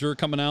Bollinger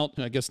coming out,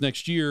 I guess,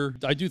 next year.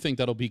 I do think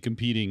that'll be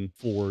competing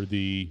for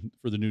the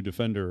new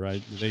Defender.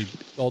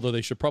 Although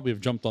they should probably have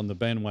jumped on the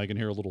bandwagon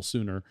here a little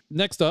sooner.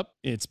 Next up,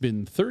 it's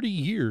been 30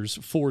 years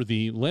for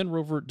the Land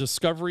Rover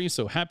Discovery.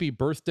 So happy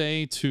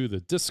birthday to the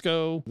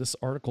Disco. This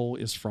article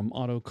is from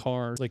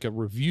Autocar, like a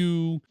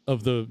review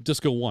of the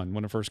Disco 1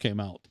 when it first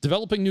came out.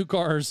 Developing new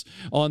cars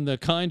on the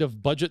kind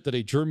of budget that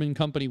a German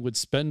company would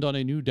spend on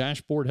a new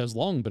dashboard has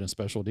long been a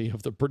specialty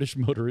of the British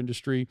motor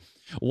industry.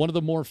 One of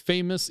the more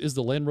famous is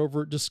the Land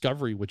Rover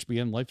Discovery, which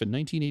began life in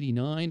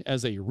 1989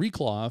 as a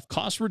recloth,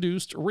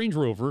 cost-reduced Range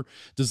Rover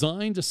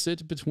designed to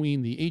sit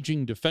between the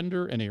aging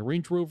Defender and a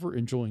Range Rover,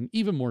 enjoying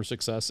even more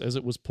success as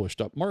it was pushed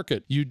up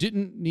market. You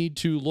didn't need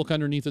to look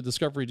underneath the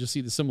Discovery to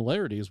see the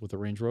similarities with the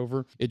Range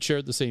Rover. It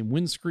shared the same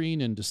windscreen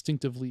and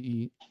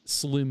distinctively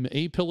slim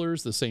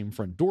A-pillars, the same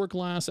front door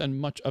glass, and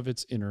much of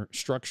its inner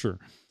structure.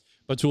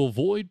 But to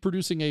avoid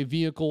producing a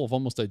vehicle of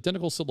almost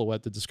identical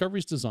silhouette, the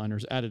Discovery's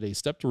designers added a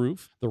stepped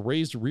roof, the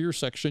raised rear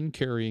section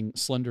carrying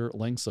slender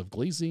lengths of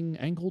glazing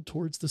angled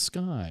towards the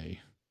sky.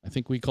 I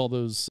think we call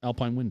those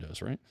Alpine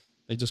windows, right?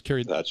 They just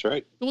carried. That's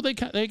right. Well,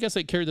 I guess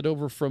they carried it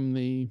over from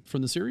the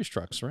series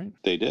trucks, right?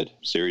 They did.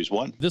 Series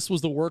 1. This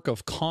was the work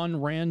of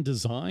Conran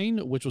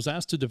Design, which was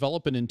asked to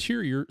develop an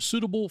interior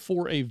suitable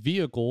for a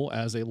vehicle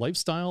as a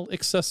lifestyle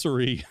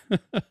accessory.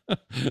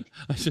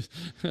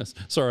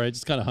 Sorry, I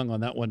just kind of hung on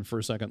that one for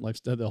a second.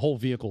 The whole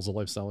vehicle's a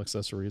lifestyle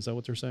accessory. Is that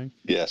what they're saying?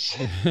 Yes.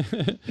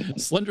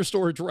 Slender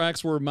storage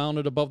racks were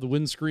mounted above the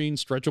windscreen.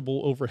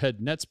 Stretchable overhead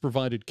nets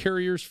provided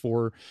carriers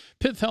for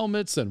pith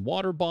helmets and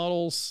water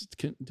bottles.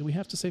 Do we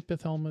have to say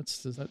pith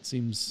helmets?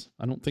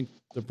 I don't think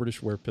the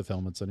British wear pith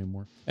helmets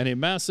anymore. And a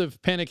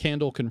massive panic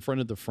handle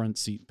confronted the front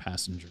seat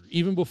passenger.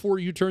 Even before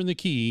you turned the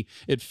key,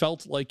 it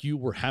felt like you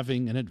were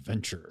having an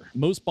adventure.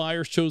 Most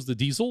buyers chose the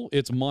diesel.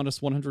 Its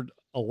modest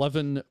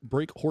 111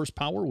 brake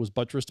horsepower was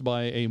buttressed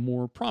by a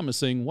more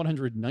promising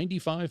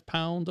 195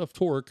 pound of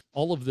torque,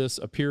 all of this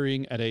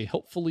appearing at a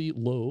helpfully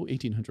low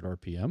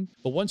 1800 RPM.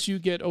 But once you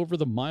get over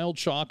the mild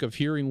shock of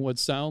hearing what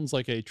sounds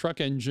like a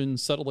truck engine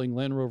settling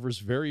Land Rover's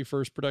very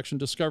first production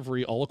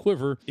Discovery all a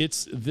quiver,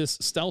 it's this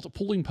stout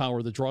pulling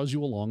power that draws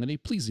you along in a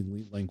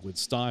pleasingly languid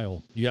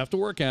style. You have to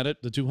work at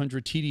it, the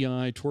 200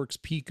 TDI torque's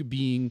peak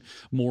being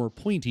more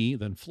pointy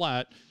than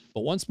flat,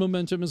 but once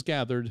momentum is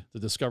gathered, the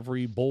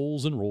Discovery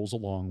bowls and rolls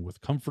along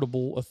with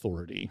comfortable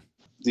authority.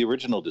 The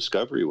original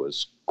Discovery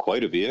was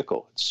quite a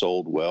vehicle. It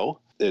sold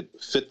well. It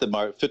fit the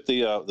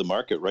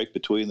market right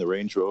between the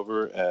Range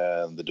Rover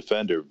and the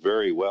Defender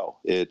very well.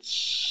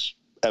 Its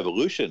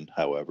evolution,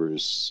 however,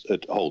 is a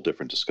whole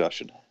different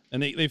discussion.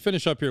 And they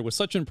finish up here with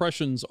such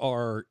impressions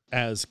are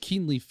as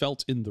keenly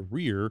felt in the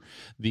rear.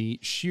 The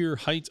sheer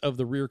height of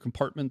the rear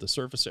compartment, the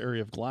surface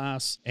area of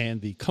glass,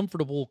 and the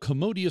comfortable,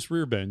 commodious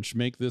rear bench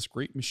make this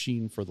great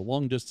machine for the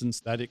long distance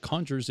that it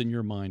conjures in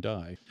your mind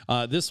eye.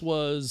 This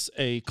was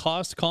a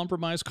cost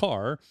compromise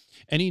car.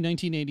 Any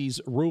 1980s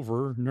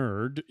Rover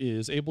nerd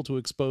is able to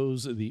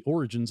expose the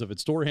origins of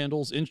its door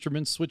handles,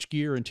 instruments,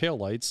 switchgear, and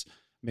taillights.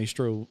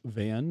 Maestro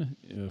van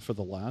for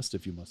the last,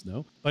 if you must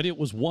know. But it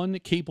was one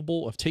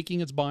capable of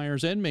taking its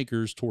buyers and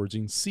makers towards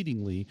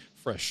exceedingly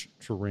fresh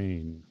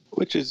terrain.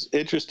 Which is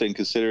interesting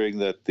considering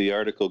that the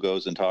article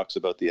goes and talks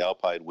about the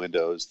Alpine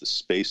windows, the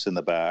space in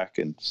the back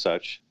and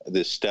such,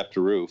 this stepped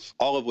roof,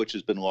 all of which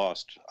has been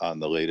lost on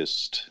the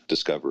latest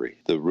Discovery.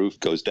 The roof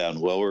goes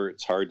down lower.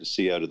 It's hard to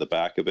see out of the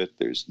back of it.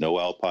 There's no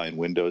Alpine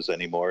windows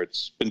anymore.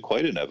 It's been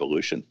quite an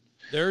evolution.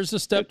 There's a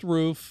stepped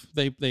roof.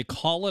 They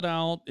call it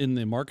out in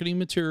the marketing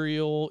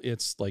material.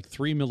 It's like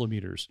 3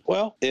 millimeters.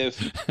 Well,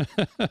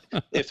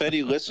 if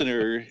any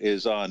listener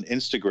is on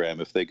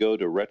Instagram, if they go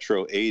to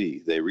Retro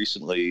 80, they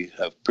recently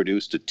have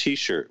produced a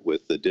T-shirt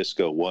with the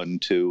Disco 1,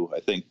 2, I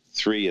think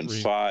 3 and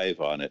 5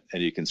 on it.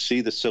 And you can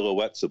see the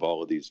silhouettes of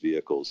all of these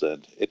vehicles.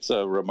 And it's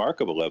a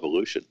remarkable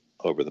evolution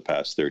over the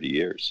past 30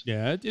 years.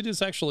 Yeah, it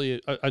is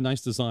actually a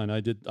nice design.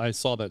 I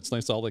saw that. It's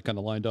nice all they kind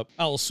of lined up.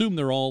 I'll assume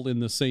they're all in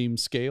the same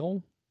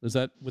scale.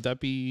 Would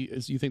that be,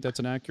 you think that's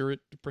an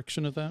accurate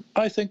depiction of that?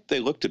 I think they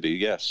look to be,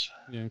 yes.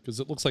 Yeah, because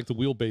it looks like the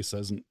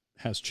wheelbase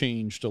has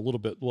changed a little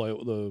bit.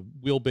 Well, the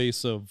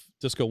wheelbase of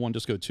Disco 1,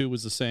 Disco 2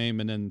 was the same,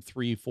 and then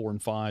 3, 4, and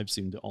 5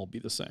 seem to all be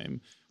the same,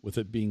 with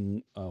it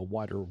being a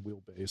wider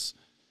wheelbase.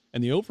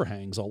 And the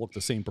overhangs all look the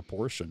same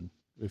proportion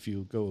if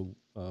you go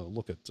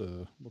look at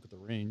the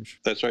range.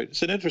 That's right.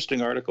 It's an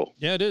interesting article.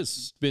 Yeah, it is.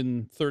 It's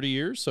been 30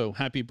 years, so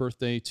happy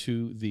birthday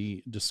to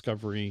the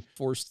Discovery.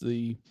 Forced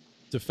the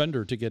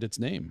Defender to get its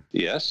name.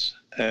 Yes,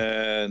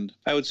 and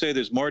I would say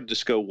there's more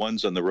Disco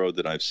 1s on the road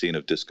than I've seen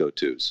of Disco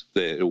 2s.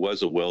 It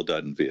was a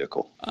well-done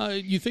vehicle.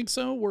 You think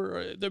so?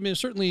 I mean,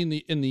 certainly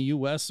in the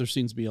U.S., there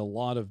seems to be a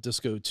lot of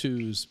Disco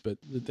 2s, but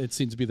it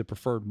seems to be the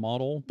preferred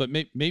model. But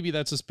maybe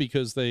that's just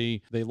because they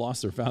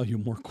lost their value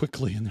more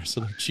quickly and they're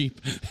so cheap.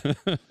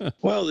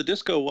 Well, the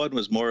Disco 1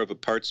 was more of a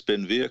part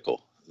spin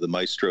vehicle. The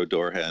Maestro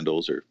door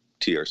handles or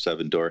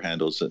TR7 door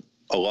handles, and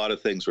a lot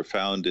of things were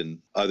found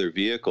in other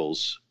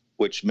vehicles,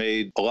 which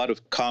made a lot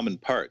of common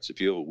parts.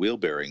 If you have a wheel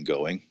bearing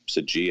going, it's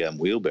a GM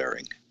wheel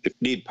bearing. If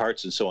you need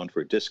parts and so on for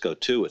a Disco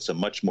 2, it's a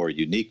much more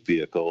unique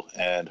vehicle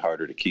and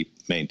harder to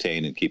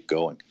maintain and keep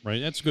going. Right,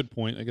 that's a good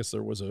point. I guess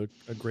there was a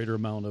greater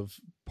amount of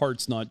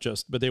parts,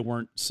 but they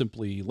weren't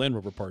simply Land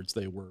Rover parts,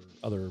 they were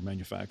other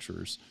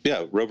manufacturers.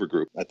 Yeah, Rover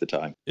Group at the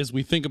time. As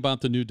we think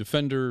about the new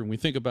Defender and we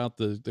think about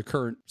the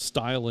current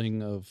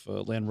styling of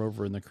Land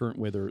Rover and the current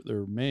way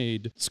they're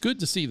made, it's good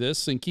to see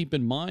this and keep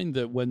in mind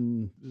that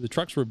when the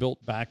trucks were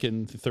built back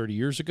in 30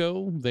 years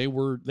ago, they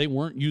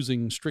weren't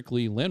using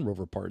strictly Land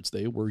Rover parts.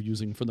 They were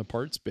using from the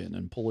parts bin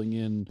and pulling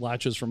in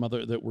latches from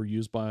that were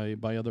used by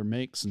other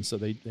makes, and so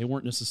they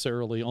weren't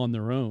necessarily on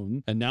their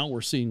own. And now we're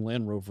seeing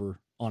Land Rover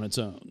on its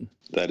own.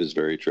 That is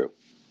very true.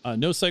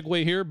 No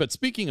segue here, but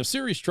speaking of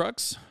series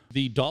trucks,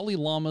 The Dalai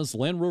Lama's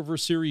Land Rover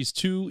Series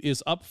 2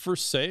 is up for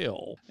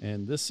sale.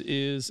 And this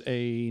is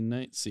a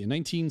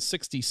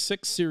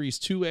 1966 Series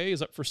 2A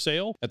is up for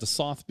sale at the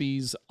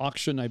Sotheby's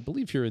auction, I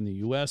believe here in the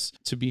U.S.,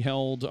 to be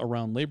held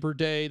around Labor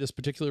Day. This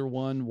particular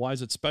one, why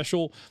is it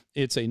special?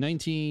 It's a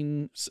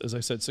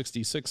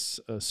 66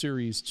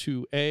 Series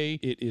 2A.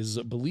 It is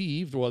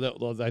believed,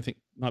 well, I think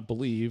not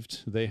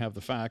believed, they have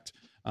the fact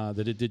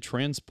that it did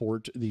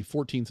transport the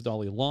 14th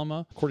Dalai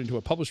Lama. According to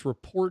a published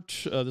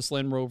report, this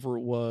Land Rover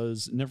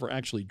was never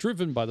actually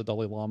driven by the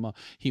Dalai Lama.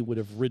 He would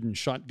have ridden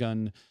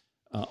shotgun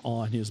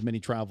on his many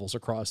travels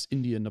across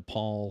India,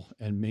 Nepal,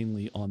 and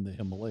mainly on the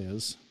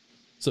Himalayas.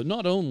 So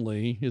not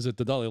only is it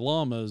the Dalai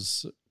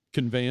Lama's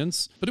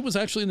conveyance, but it was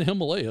actually in the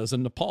Himalayas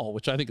and Nepal,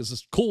 which I think is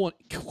just cool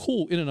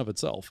in and of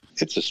itself.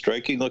 It's a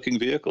striking looking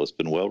vehicle. It's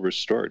been well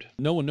restored.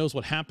 No one knows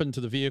what happened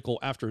to the vehicle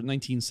after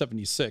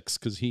 1976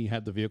 because he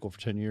had the vehicle for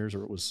 10 years,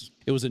 or it was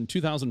in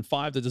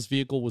 2005 that this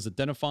vehicle was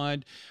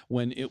identified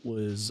when it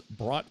was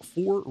brought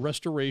for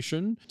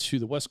restoration to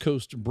the West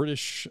Coast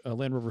British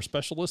Land Rover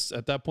specialists.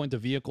 At that point, the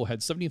vehicle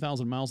had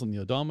 70,000 miles on the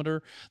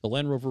odometer. The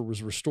Land Rover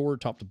was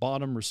restored top to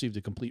bottom, received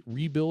a complete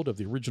rebuild of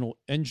the original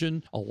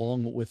engine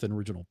along with an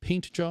original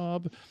paint job.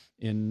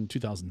 In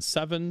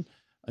 2007,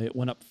 it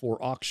went up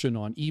for auction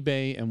on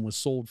eBay and was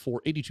sold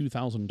for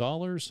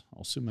 $82,000.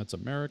 I'll assume that's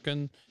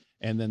American.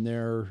 And then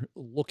they're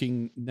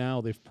looking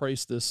now, they've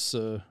priced this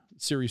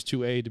Series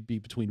 2A to be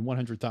between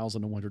 $100,000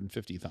 and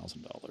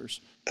 $150,000.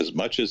 As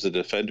much as the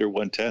Defender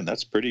 110,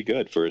 that's pretty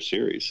good for a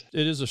series.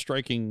 It is a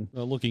striking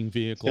looking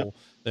vehicle.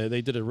 Yeah.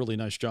 They did a really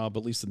nice job,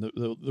 at least in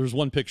there's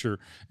one picture,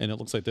 and it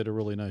looks like they did a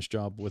really nice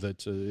job with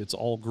it. It's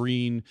all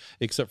green,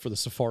 except for the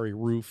Safari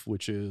roof,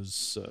 which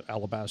is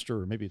alabaster,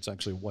 or maybe it's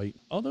actually white.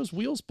 Oh, those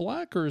wheels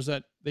black, or is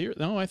that...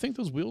 No, I think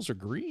those wheels are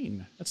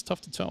green. That's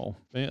tough to tell.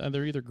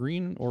 They're either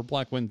green or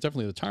black. When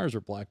definitely the tires are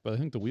black, but I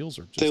think the wheels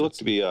are. They look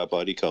to be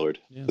body colored.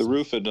 Yeah, the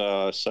roof and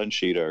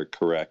sunsheet are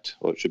correct.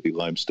 Well, it should be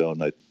limestone.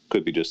 That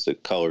could be just the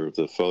color of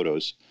the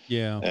photos.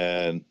 Yeah.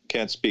 And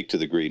can't speak to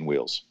the green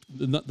wheels.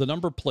 The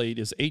number plate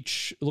is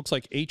H. It looks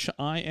like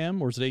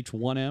HIM, or is it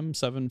H1M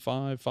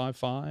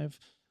 7555?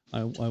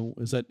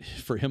 Is that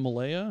for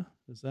Himalaya?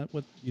 Is that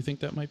what you think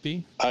that might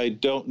be? I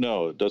don't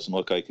know. It doesn't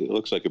look like it. It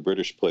looks like a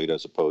British plate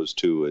as opposed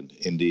to an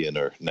Indian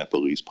or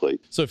Nepalese plate.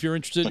 So if you're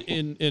interested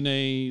in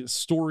a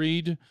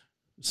storied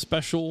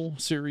special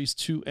Series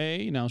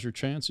 2A, now's your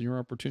chance and your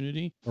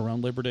opportunity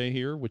around Labor Day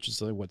here, which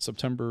is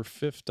September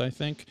 5th, I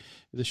think,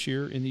 this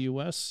year in the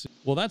U.S.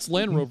 Well, that's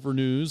Land Rover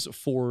news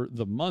for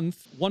the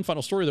month. One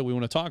final story that we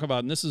want to talk about,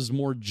 and this is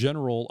more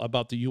general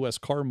about the U.S.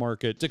 car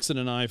market. Dixon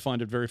and I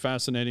find it very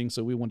fascinating,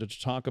 so we wanted to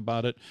talk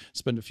about it,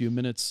 spend a few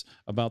minutes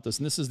about this.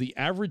 And this is the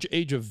average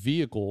age of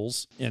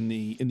vehicles in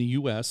the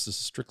U.S. This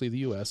is strictly the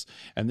U.S.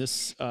 And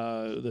this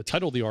the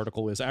title of the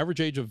article is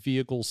Average Age of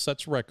Vehicles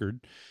Sets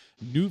Record.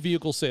 New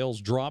vehicle sales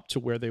dropped to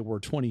where they were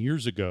 20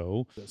 years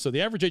ago. So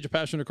the average age of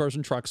passenger cars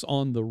and trucks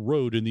on the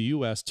road in the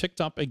U.S. ticked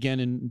up again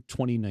in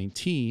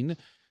 2019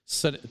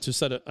 to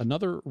set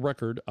another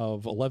record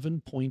of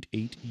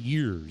 11.8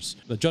 years.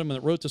 The gentleman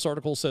that wrote this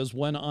article says,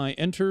 when I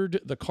entered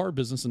the car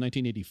business in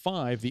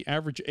 1985, the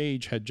average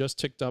age had just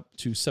ticked up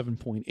to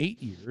 7.8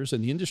 years,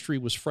 and the industry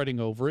was fretting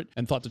over it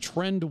and thought the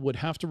trend would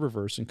have to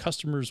reverse and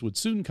customers would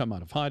soon come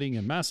out of hiding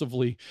and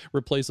massively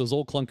replace those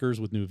old clunkers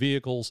with new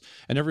vehicles,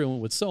 and everyone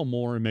would sell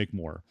more and make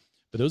more.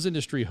 But those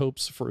industry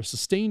hopes for a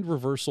sustained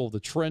reversal of the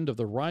trend of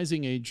the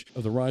rising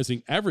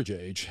average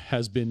age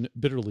has been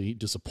bitterly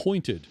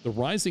disappointed. The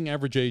rising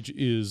average age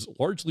is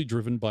largely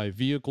driven by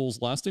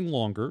vehicles lasting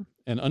longer,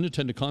 an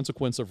unintended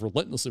consequence of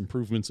relentless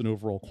improvements in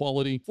overall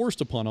quality forced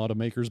upon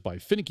automakers by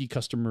finicky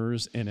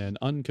customers in an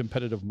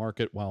uncompetitive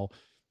market while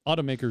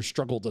automakers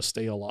struggle to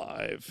stay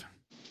alive.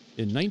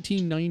 In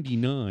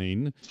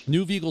 1999,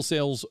 new vehicle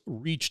sales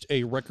reached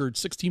a record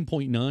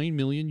 16.9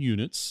 million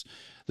units.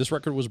 This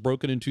record was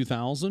broken in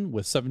 2000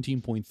 with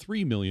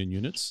 17.3 million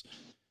units.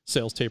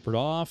 Sales tapered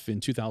off. In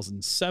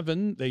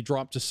 2007, they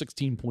dropped to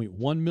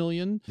 16.1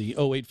 million. The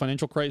 2008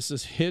 financial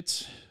crisis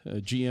hit.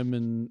 GM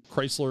and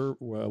Chrysler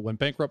went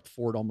bankrupt.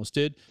 Ford almost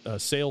did.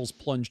 Sales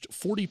plunged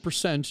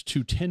 40%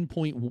 to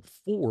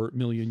 10.4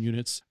 million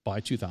units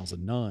by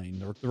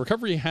 2009. The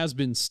recovery has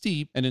been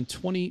steep, and in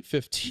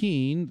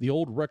 2015, the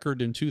old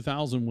record in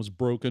 2000 was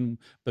broken,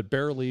 but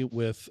barely,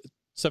 with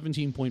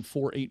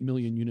 17.48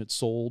 million units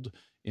sold.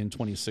 In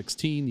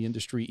 2016, the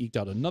industry eked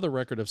out another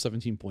record of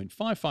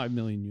 17.55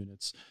 million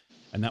units,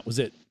 and that was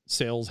it.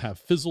 Sales have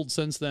fizzled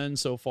since then.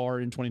 So far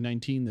in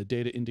 2019, the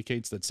data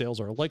indicates that sales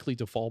are likely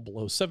to fall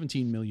below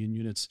 17 million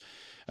units,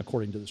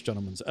 according to this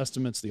gentleman's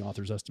estimates, the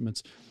author's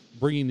estimates,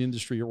 bringing the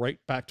industry right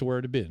back to where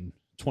it had been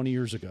 20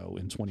 years ago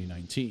in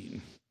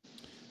 2019.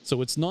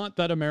 So it's not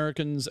that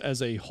Americans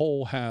as a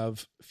whole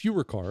have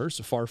fewer cars.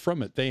 Far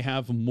from it. They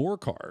have more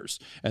cars,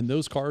 and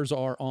those cars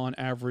are on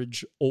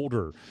average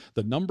older.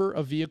 The number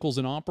of vehicles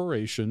in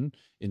operation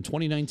in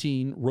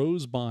 2019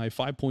 rose by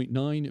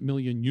 5.9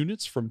 million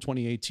units from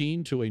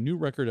 2018 to a new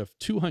record of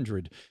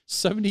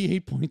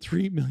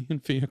 278.3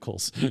 million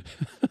vehicles.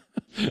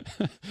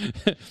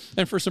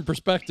 And for some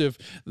perspective,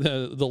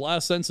 the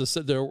last census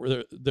said there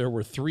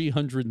were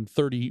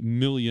 330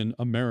 million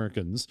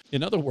Americans.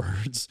 In other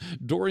words,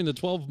 during the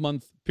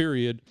 12-month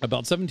period,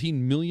 about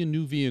 17 million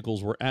new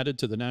vehicles were added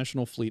to the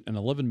national fleet and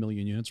 11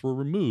 million units were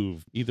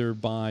removed, either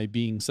by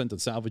being sent to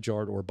the salvage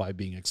yard or by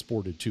being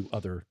exported to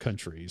other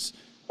countries.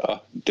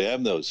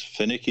 Damn those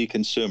finicky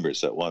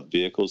consumers that want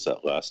vehicles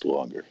that last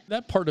longer.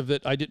 That part of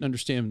it I didn't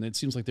understand. It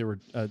seems like they were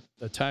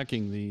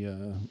attacking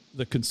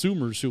the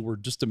consumers who were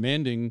just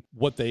demanding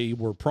what they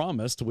were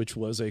promised, which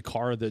was a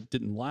car that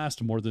didn't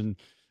last more than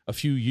a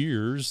few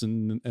years,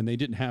 and they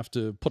didn't have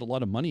to put a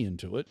lot of money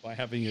into it by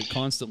having it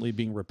constantly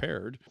being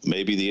repaired.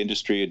 Maybe the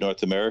industry in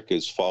North America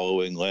is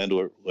following Land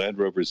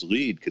Rover's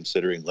lead,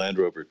 considering Land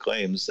Rover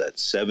claims that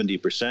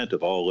 70%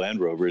 of all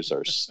Land Rovers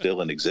are still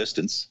in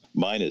existence.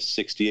 Mine is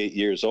 68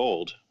 years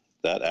old.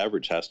 That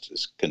average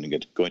is going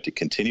to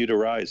continue to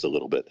rise a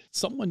little bit.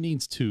 Someone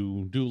needs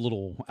to do a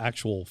little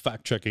actual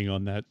fact checking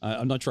on that.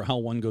 I'm not sure how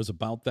one goes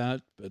about that,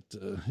 but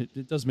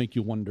it does make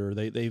you wonder.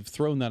 They've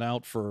thrown that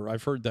out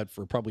I've heard that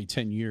for probably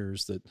 10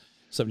 years, that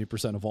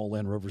 70% of all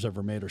Land Rovers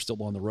ever made are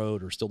still on the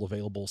road or still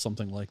available,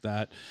 something like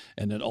that.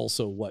 And then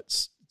also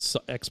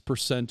X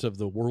percent of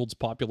the world's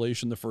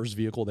population, the first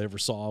vehicle they ever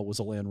saw was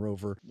a Land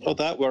Rover. Well,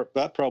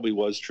 that probably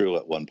was true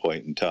at one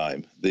point in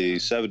time. The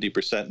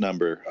 70%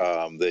 number,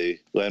 the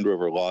Land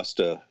Rover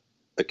lost a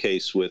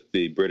case with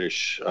the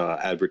British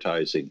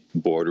advertising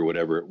board or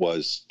whatever it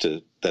was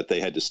that they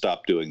had to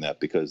stop doing that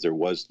because there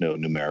was no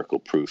numerical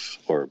proof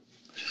or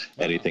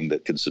anything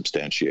that could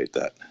substantiate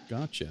that.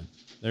 Gotcha.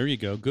 There you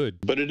go. Good.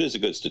 But it is a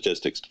good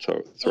statistic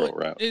to throw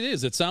around. It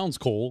is. It sounds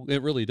cool.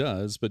 It really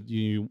does. But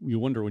you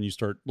wonder when you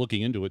start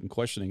looking into it and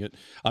questioning it.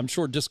 I'm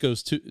sure Disco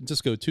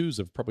 2s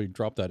have probably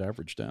dropped that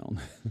average down.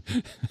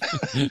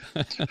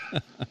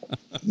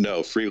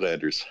 No,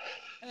 Freelanders.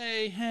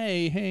 Hey,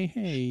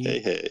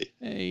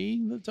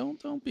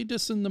 don't be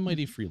dissing the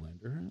mighty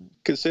Freelander.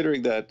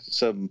 Considering that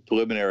some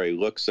preliminary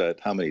looks at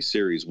how many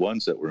Series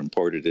 1s that were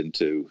imported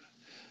into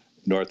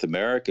North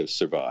America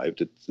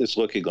survived, it's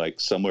looking like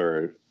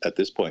somewhere at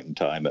this point in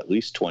time, at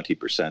least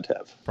 20%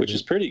 have, which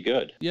is pretty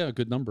good. Yeah, a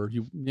good number.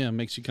 It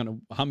makes you kind of,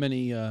 how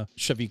many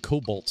Chevy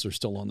Cobalts are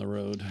still on the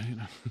road?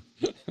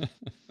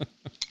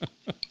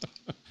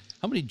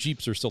 How many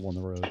Jeeps are still on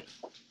the road?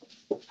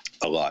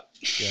 A lot.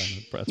 Yeah,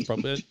 that's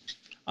probably it.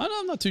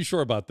 I'm not too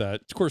sure about that.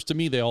 Of course, to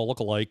me, they all look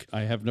alike.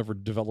 I have never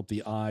developed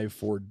the eye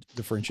for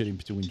differentiating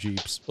between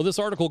Jeeps. Well, this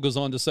article goes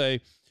on to say,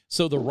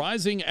 so the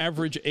rising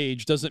average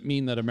age doesn't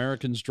mean that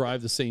Americans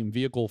drive the same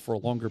vehicle for a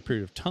longer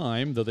period of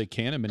time, though they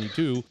can, and many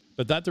do,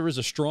 but that there is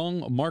a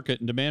strong market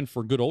and demand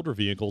for good older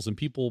vehicles, and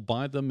people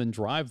buy them and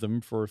drive them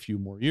for a few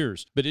more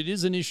years. But it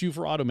is an issue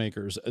for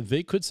automakers.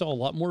 They could sell a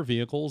lot more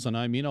vehicles, and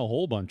I mean a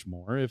whole bunch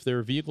more, if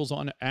their vehicles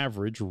on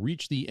average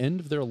reach the end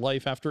of their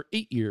life after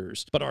 8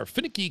 years. But our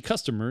finicky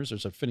customers,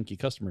 there's a finicky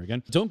customer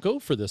again, don't go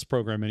for this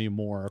program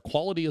anymore.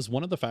 Quality is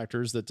one of the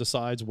factors that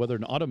decides whether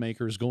an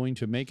automaker is going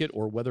to make it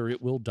or whether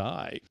it will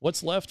die.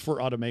 What's left for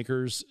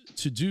automakers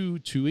to do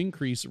to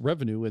increase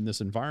revenue in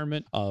this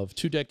environment of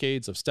 2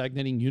 decades of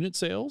stagnating unit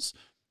sales?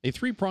 A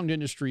three-pronged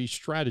industry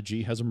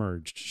strategy has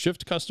emerged.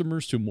 Shift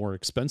customers to more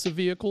expensive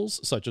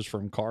vehicles, such as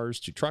from cars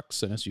to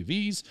trucks and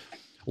SUVs.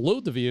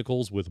 Load the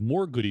vehicles with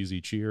more goodies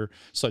each year,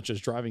 such as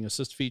driving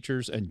assist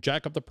features, and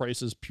jack up the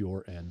prices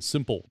pure and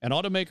simple. And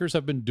automakers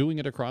have been doing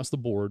it across the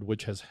board,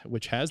 which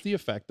has the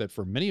effect that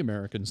for many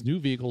Americans, new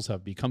vehicles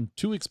have become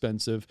too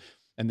expensive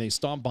and they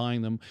stop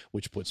buying them,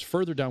 which puts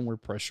further downward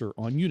pressure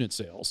on unit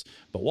sales.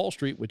 But Wall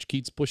Street, which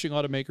keeps pushing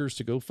automakers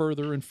to go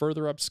further and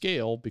further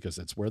upscale because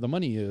that's where the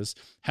money is,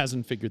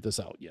 hasn't figured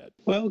this out yet.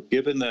 Well,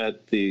 given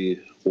that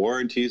the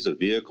warranties of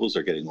vehicles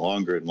are getting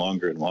longer and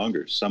longer and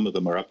longer, some of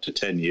them are up to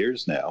 10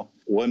 years now.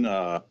 One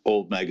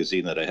old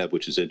magazine that I have,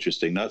 which is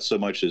interesting, not so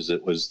much as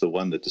it was the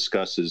one that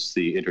discusses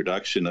the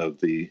introduction of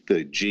the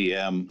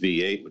GM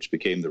V8, which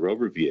became the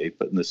Rover V8,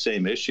 but in the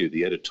same issue,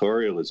 the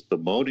editorial is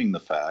bemoaning the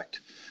fact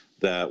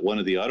that one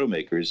of the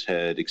automakers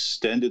had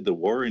extended the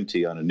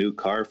warranty on a new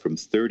car from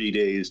 30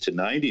 days to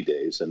 90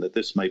 days, and that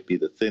this might be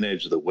the thin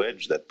edge of the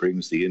wedge that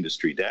brings the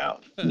industry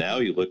down. Now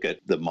you look at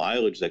the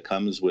mileage that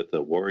comes with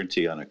a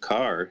warranty on a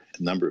car,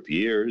 a number of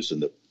years,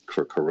 and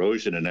for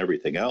corrosion and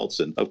everything else.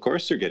 And of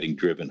course, they're getting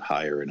driven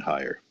higher and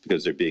higher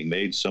because they're being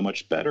made so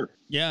much better.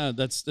 Yeah,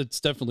 that's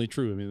definitely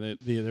true. I mean,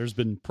 there's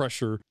been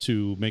pressure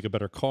to make a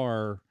better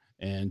car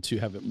and to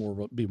have it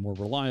be more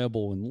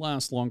reliable and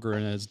last longer,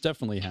 and it's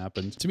definitely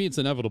happened. To me, it's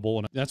inevitable,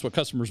 and that's what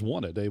customers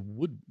wanted. They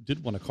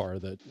did want a car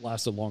that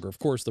lasted longer. Of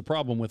course, the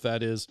problem with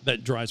that is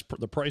that drives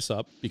the price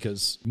up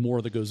because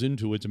more that goes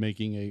into it to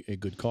making a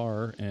good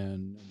car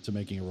and to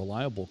making a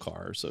reliable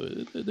car. So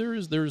there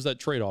is that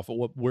trade-off.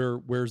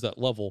 Where's that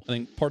level? I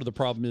think part of the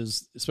problem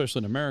is,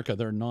 especially in America,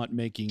 they're not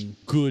making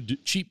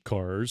good, cheap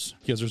cars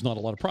because there's not a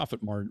lot of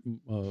profit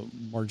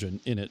margin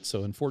in it.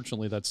 So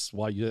unfortunately, that's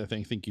why I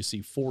think you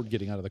see Ford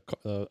getting out of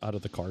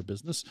the car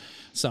business.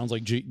 Sounds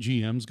like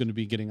GM's going to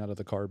be getting out of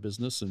the car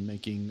business and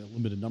making a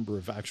limited number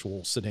of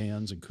actual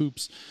sedans and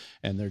coupes,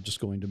 and they're just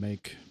going to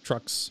make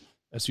trucks,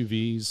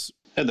 SUVs,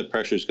 And the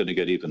pressure is going to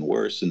get even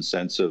worse in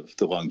sense of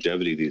the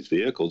longevity of these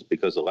vehicles,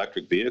 because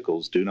electric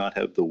vehicles do not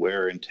have the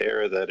wear and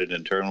tear that an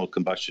internal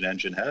combustion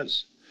engine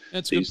has.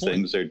 That's a good point.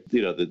 Things are,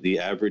 the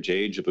average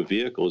age of a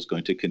vehicle is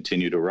going to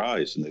continue to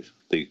rise, and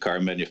the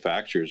car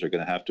manufacturers are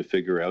going to have to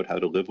figure out how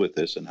to live with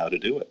this and how to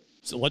do it.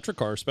 So electric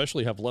cars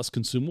especially have less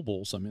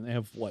consumables. I mean, they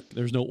have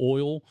there's no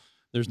oil.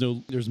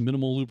 There's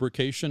minimal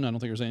lubrication. I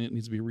don't think there's anything that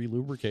needs to be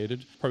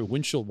re-lubricated. Probably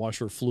windshield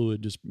washer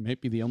fluid is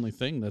maybe the only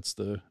thing that's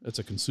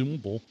a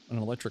consumable in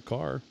an electric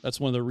car. That's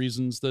one of the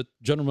reasons that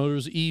General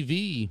Motors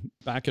EV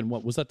back in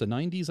what was that, the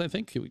 90s, I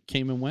think, it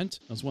came and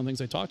went. That's one of the things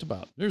they talked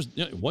about. There's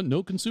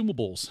no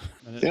consumables.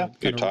 Yeah,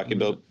 you're talking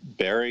about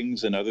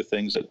bearings and other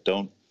things that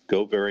don't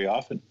go very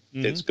often.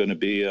 Mm-hmm. It's going to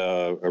be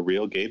a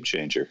real game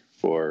changer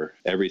for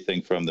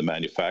everything from the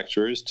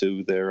manufacturers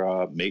to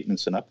their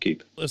maintenance and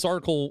upkeep. This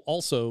article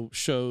also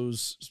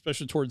shows,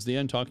 especially towards the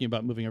end, talking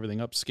about moving everything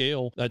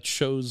upscale, that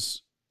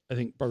shows, I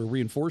think, probably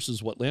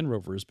reinforces what Land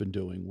Rover has been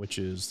doing, which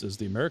is as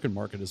the American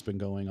market has been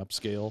going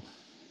upscale,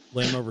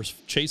 Land Rover's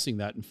chasing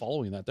that and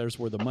following that. There's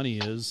where the money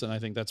is, and I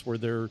think that's where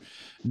their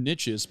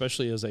niche is,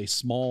 especially as a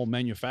small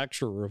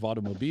manufacturer of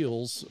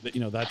automobiles.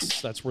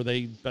 That's where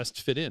they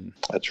best fit in.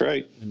 That's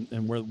right,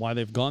 and why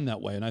they've gone that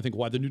way. And I think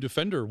why the new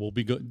Defender will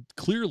be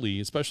clearly,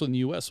 especially in the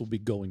U.S., will be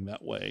going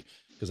that way,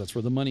 because that's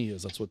where the money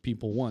is. That's what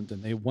people want,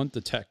 and they want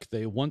the tech.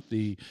 They want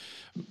the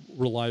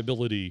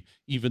reliability,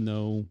 even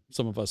though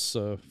some of us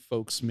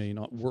folks may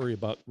not worry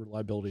about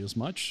reliability as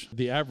much.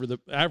 The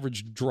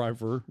average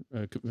driver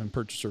and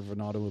purchaser of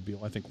an automobile,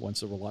 I think,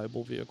 wants a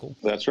reliable vehicle.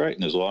 That's right,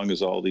 and as long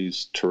as all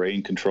these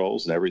terrain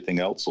controls and everything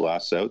else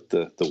lasts out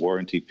the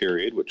warranty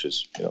period, which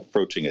is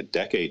approaching a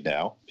decade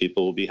now,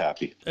 people will be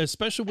happy.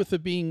 Especially with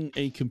it being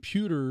a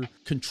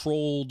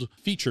computer-controlled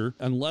feature,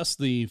 unless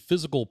the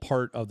physical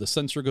part of the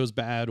sensor goes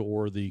bad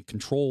or the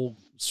control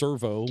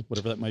servo,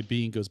 whatever that might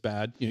be, goes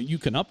bad, you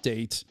can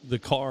update the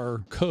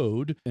car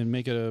code and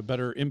make it a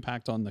better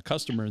impact on the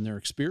customer and their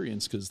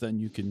experience, because then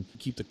you can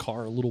keep the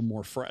car a little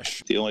more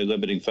fresh. The only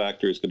limiting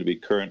factor is going to be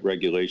current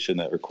regulation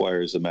that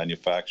requires the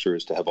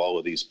manufacturers to have all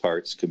of these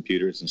parts,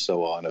 computers, and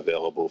so on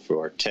available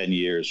for 10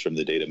 years from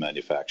the date of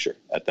manufacture.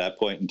 At that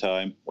point in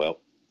time, well,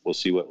 we'll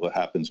see what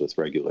happens with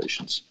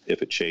regulations,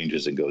 if it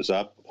changes and goes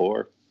up,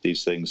 or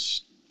these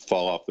things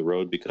fall off the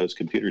road because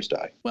computers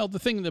die. Well, the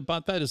thing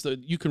about that is that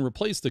you can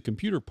replace the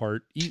computer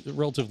part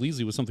relatively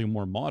easily with something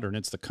more modern.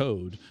 It's the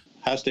code.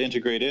 Has to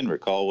integrate in.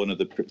 Recall one of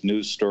the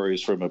news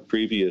stories from a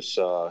previous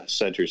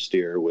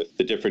Centresteer with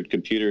the different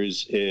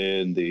computers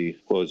in the,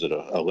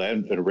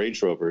 a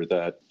Range Rover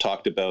that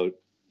talked about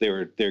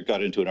they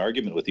got into an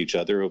argument with each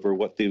other over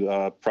what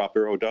the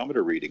proper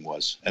odometer reading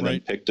was, and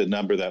then picked a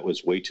number that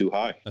was way too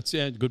high.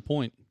 Good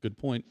point. Good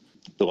point.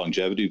 The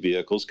longevity of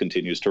vehicles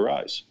continues to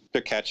rise.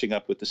 They're catching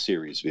up with the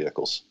series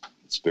vehicles.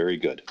 It's very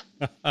good.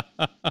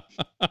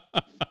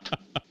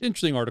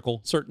 Interesting article,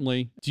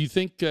 certainly. Do you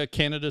think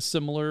Canada's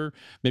similar?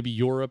 Maybe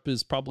Europe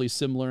is probably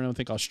similar. I don't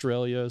think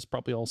Australia is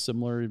probably all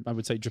similar. I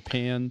would say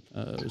Japan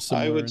is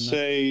similar. I would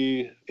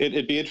say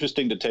it'd be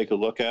interesting to take a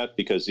look at,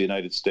 because the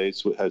United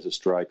States has its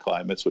dry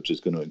climates, which is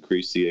going to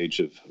increase the age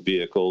of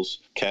vehicles.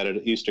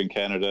 Canada, Eastern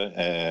Canada,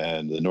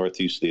 and the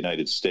Northeast of the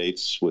United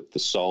States, with the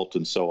salt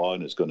and so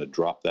on, is going to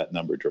drop that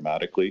number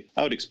dramatically.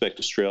 I would expect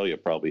Australia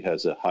probably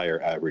has a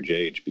higher average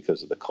age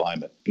because of the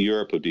climate.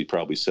 Europe would be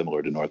probably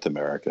similar to North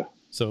America.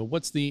 So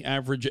what's the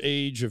average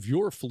age of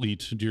your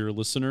fleet, dear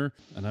listener?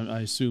 And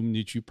I assume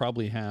that you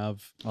probably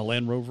have a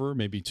Land Rover,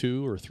 maybe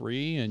 2 or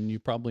 3, and you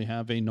probably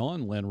have a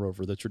non-Land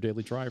Rover that's your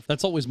daily drive.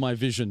 That's always my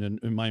vision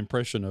and my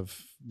impression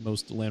of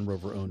most Land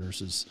Rover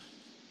owners is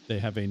they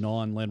have a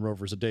non-Land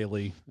Rover as a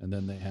daily, and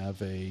then they have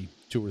a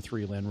 2 or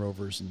 3 Land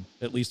Rovers, and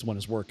at least one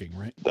is working,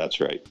 right? That's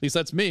right. At least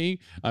that's me.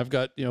 I've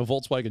got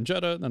Volkswagen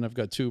Jetta, and I've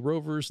got 2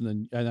 Rovers,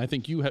 and I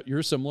think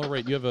you're similar,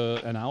 right? You have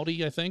an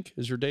Audi, I think,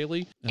 is your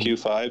daily. And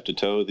Q5 to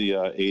tow the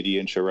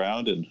 80-inch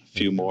around, and a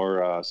few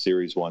more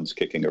Series 1s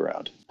kicking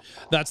around.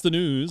 That's the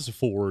news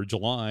for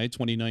July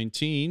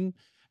 2019.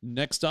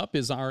 Next up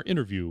is our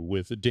interview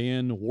with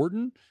Dan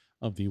Warden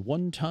of the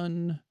 1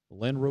 Ton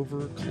Land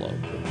Rover Club.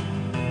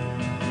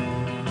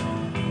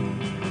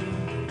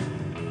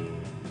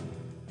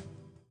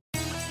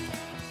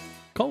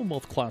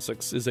 Commonwealth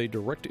Classics is a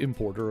direct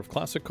importer of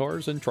classic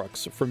cars and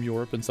trucks from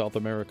Europe and South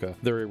America.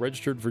 They're a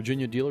registered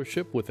Virginia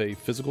dealership with a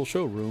physical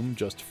showroom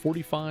just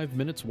 45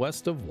 minutes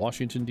west of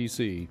Washington,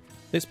 D.C.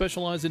 They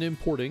specialize in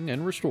importing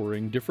and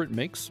restoring different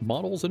makes,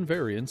 models, and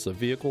variants of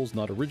vehicles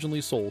not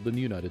originally sold in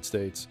the United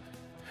States.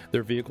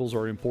 Their vehicles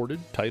are imported,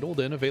 titled,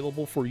 and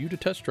available for you to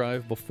test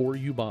drive before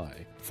you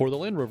buy. For the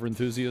Land Rover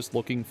enthusiast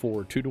looking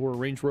for 2-door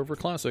Range Rover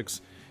Classics,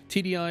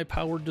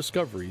 TDI-powered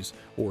Discoveries,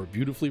 or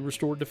beautifully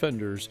restored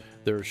Defenders,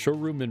 their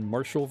showroom in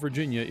Marshall,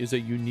 Virginia is a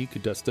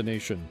unique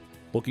destination.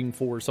 Looking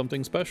for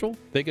something special?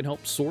 They can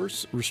help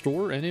source,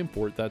 restore, and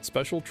import that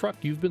special truck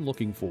you've been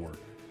looking for.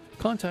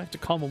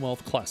 Contact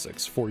Commonwealth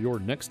Classics for your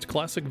next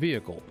classic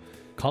vehicle.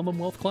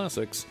 Commonwealth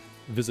Classics.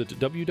 Visit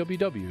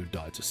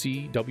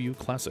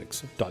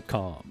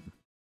www.cwclassics.com.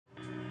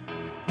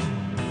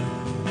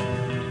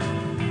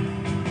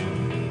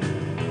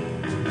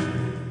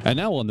 And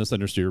now on the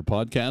Centresteer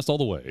podcast, all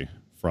the way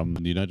from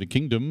the United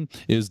Kingdom,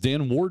 is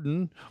Dan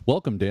Warden.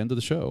 Welcome, Dan, to the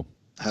show.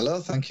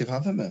 Hello, thank you for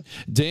having me.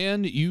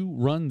 Dan, you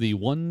run the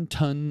One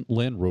Ton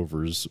Land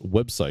Rovers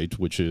website,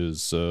 which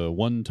is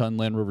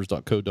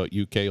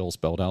onetonlandrovers.co.uk, all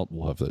spelled out.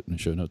 We'll have that in the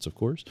show notes, of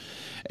course.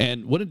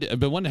 And I've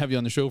been wanting to have you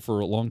on the show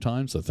for a long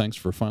time, so thanks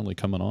for finally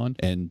coming on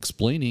and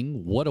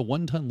explaining what a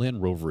one-ton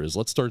Land Rover is.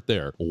 Let's start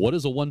there. What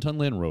is a one-ton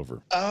Land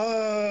Rover?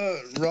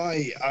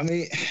 Right. I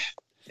mean,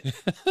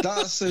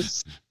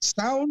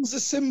 sounds a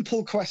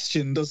simple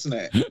question, doesn't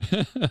it?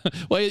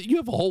 Well, you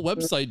have a whole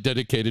website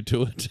dedicated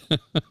to it.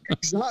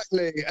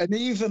 Exactly. And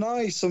even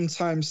I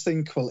sometimes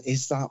think, well,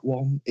 is that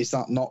one? Is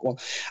that not one?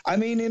 I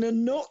mean, in a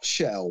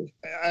nutshell,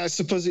 I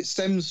suppose it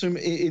stems from,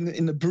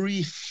 in a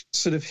brief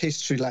sort of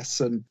history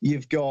lesson,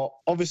 you've got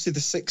obviously the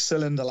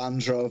 6-cylinder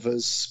Land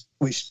Rovers,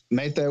 which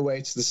made their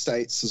way to the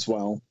States as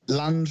well.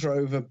 Land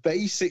Rover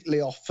basically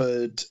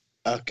offered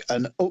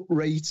an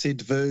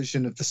uprated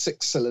version of the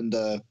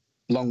 6-cylinder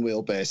long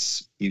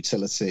wheelbase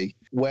utility,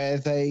 where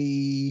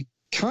they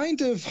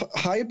kind of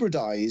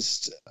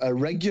hybridized a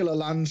regular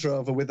Land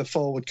Rover with a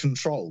forward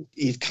control.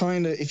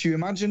 If you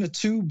imagine a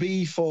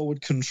 2B forward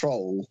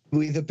control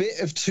with a bit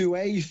of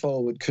 2A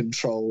forward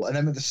control and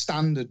then with a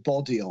standard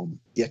body on,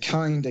 you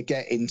kind of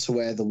get into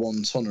where the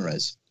one-tonner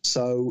is.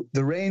 So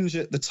the range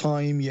at the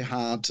time, you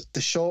had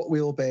the short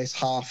wheelbase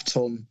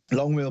half-ton,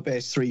 long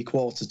wheelbase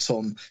 3/4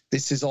 ton.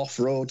 This is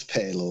off-road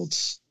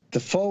payloads.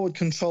 The forward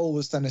control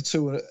was then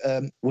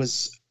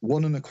was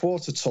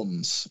 1.25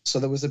 tons. So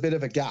there was a bit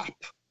of a gap.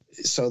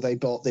 So they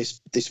bought this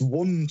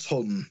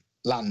 1-ton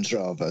Land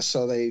Rover.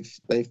 So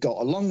they've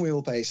got a long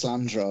wheelbase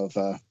Land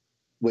Rover,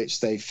 which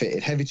they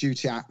fitted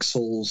heavy-duty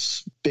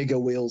axles, bigger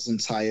wheels and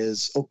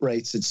tyres,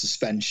 uprated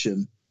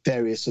suspension,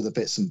 various other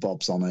bits and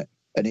bobs on it.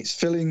 And it's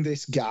filling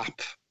this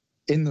gap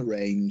in the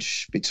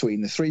range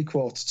between the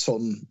 3/4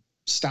 ton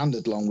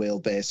standard long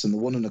wheelbase and the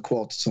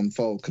 1.25 ton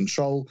forward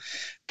control.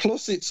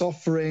 Plus it's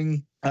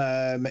offering,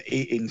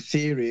 in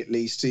theory at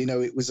least,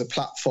 it was a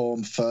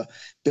platform for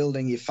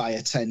building your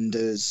fire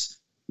tenders,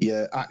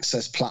 your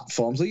access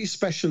platforms, or your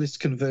specialist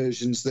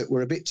conversions that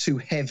were a bit too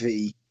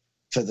heavy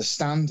for the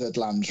standard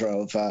Land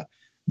Rover,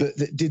 but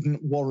that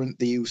didn't warrant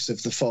the use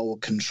of the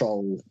forward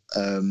control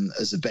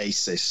as a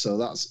basis. So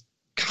that's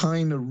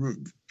kind of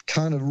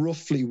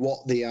roughly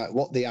what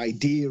the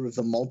idea of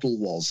the model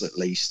was, at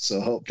least. So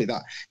hopefully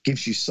that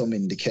gives you some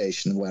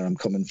indication of where I'm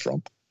coming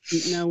from.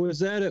 Now, was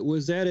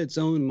that its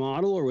own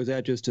model, or was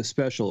that just a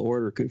special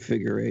order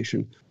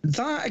configuration?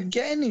 That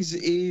again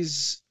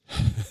is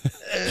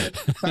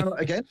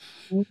again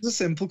a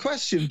simple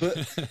question, but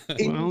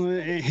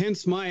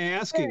hence my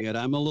asking it.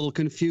 I'm a little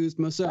confused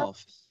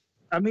myself.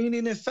 I mean,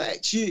 in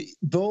effect,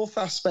 both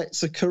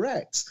aspects are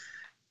correct.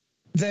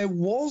 There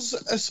was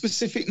a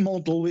specific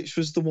model, which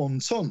was the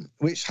 1-ton,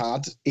 which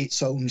had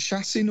its own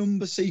chassis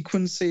number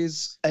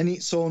sequences and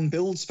its own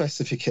build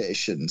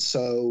specifications.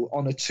 So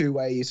on a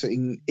 2A, so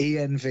in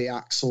ENV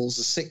axles,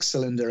 a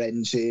 6-cylinder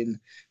engine,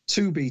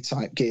 2B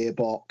type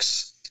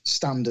gearbox,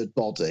 standard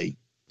body.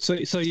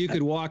 So you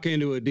could walk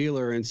into a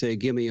dealer and say,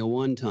 give me a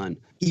 1-ton.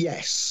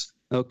 Yes.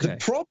 Okay. The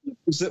problem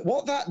is that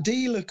what that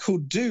dealer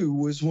could do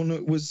was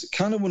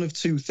kind of one of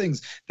two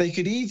things. They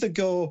could either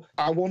go,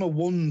 I want a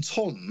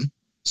 1-ton,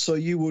 so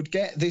you would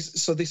get this.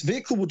 So this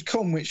vehicle would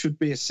come, which would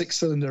be a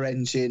 6-cylinder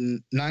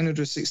engine,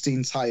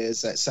 916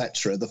 tires,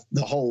 etc.,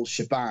 the whole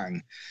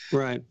shebang.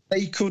 Right.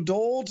 They could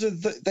order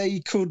that.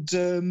 They could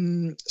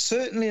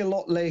certainly a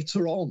lot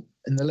later on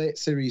in the late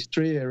Series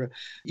 3 era,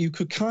 you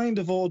could kind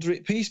of order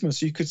it piecemeal.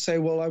 So you could say,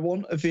 well, I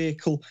want a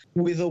vehicle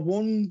with a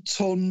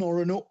 1-ton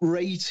or an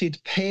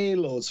uprated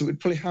payload, so it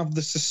would probably have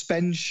the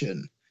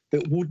suspension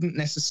that wouldn't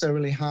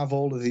necessarily have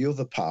all of the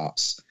other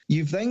parts.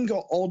 You've then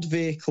got odd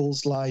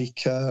vehicles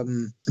like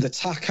the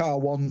TAC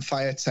R1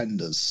 fire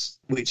tenders,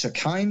 which are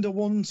kind of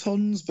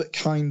 1-tons, but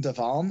kind of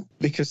aren't,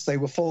 because they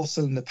were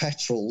 4-cylinder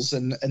petrols,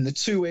 and the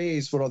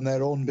 2As were on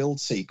their own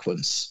build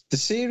sequence. The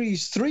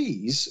Series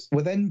 3s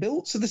were then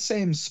built to the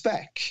same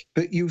spec,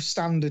 but used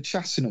standard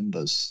chassis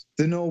numbers.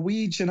 The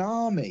Norwegian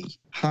Army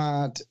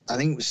had, I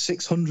think it was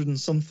 600 and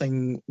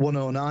something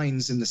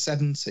 109s in the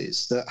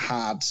 70s that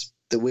had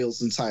the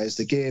wheels and tyres,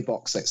 the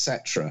gearbox,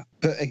 etc.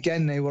 But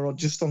again, they were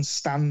just on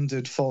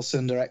standard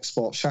 4-cylinder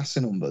export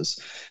chassis numbers.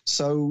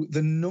 So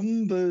the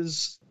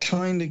numbers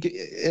kind of,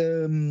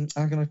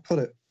 how can I put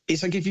it?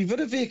 It's like if you've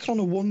got a vehicle on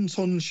a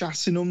 1-ton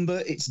chassis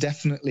number, it's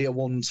definitely a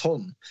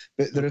 1-ton.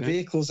 But there are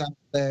vehicles out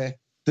there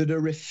that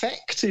are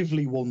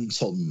effectively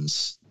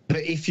 1-tons.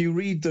 But if you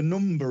read the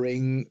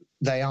numbering,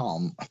 they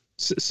aren't.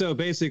 So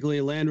basically,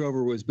 Land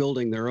Rover was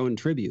building their own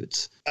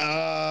tributes.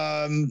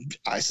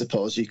 I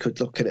suppose you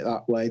could look at it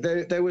that way.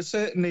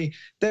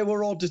 There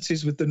were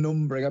oddities with the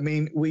numbering. I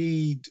mean,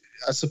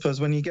 I suppose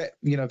when you get,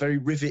 very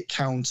rivet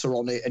counter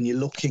on it and you're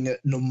looking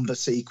at number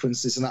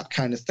sequences and that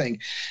kind of thing,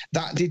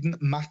 that didn't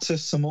matter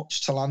so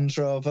much to Land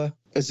Rover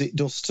as it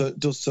does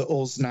to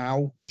us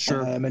now.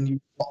 Sure. And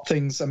you've got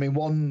things, I mean,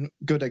 one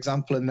good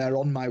example in there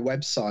on my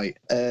website,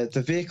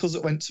 the vehicles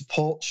that went to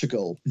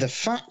Portugal, the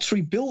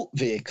factory built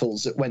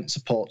vehicles that went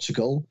to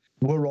Portugal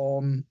were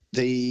on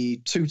the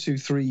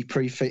 223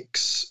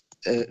 prefix,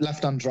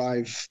 left-hand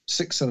drive,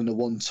 6-cylinder,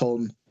 1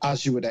 ton,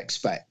 as you would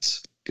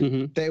expect.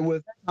 Mm-hmm. There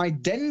were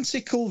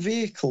identical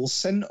vehicles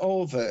sent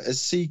over as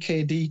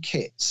CKD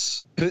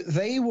kits, but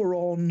they were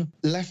on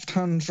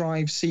left-hand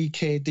drive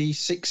CKD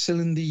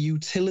 6-cylinder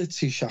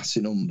utility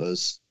chassis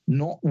numbers,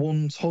 not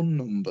 1 ton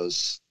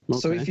numbers. Okay.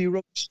 So if you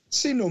wrote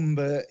chassis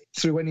number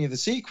through any of the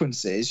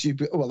sequences, you'd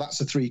be, well, that's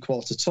a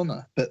 3/4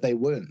 tonner, but they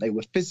weren't. They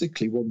were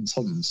physically 1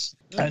 tons.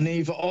 And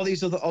you've got all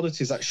these other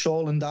oddities like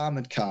Shawland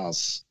armoured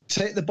cars.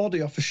 Take the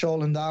body off a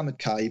Shawland armoured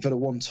car, you've got a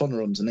 1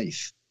 tonner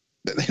underneath.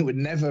 But they were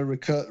never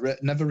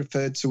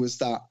referred to as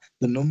that.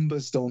 The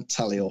numbers don't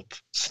tally up.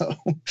 So,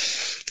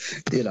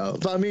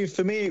 but I mean,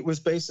 for me, it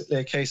was basically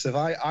a case of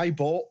I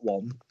bought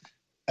one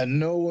and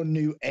no one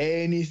knew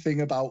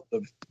anything about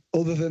them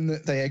other than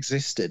that they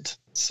existed.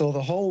 So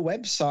the whole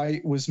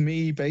website was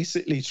me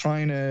basically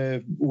trying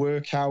to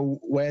work out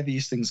where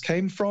these things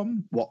came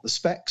from, what the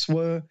specs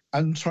were,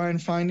 and try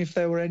and find if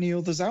there were any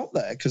others out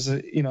there. Because,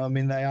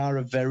 they are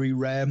a very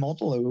rare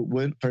model. There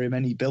weren't very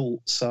many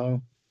built.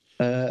 So...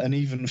 and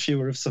even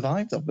fewer have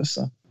survived,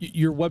 obviously.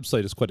 Your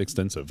website is quite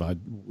extensive. I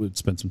would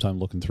spend some time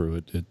looking through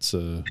it. It's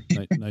a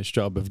nice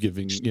job of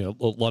giving a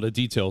lot of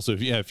detail. So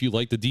if you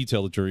like the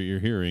detail that you're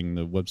hearing,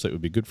 the website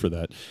would be good for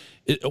that.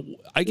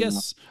 I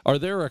guess, are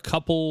there a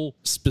couple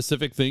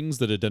specific things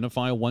that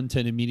identify a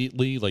 110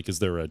 immediately? Like, is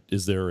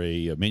there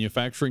a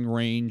manufacturing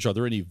range? Are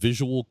there any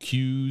visual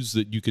cues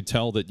that you could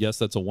tell that yes,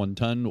 that's a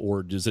 110,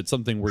 or is it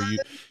something where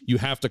you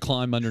have to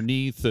climb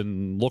underneath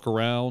and look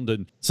around?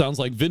 And sounds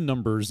like VIN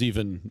numbers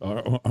even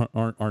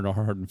aren't a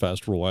hard and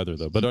fast rule either,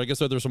 though. But I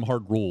guess are there some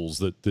hard rules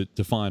that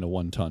define a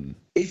 1 ton?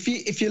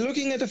 If you're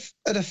looking at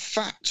a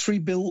factory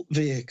built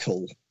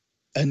vehicle,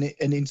 and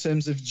in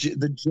terms of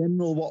the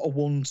general what a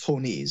 1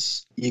 ton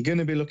is, you're going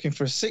to be looking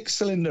for a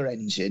 6-cylinder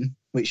engine,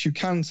 which you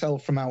can tell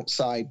from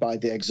outside by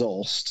the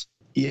exhaust,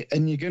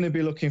 and you're going to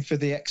be looking for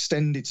the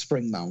extended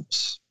spring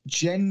mounts.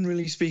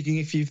 Generally speaking,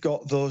 if you've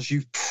got those,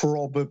 you've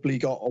probably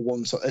got a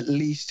 1 ton, at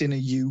least in a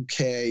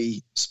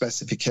UK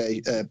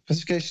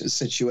specification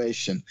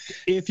situation.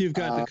 If you've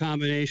got the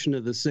combination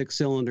of the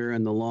 6-cylinder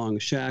and the long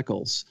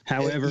shackles.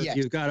 However, if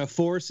you've got a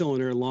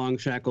 4-cylinder long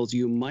shackles,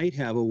 you might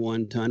have a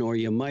 1 ton, or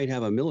you might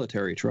have a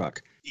military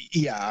truck.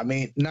 Yeah, I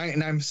mean,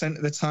 99%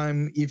 of the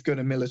time you've got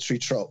a military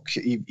truck.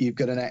 You've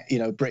got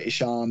an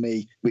British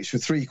Army, which were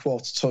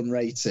 3/4 ton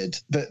rated.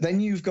 But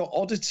then you've got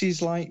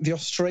oddities like the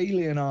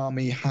Australian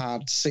Army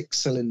had 6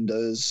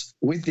 cylinders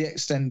with the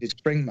extended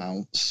spring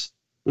mounts.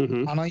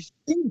 Mm-hmm. And I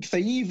think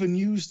they even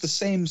used the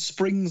same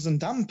springs and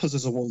dampers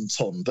as a 1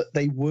 ton, but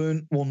they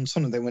weren't 1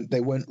 tonner. They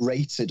weren't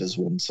rated as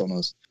 1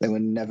 tonners. They were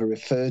never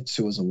referred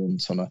to as a 1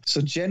 tonner. So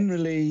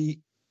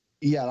generally,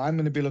 yeah, I'm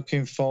going to be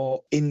looking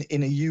for in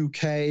a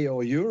UK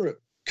or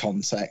Europe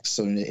context,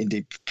 or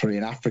indeed probably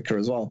in Africa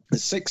as well, the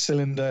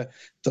 6-cylinder,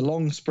 the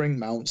long spring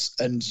mounts,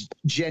 and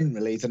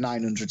generally the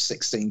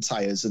 916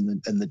 tyres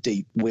and the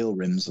deep wheel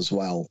rims as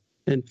well.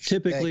 And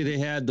typically they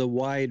had the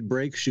wide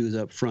brake shoes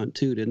up front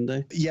too, didn't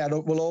they? Yeah,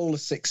 well, all the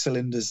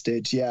 6-cylinders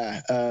did,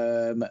 yeah.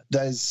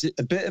 There's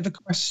a bit of a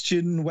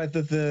question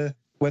whether the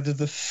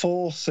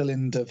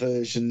 4-cylinder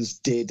versions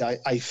did.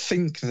 I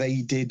think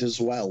they did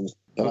as well.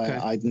 But okay.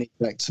 I'd need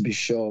to be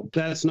sure.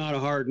 That's not a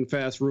hard and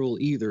fast rule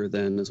either,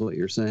 then, is what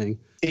you're saying.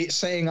 It's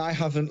saying I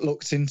haven't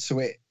looked into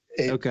it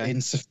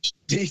in sufficient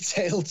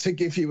detail to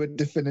give you a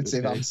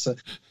definitive answer.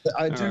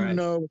 I do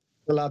know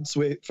the lads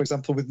with, for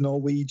example, with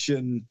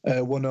Norwegian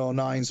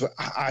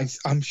 109s.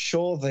 I'm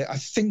sure I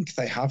think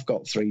they have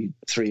got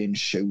 3-inch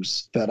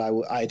shoes, but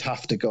I'd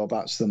have to go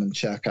back to them and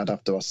check. I'd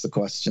have to ask the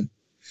question.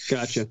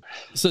 Gotcha.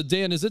 So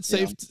Dan, is it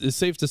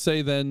safe to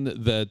say then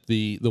that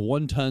the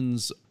 1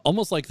 tons,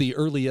 almost like the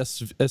early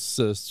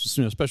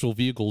special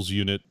vehicles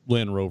unit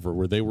Land Rover,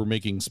 where they were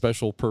making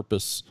special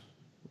purpose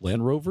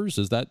Land Rovers?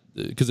 Is that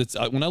because it's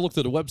when I looked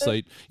at a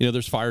website,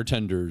 there's fire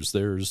tenders,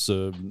 there's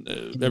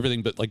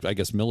everything, but like I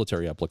guess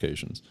military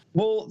applications.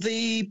 Well,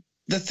 the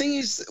thing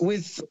is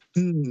with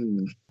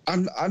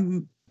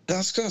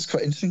That's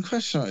quite an interesting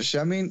question, actually.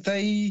 I mean,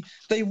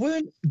 they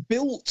weren't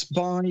built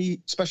by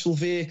special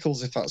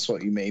vehicles, if that's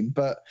what you mean,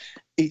 but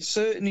it's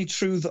certainly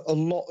true that a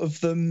lot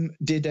of them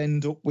did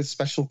end up with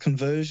special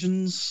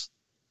conversions.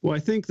 Well, I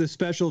think the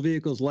special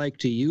vehicles like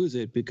to use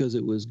it because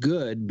it was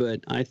good, but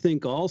I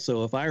think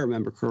also, if I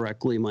remember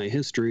correctly, my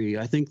history,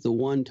 I think the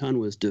 1 ton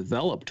was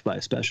developed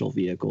by special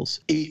vehicles.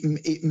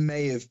 It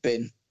may have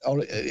been,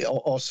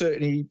 or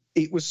certainly,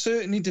 it was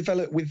certainly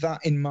developed with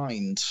that in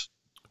mind.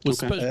 Was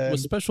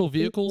special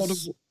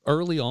vehicles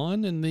early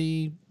on in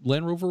the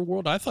Land Rover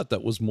world? I thought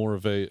that was more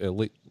of a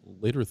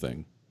later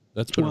thing.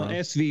 That's been around.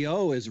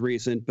 SVO is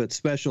recent, but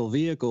special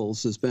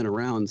vehicles has been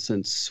around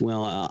since,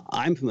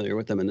 I'm familiar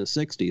with them in the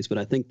 60s, but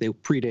I think they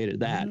predated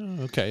that.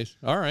 Okay.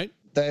 All right.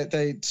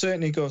 They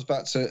certainly goes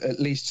back to at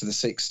least to the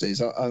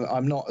 60s.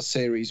 I'm not a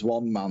Series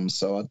 1 man,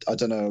 so I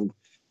don't know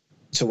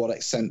to what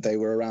extent they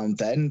were around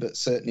then, but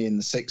certainly in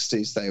the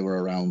 60s they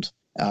were around.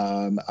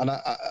 And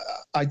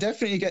I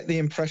definitely get the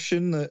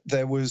impression that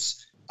there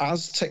was,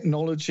 as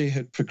technology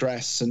had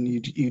progressed and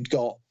you'd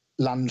got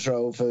Land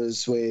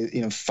Rovers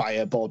with,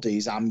 fire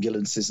bodies,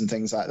 ambulances and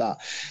things like that,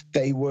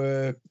 they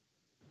were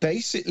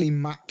basically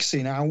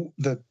maxing out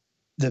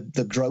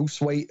the gross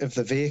weight of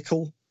the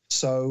vehicle.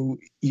 So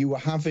you were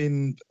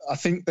having, I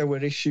think there were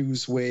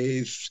issues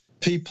with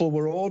people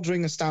were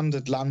ordering a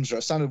standard Land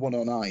Rover, standard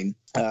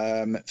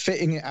 109,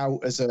 fitting it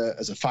out as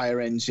a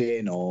fire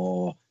engine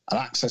or an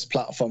access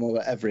platform or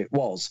whatever it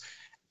was,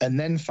 and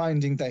then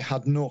finding they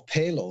had no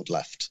payload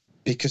left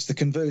because the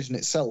conversion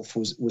itself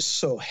was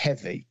so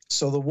heavy.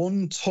 So the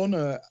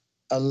 1-tonner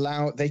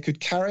they could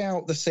carry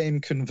out the same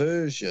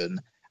conversion,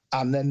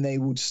 and then they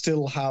would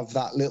still have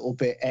that little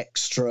bit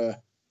extra,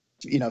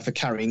 for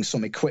carrying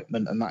some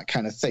equipment and that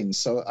kind of thing.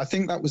 So I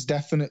think that was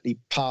definitely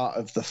part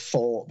of the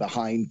thought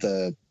behind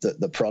the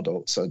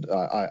product. So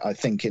I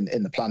think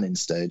in the planning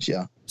stage,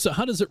 yeah. So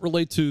how does it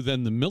relate to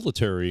then the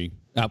military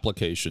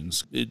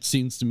applications? It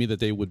seems to me that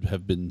they would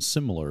have been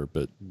similar,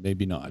 but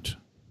maybe not.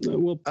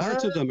 Well,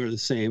 parts of them are the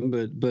same,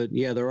 but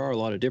yeah, there are a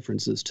lot of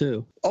differences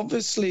too.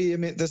 Obviously, I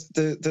mean,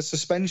 the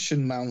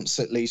suspension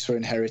mounts at least were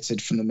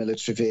inherited from the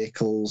military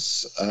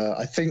vehicles.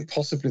 I think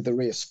possibly the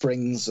rear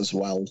springs as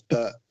well.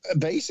 But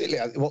basically,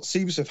 what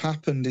seems to have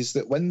happened is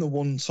that when the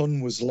 1-ton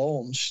was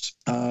launched,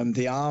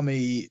 the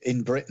army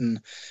in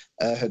Britain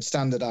had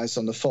standardised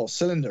on the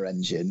 4-cylinder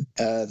engine.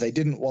 They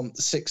didn't want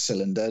the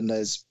 6-cylinder, and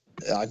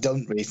I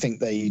don't really think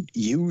they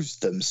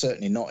used them,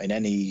 certainly not in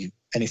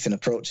anything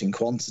approaching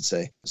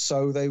quantity.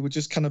 So they were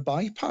just kind of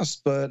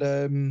bypassed. But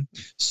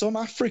some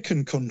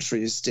African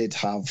countries did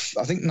have,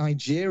 I think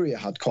Nigeria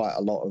had quite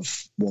a lot of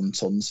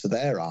 1-tons for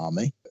their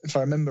army. If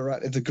I remember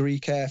rightly, the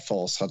Greek Air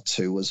Force had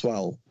 2 as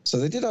well. So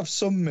they did have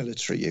some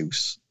military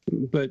use.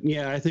 But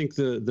yeah, I think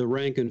the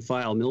rank and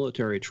file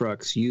military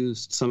trucks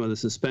used some of the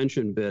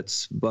suspension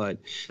bits, but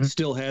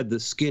still had the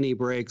skinny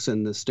brakes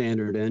and the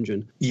standard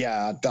engine.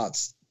 Yeah, that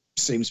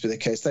seems to be the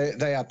case.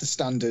 They had the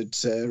standard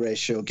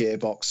ratio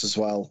gearbox as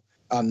well.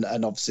 And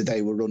obviously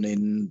they were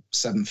running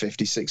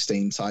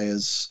 750/16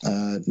 tires.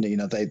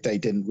 They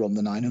didn't run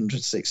the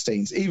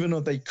 916s, even though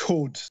they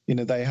could.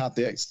 They had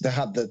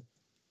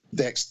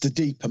the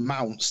deeper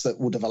mounts that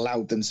would have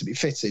allowed them to be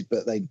fitted,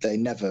 but they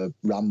never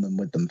ran them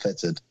with them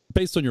fitted.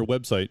 Based on your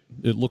website,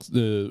 it looks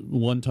the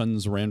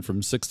 1-tons ran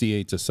from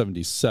 68 to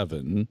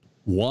 77.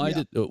 Why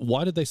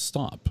did they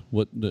stop?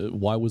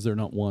 Why was there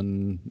not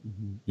one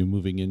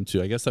moving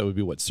into? I guess that would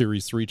be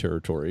Series 3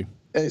 territory.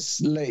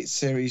 It's late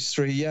Series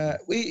 3, yeah.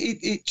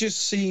 It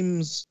just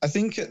seems, I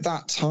think at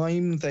that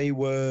time they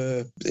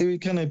were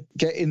kind of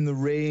getting the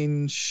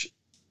range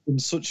in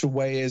such a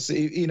way as,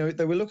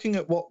 they were looking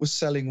at what was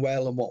selling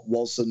well and what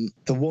wasn't.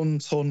 The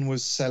 1-ton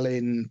was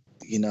selling,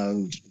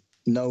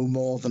 no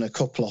more than a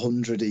couple of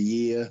hundred a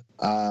year.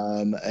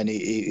 And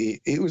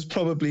it was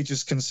probably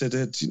just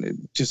considered,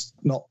 just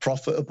not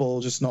profitable,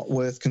 just not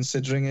worth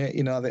considering it.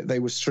 They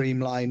were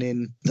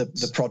streamlining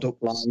the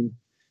product line.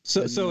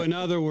 So in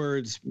other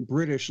words,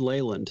 British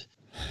Leyland.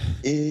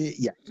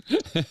 Yeah.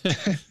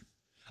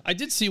 I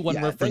did see one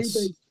reference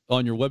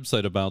on your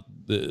website about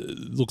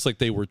looks like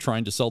they were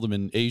trying to sell them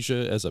in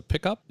Asia as a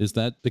pickup. Is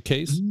that the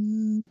case?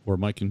 Or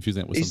am I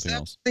confusing that with something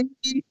else?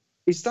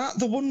 Is that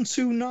the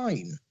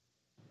 129?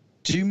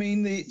 Do you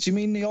mean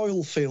the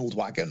oil field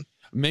wagon?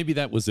 Maybe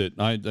that was it.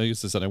 I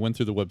guess I said I went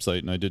through the website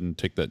and I didn't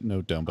take that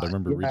note down, but I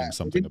remember reading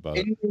something about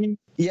it.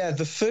 Yeah,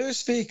 the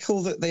first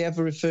vehicle that they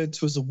ever referred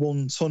to as a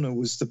 1-tonner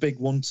was the big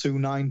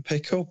 129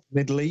 pickup,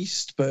 Middle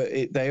East, but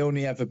they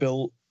only ever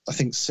built, I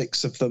think,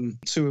 6 of them,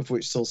 2 of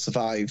which still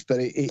survived, but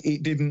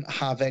it didn't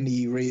have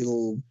any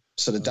real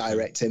sort of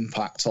direct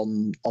impact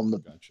on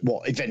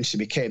what eventually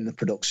became the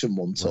production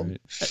 1-ton. Right.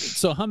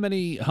 So how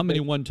many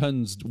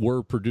 1-tons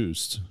were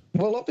produced?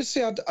 Well,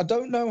 obviously, I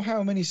don't know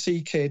how many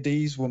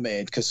CKDs were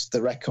made because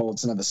the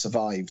records never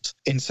survived.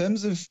 In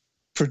terms of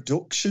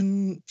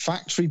production,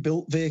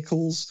 factory-built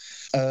vehicles,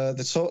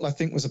 the total, I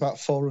think, was about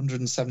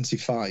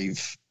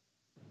 475.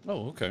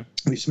 Oh, okay.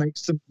 Which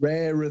makes them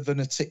rarer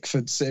than a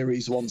Tickford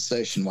Series 1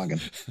 station wagon.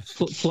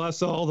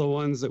 Plus all the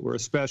ones that were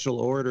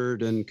special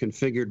ordered and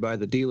configured by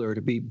the dealer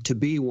to be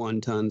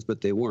 1-tons, but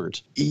they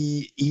weren't.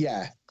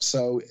 Yeah.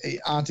 So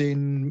add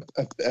in,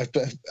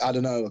 I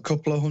don't know, a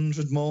couple of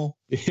hundred more.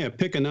 Yeah,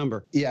 pick a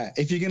number. Yeah.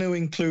 If you're going to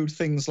include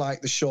things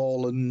like the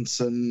Shorelands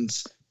and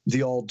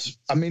the odd,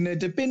 I mean,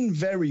 they've been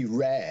very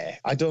rare.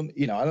 I don't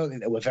think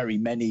there were very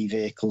many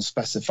vehicles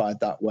specified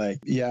that way.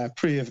 Yeah,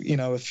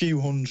 a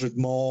few hundred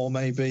more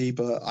maybe,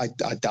 but I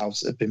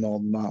doubt it'd be more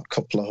than that, a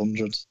couple of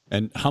hundred.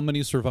 And how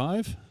many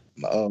survive?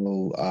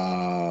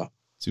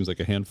 Seems like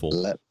a handful.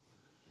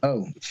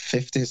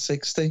 50 or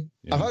 60.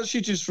 Yeah. I've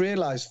actually just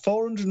realised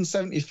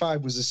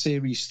 475 was a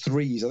Series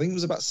 3s. I think it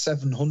was about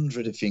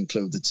 700 if you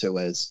include the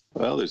 2As.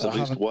 Well, there's at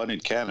least one in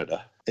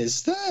Canada.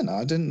 Is there? No,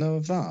 I didn't know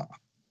of that.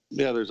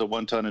 Yeah, there's a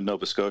 1-ton in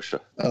Nova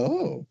Scotia.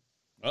 Oh.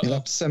 You'll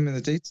have to send me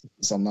the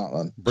details on that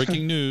one.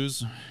 Breaking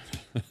news.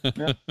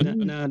 Now,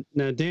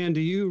 Dan, do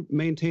you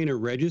maintain a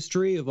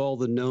registry of all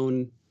the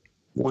known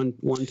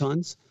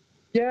 1-tons?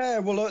 Yeah,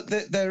 well,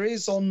 there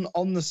is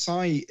on the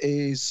site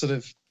is sort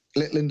of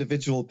little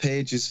individual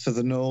pages for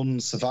the known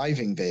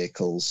surviving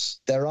vehicles.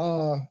 There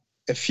are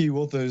a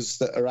few others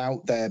that are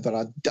out there, but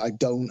I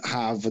don't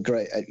have a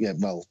great,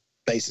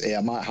 basically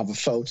I might have a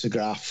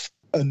photograph,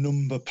 a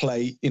number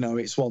plate,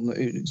 it's one that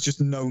it's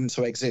just known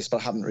to exist, but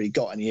I haven't really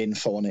got any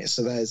info on it.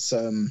 So there's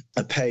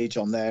a page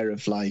on there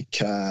of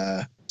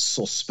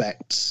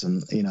suspects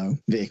and,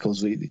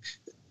 vehicles we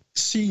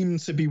seem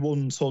to be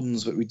 1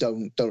 tons, but we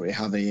don't really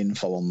have any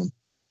info on them.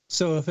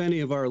 So if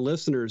any of our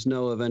listeners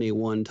know of any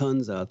 1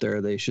 tons out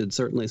there, they should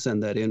certainly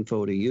send that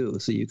info to you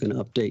so you can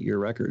update your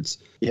records.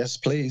 Yes,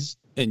 please.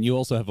 And you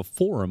also have a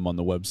forum on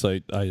the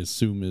website, I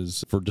assume,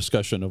 is for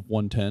discussion of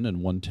 110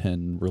 and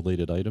 110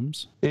 related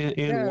items.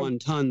 And 1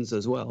 tons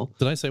as well.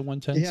 Did I say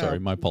 110? Yeah. Sorry,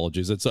 my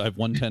apologies. I have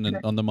 110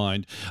 on the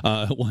mind.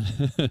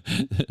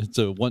 It's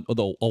a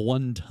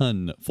 1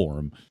 ton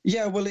forum.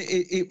 Yeah, well,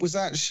 it was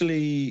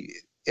actually...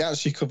 It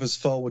actually covers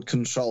forward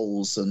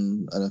controls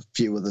and a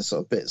few other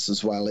sort of bits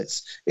as well.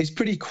 It's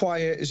pretty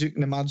quiet, as you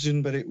can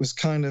imagine, but it was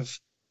kind of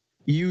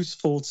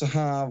useful to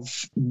have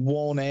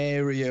one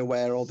area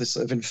where all this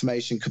sort of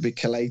information could be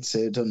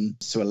collated and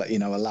to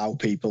allow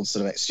people to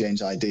sort of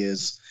exchange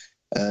ideas,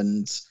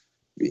 and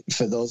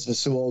for those of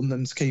us who own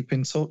them to keep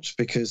in touch,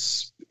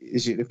 because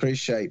as you'd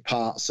appreciate,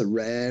 parts are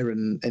rare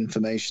and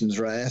information's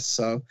rare,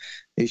 so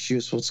it's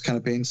useful to kind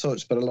of be in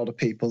touch. But a lot of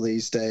people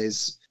these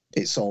days,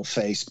 it's all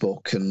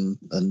Facebook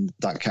and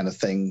that kind of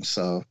thing.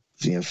 So,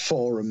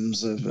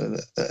 forums are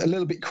a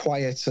little bit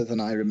quieter than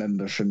I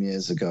remember from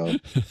years ago.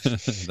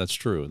 That's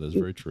true. That's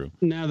very true.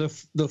 Now,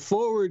 the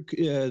forward,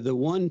 the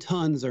 1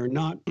 tons are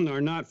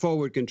not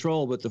forward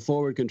control, but the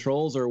forward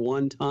controls are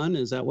 1 ton.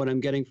 Is that what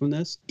I'm getting from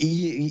this?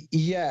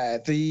 Yeah,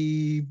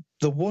 the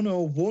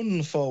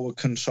 101 forward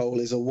control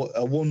is a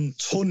 1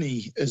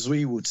 tonny, as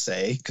we would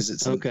say, because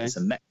it's a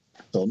metric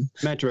ton.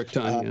 Metric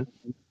ton, yeah.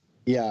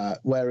 Yeah,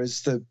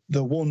 whereas the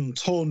 1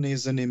 ton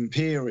is an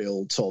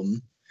imperial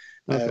ton,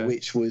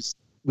 which is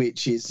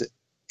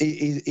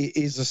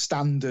a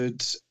standard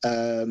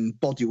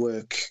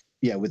bodywork,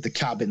 with the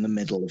cab in the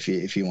middle, if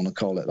you want to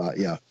call it that,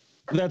 yeah.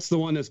 That's the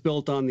one that's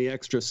built on the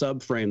extra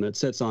subframe that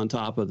sits on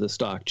top of the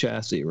stock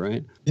chassis,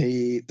 right?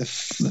 The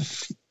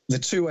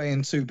 2A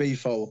and 2B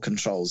forward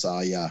controls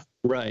are, yeah.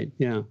 Right,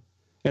 yeah.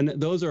 And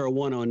those are a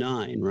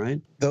 109, right?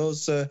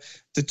 Those the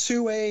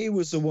 2A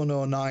was a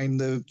 109,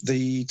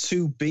 the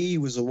 2B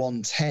was a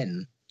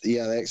 110.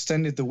 Yeah, they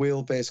extended the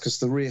wheelbase because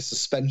the rear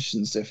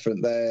suspension's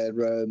different.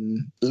 They're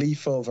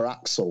leaf over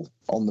axle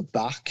on the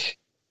back,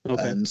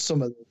 and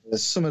some of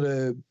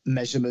the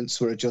measurements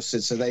were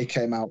adjusted, so they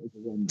came out with a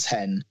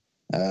 110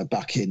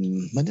 back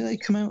in, when did they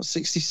come out?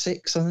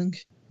 66, I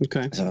think.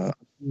 Okay. So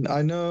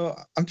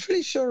I'm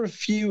pretty sure a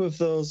few of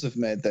those have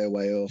made their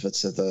way over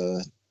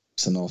to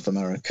North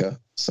America.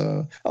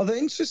 So, the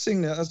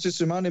interesting, that's just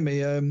reminding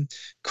me,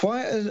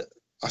 quite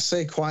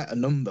a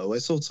number. We're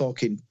still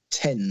talking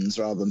tens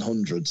rather than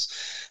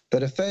hundreds,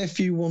 but a fair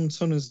few 1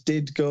 tonners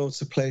did go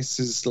to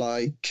places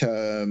like,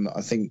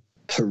 I think,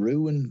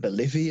 Peru and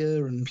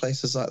Bolivia and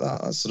places like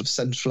that. That's sort of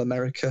Central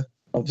America.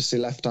 Obviously,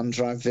 left-hand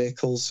drive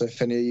vehicles. So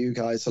if any of you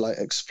guys are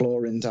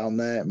exploring down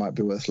there, it might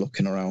be worth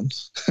looking around.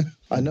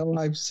 I know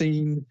I've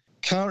seen.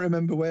 Can't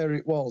remember where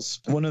it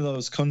was. One of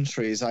those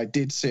countries, I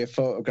did see a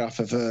photograph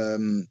of a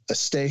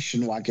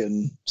station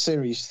wagon,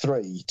 Series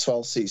 3,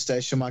 12-seat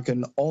station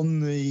wagon on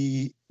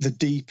the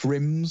deep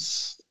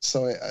rims.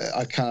 So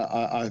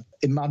I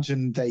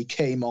imagine they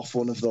came off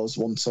one of those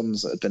 1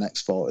 tons that had been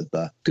exported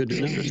there. Good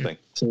to know. Interesting.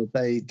 So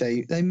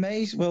they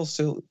may well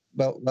still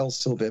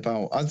be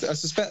about. I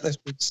suspect there's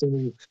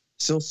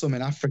still some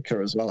in Africa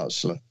as well.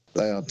 Actually,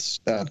 they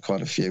had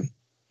quite a few.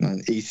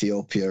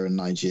 Ethiopia and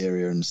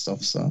Nigeria and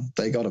stuff, so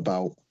they got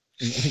about.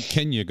 I think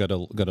Kenya got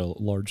a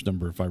large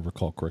number, if I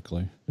recall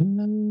correctly.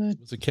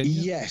 Was it Kenya?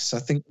 Yes, I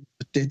think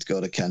it did go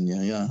to Kenya.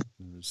 Yeah.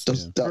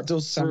 That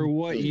does sound. For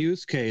what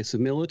use case?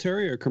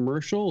 Military or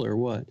commercial or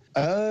what?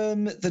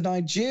 The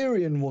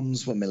Nigerian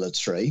ones were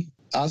military.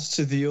 As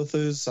to the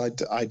others, I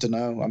don't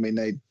know. I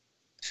mean,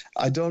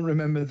 I don't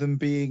remember them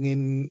being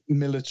in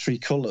military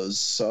colours,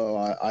 so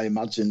I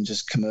imagine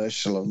just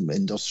commercial and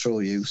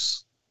industrial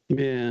use.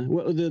 Yeah,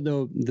 well,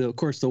 of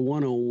course, the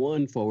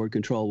 101 forward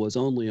control was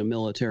only a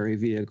military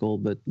vehicle,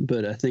 but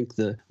I think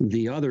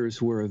the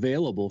others were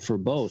available for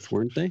both,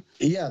 weren't they?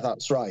 Yeah,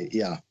 that's right.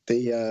 Yeah,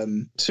 the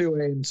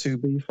 2A and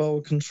 2B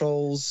forward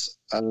controls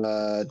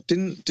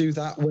didn't do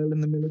that well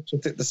in the military.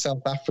 I think the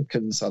South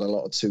Africans had a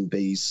lot of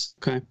 2Bs.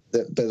 Okay,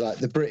 but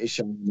the British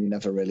Army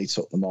never really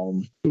took them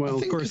on. Well,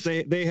 of course,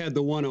 they had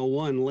the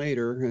 101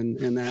 later,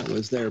 and that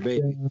was their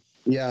baby.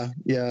 Yeah,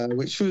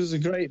 which was a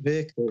great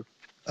vehicle.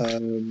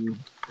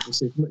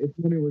 If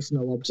money was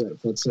no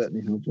object, I'd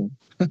certainly have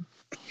one.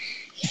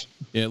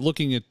 Yeah,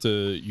 looking at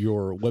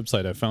your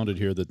website, I found it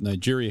here that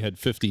Nigeria had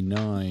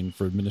 59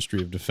 for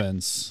Ministry of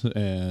Defense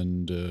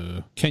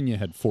and Kenya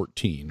had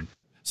 14.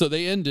 So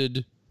they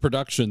ended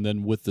production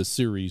then with the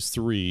Series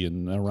 3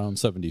 in around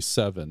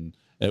 77.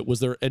 Was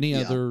there any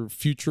other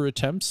future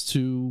attempts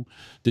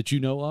that you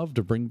know of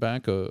to bring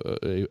back a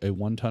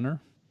 1-tonner?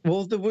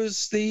 Well, there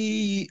was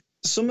the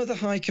some of the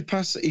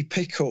high-capacity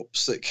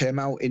pickups that came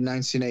out in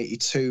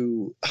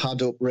 1982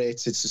 had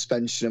uprated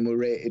suspension and were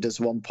rated as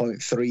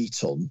 1.3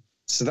 ton.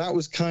 So that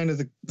was kind of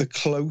the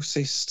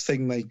closest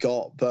thing they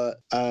got.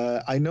 But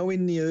I know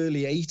in the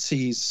early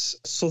 80s,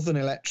 Southern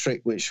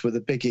Electric, which were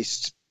the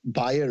biggest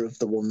buyer of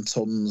the 1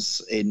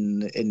 tons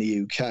in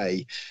the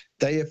UK,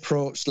 they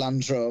approached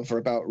Land Rover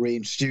about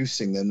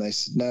reintroducing them. They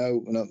said,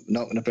 no, we're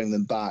not going to bring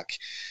them back.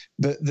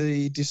 But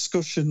the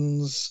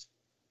discussions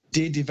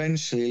did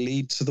eventually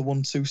lead to the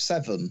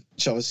 127,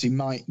 which obviously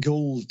Mike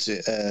Gould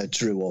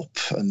drew up,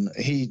 and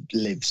he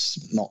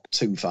lives not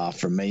too far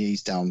from me.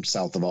 He's down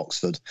south of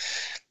Oxford.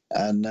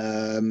 And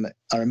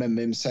I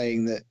remember him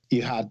saying that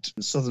you had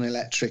Southern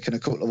Electric and a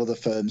couple of other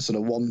firms sort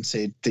of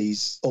wanted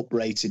these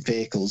uprated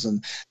vehicles,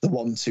 and the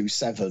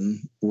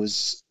 127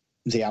 was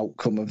the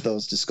outcome of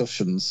those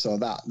discussions. So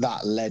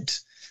that led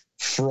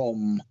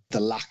from the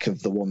lack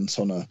of the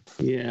 1-tonner.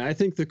 Yeah, I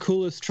think the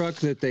coolest truck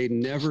that they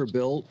never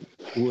built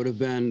would have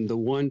been the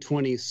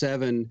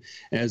 127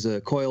 as a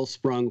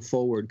coil-sprung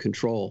forward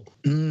control.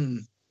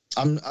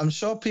 I'm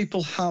sure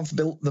people have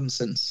built them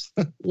since.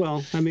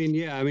 Well, I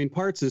mean,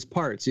 parts is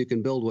parts. You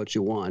can build what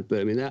you want, but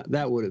I mean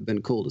that would have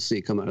been cool to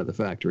see come out of the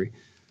factory.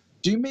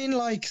 Do you mean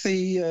like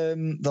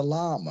the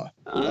llama?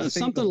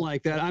 Something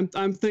like that.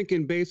 I'm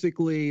thinking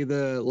basically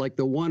the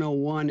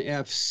 101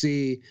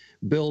 FC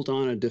built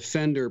on a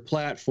Defender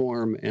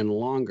platform and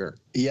longer.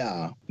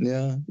 Yeah,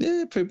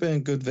 pretty been a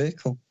good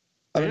vehicle.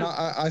 I mean,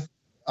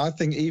 I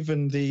think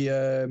even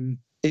the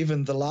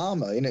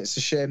llama, it's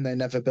a shame they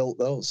never built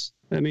those.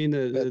 I mean,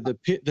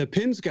 the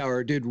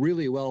Pinsgauer did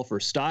really well for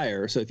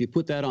Steyr. So if you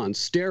put that on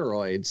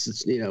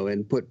steroids,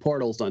 and put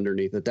portals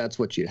underneath it, that's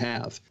what you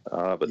have.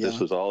 But this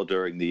was all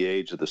during the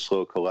age of the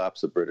slow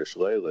collapse of British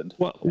Leyland.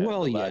 Well,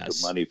 the lack yes.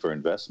 of money for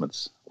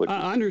investments.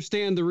 I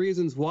understand the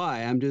reasons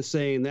why. I'm just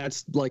saying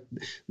that's like,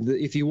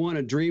 if you want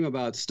to dream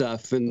about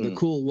stuff and the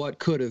cool what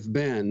could have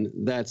been,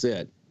 that's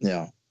it.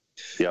 Yeah.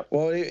 Yeah.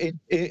 Well,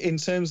 in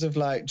terms of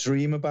like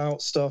dream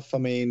about stuff, I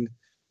mean,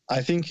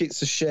 I think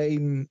it's a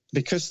shame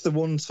because the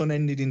 1-ton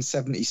ended in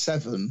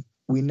 77,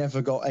 we never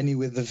got any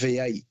with the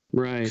V8.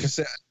 Right. Because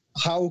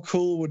how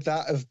cool would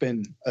that have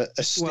been?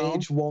 A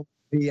stage 1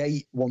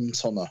 V8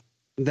 1-tonner.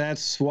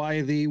 That's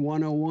why the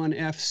 101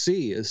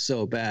 FC is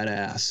so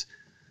badass.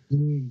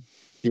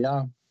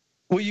 Yeah.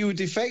 Well, you would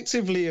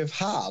effectively have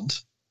had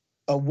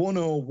a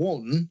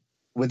 101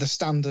 with a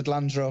standard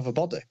Land Rover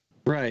body.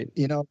 Right.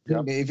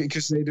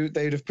 Because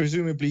they'd have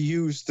presumably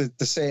used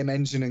the same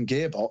engine and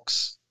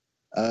gearbox.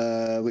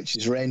 Which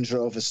is Range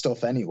Rover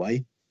stuff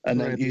anyway. And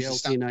right, then the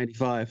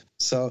LT95.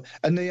 So,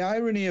 and the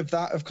irony of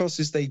that, of course,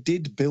 is they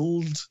did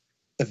build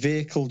a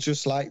vehicle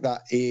just like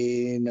that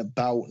in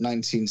about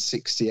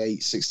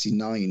 1968,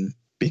 69,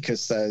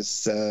 because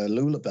there's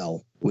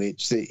Lulabelle,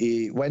 which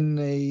when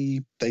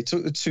they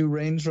took the 2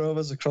 Range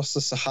Rovers across the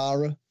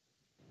Sahara,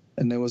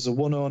 and there was a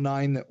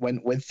 109 that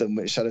went with them,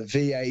 which had a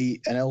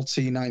V8, an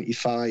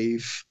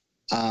LT95,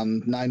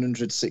 and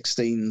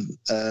 916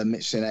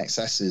 Michelin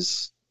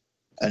XSs.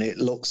 And it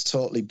looks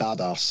totally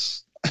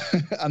badass.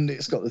 And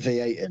it's got the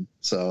V8 in.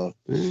 So,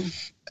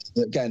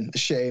 again, a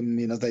shame,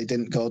 they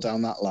didn't go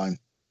down that line.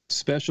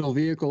 Special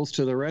vehicles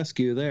to the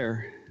rescue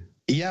there.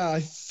 Yeah, I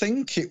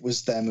think it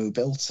was them who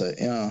built it,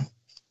 yeah.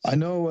 I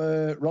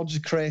know Roger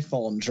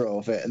Craythorne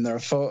drove it, and there are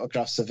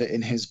photographs of it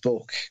in his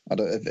book. I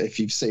don't know if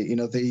you've seen,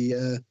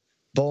 the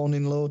Born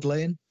in Lode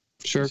Lane.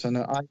 Sure.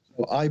 So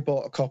I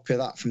bought a copy of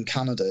that from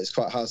Canada. It's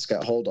quite hard to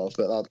get hold of,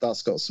 but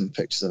that's got some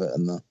pictures of it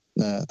in there.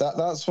 Yeah,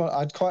 that's what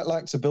I'd quite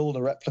like to build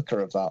a replica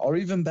of that, or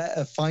even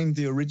better, find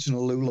the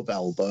original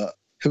Lulabelle, but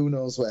who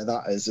knows where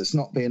that is. It's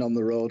not been on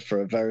the road for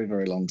a very,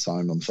 very long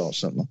time,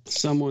 unfortunately.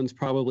 Someone's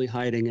probably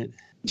hiding it.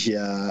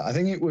 Yeah, I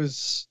think it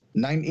was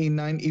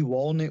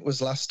 1991 it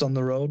was last on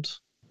the road.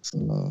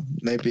 So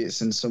maybe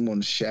it's in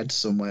someone's shed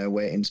somewhere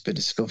waiting to be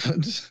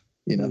discovered.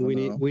 We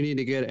need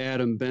to get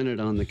Adam Bennett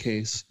on the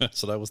case.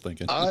 That's what I was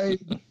thinking. I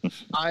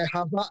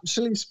have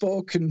actually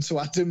spoken to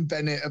Adam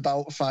Bennett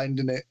about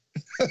finding it.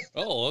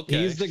 Oh,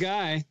 okay. He's the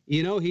guy.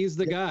 He's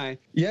the guy.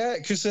 Yeah,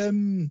 because I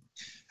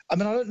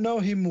don't know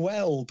him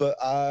well, but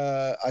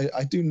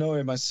I do know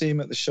him. I see him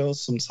at the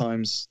shows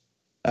sometimes,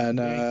 and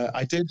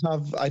I did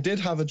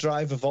have a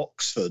drive of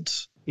Oxford.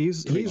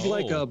 He's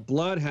like a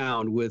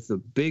bloodhound with a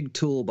big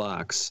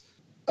toolbox.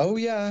 Oh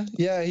yeah.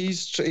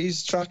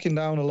 He's tracking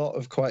down a lot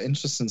of quite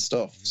interesting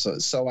stuff.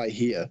 So I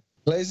hear.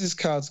 Plays his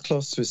cards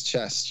close to his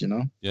chest,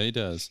 Yeah, he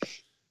does.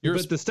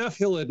 But the stuff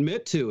he'll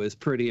admit to is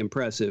pretty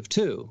impressive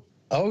too.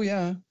 Oh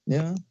yeah.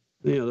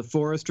 The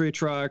forestry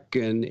truck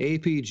and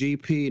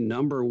APGP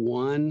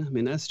 #1. I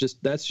mean, that's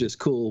just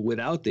cool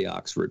without the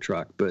Oxford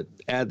truck, but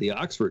add the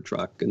Oxford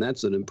truck, and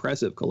that's an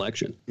impressive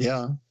collection.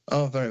 Yeah.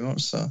 Oh, very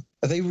much so.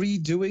 Are they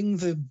redoing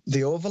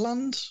the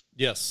Overland?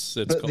 Yes,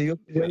 it's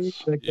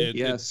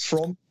yes.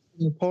 From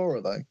Singapore,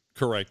 are they?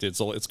 Correct.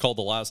 It's called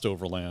the Last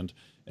Overland,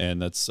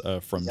 and that's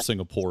from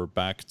Singapore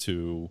back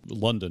to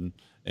London.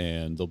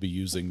 And they'll be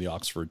using the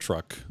Oxford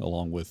truck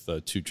along with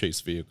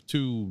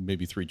two,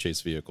 maybe 3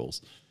 chase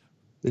vehicles.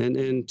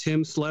 And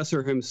Tim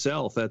Slesser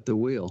himself at the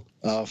wheel.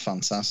 Oh,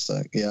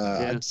 fantastic!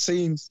 Yeah, I've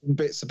seen some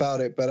bits about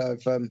it, but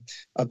I've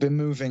been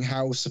moving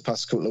house the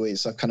past couple of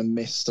weeks. So I've kind of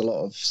missed a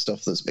lot of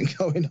stuff that's been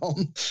going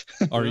on.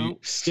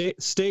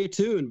 Stay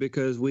tuned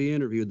because we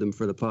interviewed them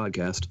for the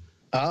podcast.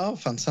 Oh,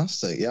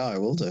 fantastic! Yeah, I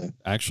will do.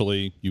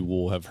 Actually, you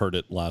will have heard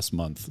it last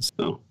month.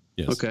 Oh.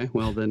 Yes. Okay,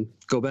 well then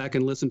go back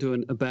and listen to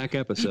a back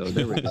episode.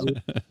 There we go.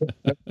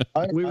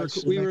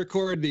 we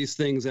record these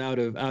things out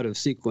of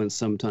sequence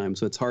sometimes,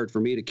 so it's hard for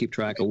me to keep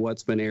track of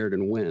what's been aired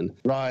and when.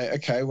 Right.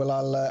 Okay. Well,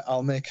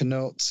 I'll make a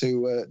note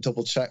to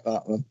double check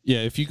that one.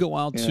 Yeah. If you go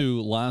out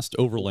to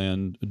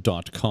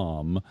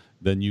lastoverland.com,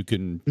 then you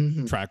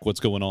can track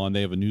what's going on.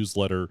 They have a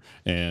newsletter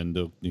and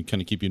you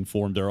kind of keep you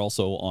informed. They're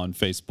also on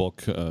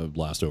Facebook,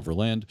 Last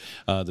Overland,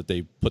 that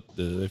they've put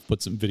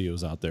some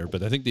videos out there.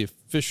 But I think the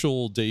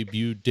official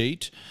debut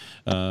date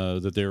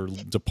that they're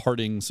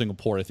departing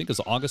Singapore, I think, is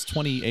August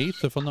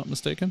 28th, if I'm not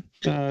mistaken.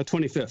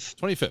 25th.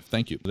 25th.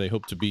 Thank you. They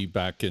hope to be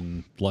back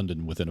in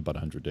London within about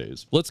 100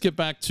 days. Let's get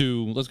back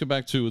to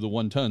the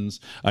 1 tons.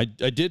 I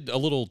did a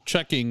little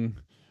checking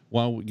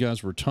while you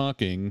guys were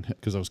talking,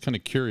 because I was kind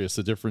of curious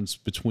the difference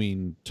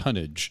between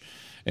tonnage.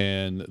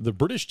 And the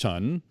British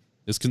ton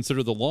is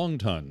considered the long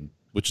ton,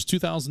 which is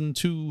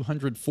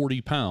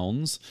 2,240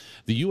 pounds.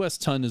 The U.S.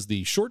 ton is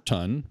the short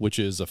ton, which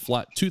is a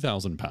flat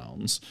 2,000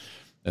 pounds.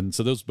 And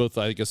so those both,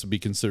 I guess, would be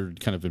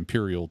considered kind of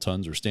imperial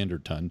tons or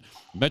standard ton.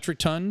 Metric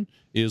ton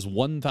is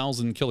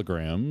 1,000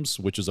 kilograms,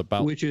 which is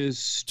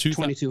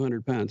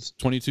 2,200 pounds.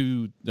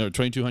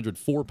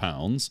 2,204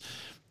 pounds.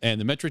 And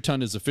the metric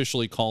ton is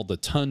officially called the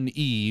ton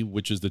E,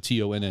 which is the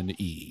TONNE.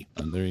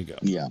 And there you go.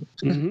 Yeah.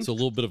 So a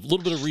little bit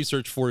of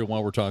research for you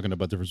while we're talking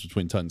about the difference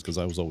between tons, because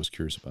I was always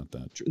curious about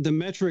that. The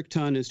metric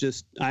ton is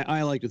just,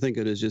 I like to think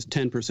of it as just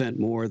 10%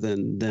 more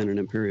than an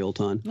imperial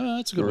ton.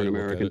 That's a good way to look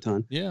American at it.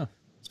 ton. Yeah,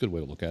 it's a good way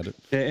to look at it.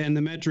 And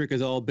the metric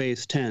is all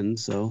base 10,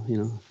 so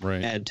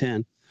add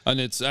 10. And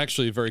it's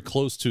actually very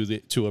close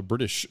to a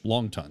British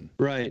long ton.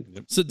 Right.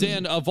 So,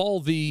 Dan, of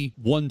all the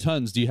 1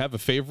 tons, do you have a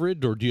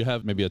favorite, or do you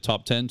have maybe a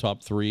top 10,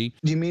 top 3?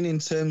 Do you mean in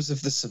terms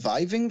of the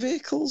surviving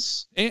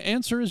vehicles?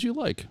 Answer as you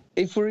like.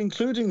 If we're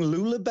including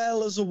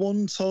Lulabelle as a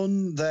 1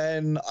 ton,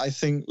 then I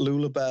think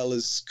Lulabelle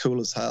is cool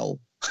as hell.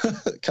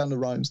 Kind of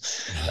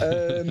rhymes.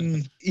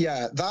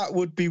 Yeah, that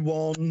would be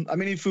one. I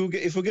mean, if we're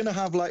going to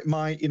have like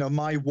my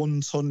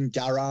 1 ton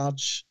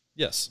garage,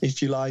 yes,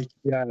 if you like,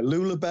 yeah,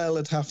 Lulabelle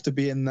would have to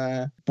be in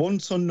there. 1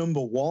 ton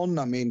number 1,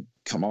 I mean,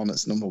 come on,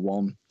 it's number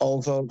 1.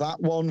 Although that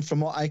one,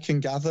 from what I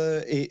can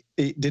gather, it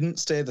didn't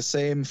stay the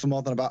same for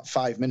more than about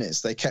 5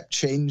 minutes. They kept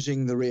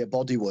changing the rear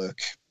bodywork,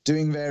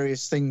 doing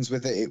various things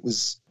with it.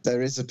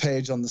 There is a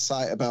page on the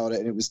site about it,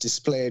 and it was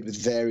displayed with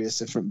various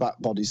different back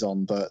bodies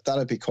on, but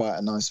that'd be quite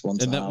a nice one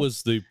to have. And that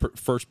was the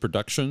first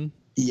production?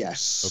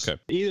 Yes. Okay.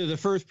 Either the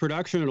first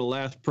production or the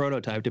last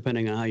prototype,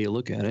 depending on how you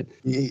look at it.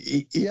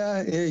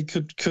 Yeah, you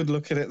could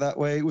look at it that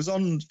way. It was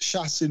on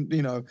chassis,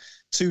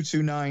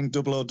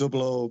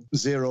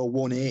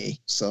 229000001A.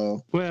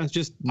 So. Well, it's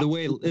just the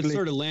way it's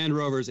sort of Land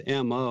Rover's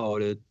MO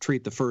to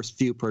treat the first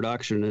few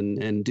production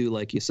and do,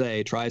 like you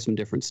say, try some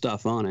different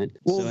stuff on it.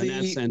 Well, so in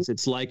that sense,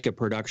 it's like a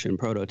production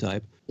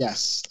prototype.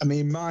 Yes. I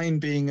mean, mine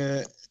being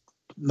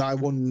my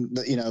one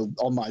that,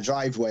 on my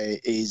driveway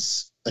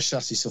is a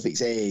chassis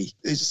suffix A.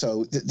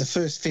 So the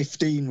first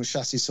 15 was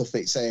chassis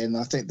suffix A, and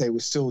I think they were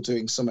still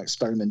doing some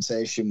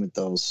experimentation with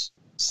those.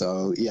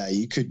 So yeah,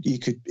 you could.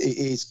 It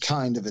is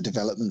kind of a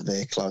development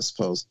vehicle, I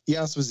suppose.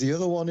 Yes, was the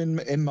other one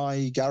in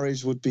my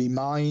garage would be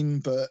mine,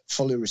 but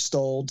fully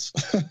restored.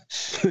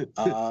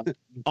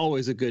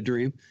 Always a good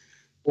dream.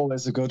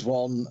 Always a good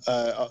one.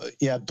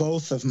 Yeah,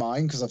 both of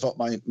mine, because I've got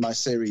my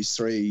Series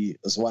 3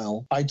 as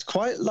well. I'd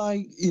quite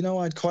like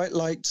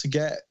to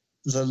get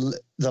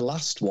the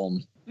last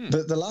one.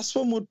 But the last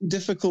one would be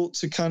difficult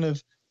to kind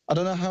of, I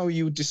don't know how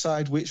you would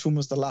decide which one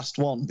was the last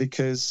one,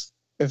 because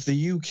of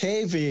the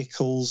UK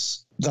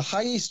vehicles, the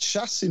highest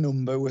chassis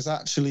number was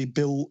actually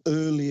built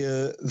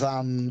earlier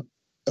than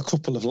a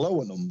couple of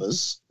lower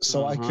numbers.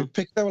 So I could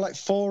pick, there were like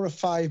 4 or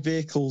 5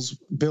 vehicles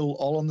built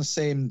all on the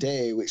same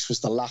day, which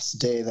was the last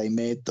day they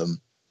made them.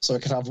 So I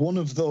could have one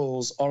of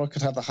those, or I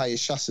could have the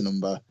highest chassis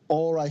number,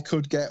 or I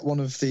could get one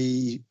of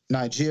the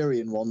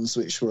Nigerian ones,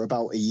 which were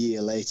about a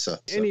year later.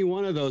 Any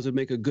one of those would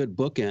make a good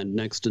bookend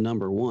next to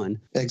number 1.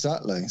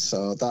 Exactly.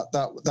 So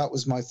that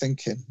was my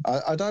thinking.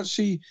 I'd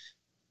actually,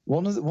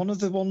 one of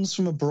the ones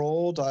from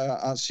abroad,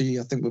 I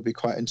think would be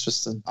quite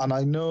interesting. And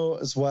I know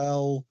as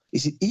well,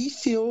 is it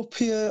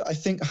Ethiopia? I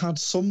think had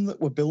some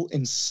that were built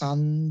in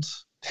sand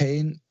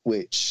paint,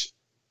 which.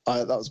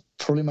 That was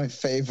probably my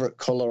favorite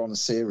color on a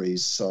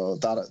series, so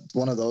that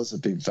one of those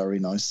would be very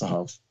nice to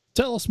have.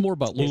 Tell us more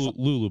about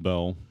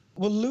Lulabelle.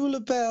 Well,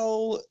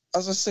 Lulabelle,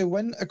 as I say,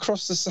 went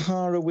across the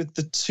Sahara with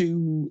the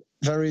 2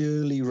 very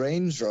early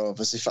Range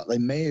Rovers. In fact, they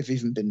may have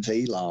even been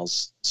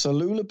Velars. So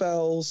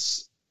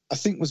Lulabelle's, I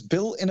think, was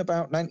built in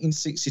about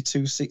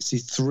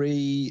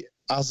 1962-63,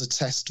 as a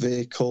test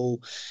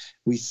vehicle.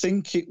 We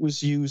think it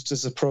was used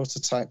as a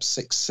prototype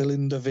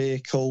 6-cylinder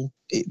vehicle.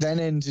 It then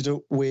ended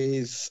up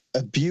with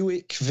a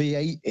Buick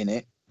V8 in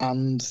it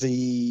and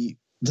the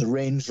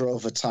Range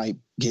Rover type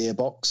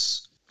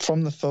gearbox.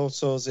 From the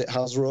photos, it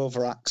has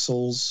Rover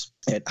axles.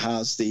 It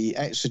has the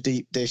extra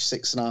deep dish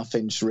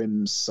 6.5-inch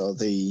rims, so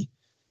the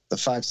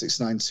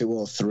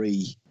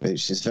 569-203,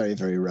 which is very,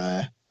 very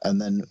rare.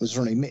 And then it was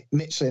running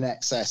Michelin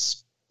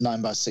XS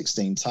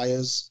 9x16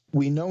 tyres.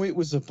 We know it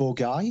was a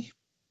bug-eye.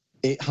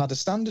 It had a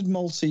standard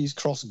Maltese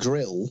cross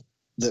grille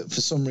that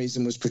for some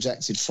reason was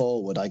projected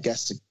forward, I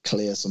guess to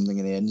clear something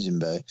in the engine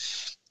bay.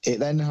 It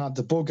then had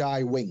the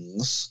bug-eye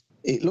wings.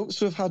 It looks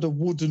to have had a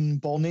wooden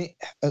bonnet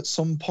at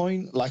some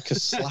point, like a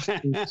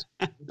slatted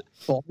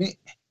bonnet.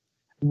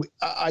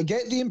 I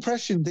get the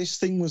impression this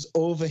thing was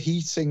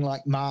overheating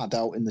like mad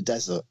out in the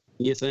desert.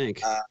 You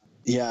think?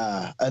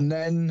 Yeah. And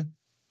then,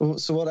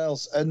 so what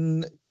else?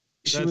 And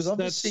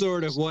that's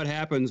sort of what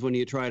happens when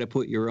you try to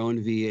put your own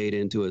V8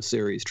 into a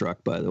series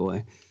truck, by the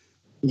way.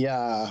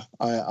 Yeah,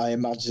 I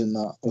imagine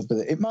that.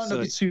 It might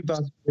not be too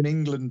bad in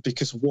England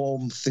because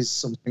warmth is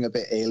something a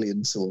bit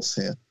alien to us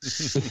here.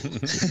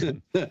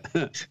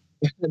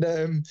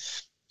 And,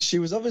 she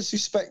was obviously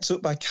spec'd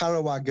up by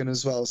Carawagon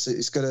as well. So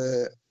it's got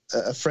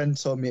a friend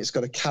told me it's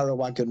got a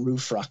Carawagon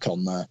roof rack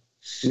on there.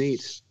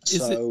 Neat.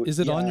 Is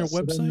it on your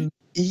website?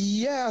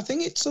 Yeah, I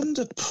think it's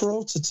under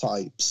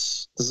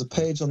prototypes. There's a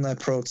page on their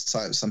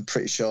prototypes. I'm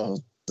pretty sure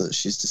that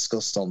she's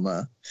discussed on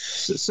there.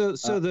 So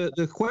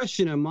the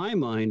question in my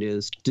mind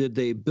is, did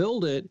they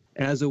build it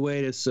as a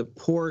way to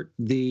support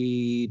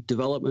the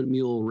development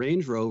mule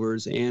Range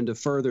Rovers and to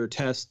further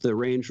test the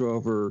Range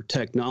Rover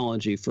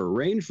technology for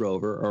Range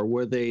Rover, or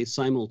were they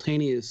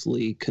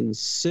simultaneously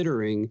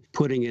considering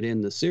putting it in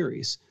the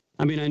series?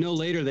 I mean, I know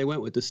later they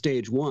went with the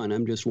stage 1.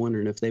 I'm just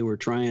wondering if they were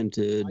trying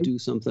to do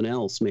something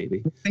else,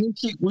 maybe. I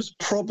think it was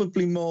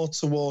probably more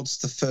towards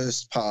the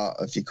first part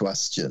of your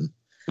question.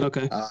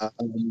 Okay.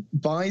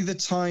 By the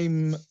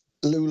time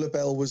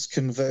Lulabelle was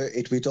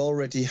converted, we'd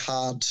already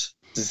had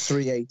the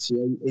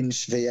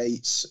 388-inch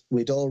V8.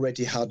 We'd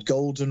already had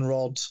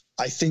Goldenrod.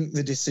 I think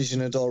the decision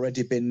had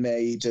already been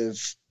made of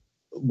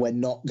we're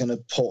not going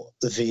to put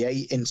the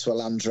V8 into a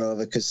Land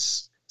Rover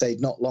because they'd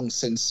not long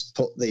since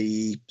put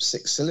the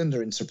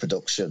 6-cylinder into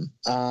production.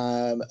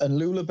 And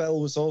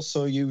Lulabelle was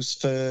also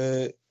used for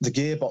the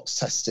gearbox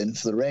testing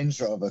for the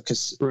Range Rover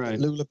because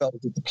Lulabelle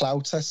did the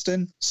plough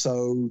testing.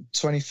 So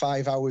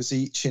 25 hours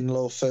each in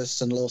low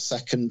first and low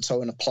second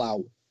towing a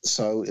plough.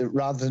 So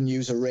rather than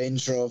use a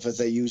Range Rover,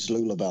 they used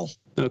Lulabelle.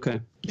 Okay.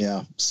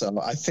 Yeah. So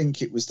I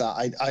think it was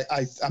that.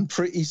 I'm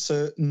pretty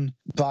certain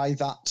by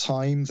that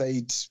time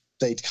they'd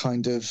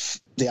kind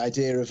of, the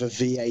idea of a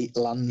V8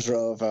 Land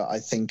Rover, I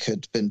think,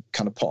 had been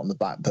kind of put on the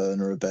back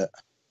burner a bit.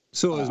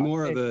 So it was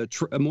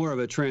more of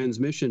a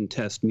transmission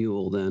test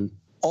mule then.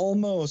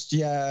 Almost,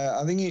 yeah.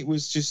 I think it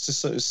was just to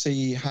sort of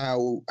see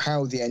how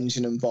the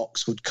engine and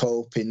box would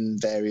cope in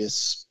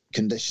various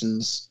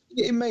conditions.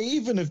 It may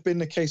even have been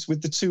the case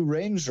with the two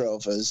Range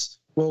Rovers.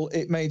 Well,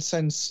 it made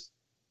sense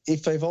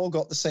if they've all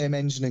got the same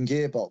engine and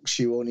gearbox,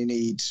 you only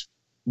need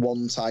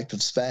one type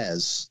of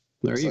spares.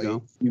 There you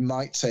go. You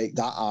might take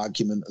that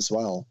argument as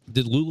well.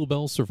 Did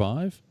Lulabelle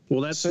survive? Well,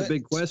 that's the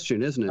big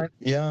question, isn't it?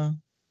 Yeah.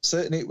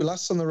 Certainly. It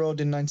last on the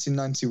road in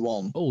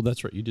 1991. Oh,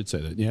 that's right. You did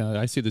say that. Yeah,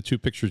 I see the two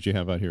pictures you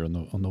have out here on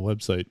the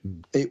website.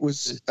 It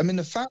was, I mean,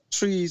 the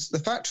factory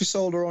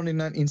sold her on in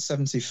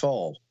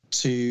 1974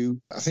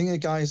 to, I think the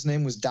guy's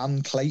name was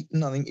Dan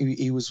Clayton. I think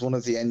he was one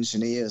of the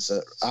engineers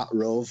at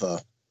Rover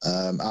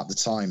at the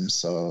time.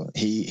 So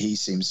he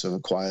seems to have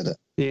acquired it.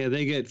 Yeah,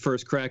 they get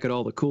first crack at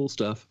all the cool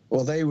stuff.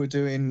 Well, they were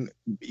doing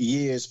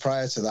years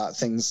prior to that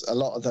things. A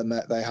lot of them,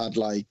 they had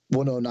like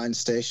 109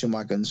 station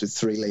wagons with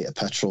 3-litre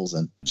petrols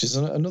in, which is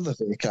another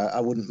thing I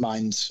wouldn't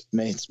mind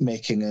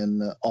making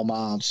an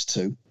homage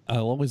to. I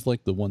always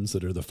like the ones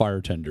that are the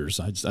fire tenders.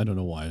 I don't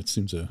know why. It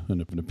seems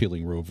an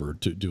appealing Rover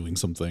to doing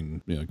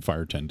something like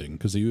fire tending.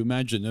 Because you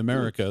imagine in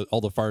America,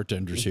 all the fire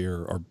tenders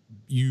here are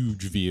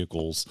huge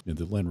vehicles.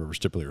 The Land Rovers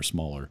typically are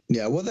smaller.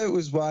 Yeah, well, that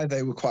was why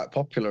they were quite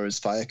popular as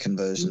fire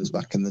conversions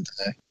back in the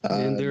day.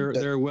 And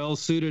they're well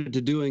suited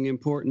to doing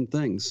important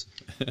things.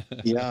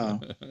 Yeah,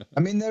 I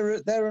mean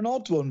they're an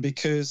odd one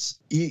because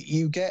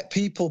you get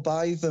people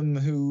buy them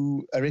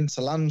who are into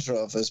Land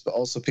Rovers, but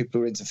also people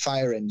who are into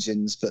fire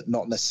engines, but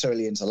not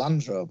necessarily into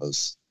Land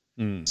Rovers.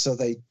 So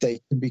they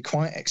can be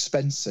quite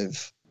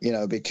expensive.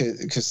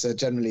 Because they're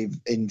generally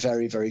in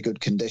very, very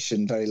good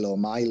condition, very low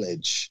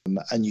mileage.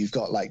 And you've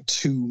got like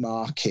two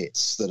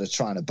markets that are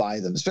trying to buy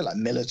them. It's a bit like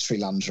military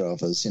Land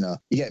Rovers, You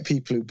get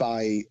people who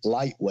buy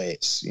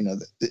lightweights,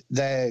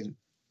 they're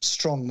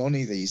strong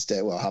money these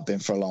days, well, have been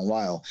for a long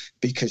while,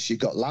 because you've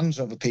got Land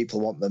Rover people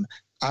want them,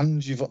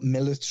 and you've got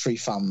military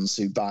fans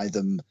who buy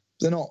them.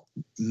 They're not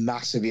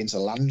massively into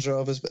Land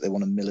Rovers, but they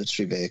want a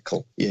military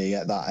vehicle. Yeah, you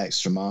get that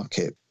extra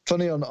market.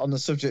 funny on the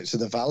subject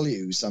of the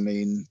values. I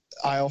mean,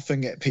 I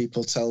often get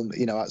people tell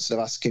me, sort of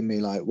asking me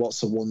like,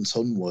 what's a 1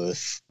 ton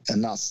worth?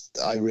 And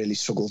I really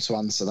struggle to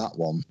answer that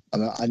one. I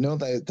mean, I know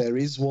there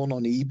is one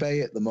on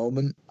eBay at the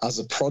moment as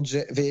a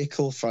project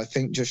vehicle for, I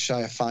think, just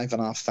shy of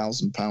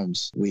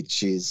 £5,500,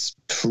 which is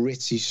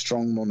pretty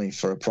strong money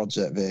for a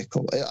project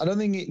vehicle. I don't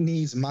think it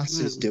needs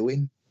masses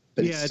doing.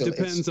 But yeah, it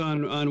depends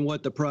on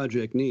what the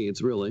project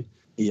needs, really.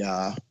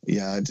 Yeah,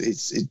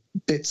 it's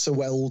bits of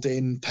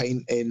welding,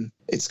 painting.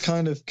 It's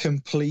kind of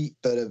complete,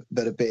 but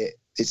a bit.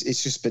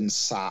 It's just been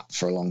sat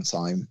for a long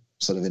time,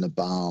 sort of in a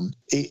barn.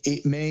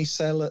 It may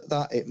sell at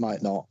that, it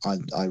might not.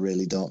 I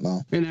really don't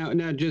know. And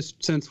now,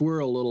 just since we're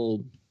a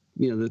little,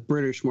 the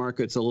British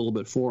market's a little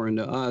bit foreign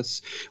to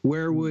us,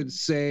 where would,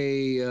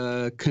 say,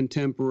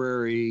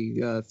 contemporary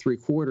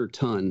 3/4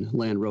 ton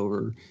Land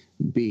Rover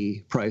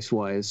be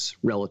price-wise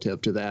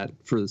relative to that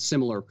for a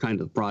similar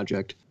kind of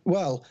project?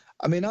 Well,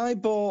 I mean,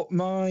 I've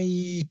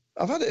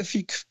had it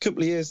a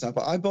couple of years now,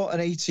 but I bought an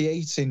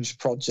 88-inch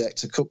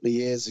project a couple of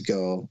years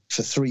ago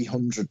for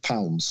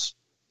 £300.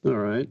 All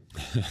right.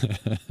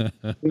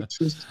 Which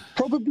was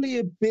probably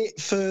a bit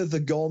further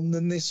gone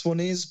than this one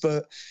is,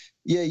 but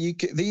yeah,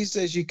 these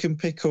days you can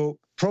pick up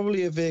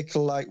probably a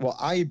vehicle like what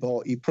I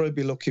bought. You'd probably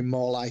be looking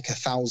more like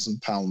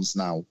 £1,000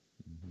 now.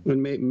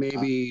 And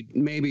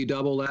maybe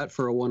double that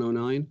for a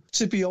 109?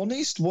 To be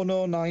honest,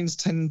 109s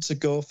tend to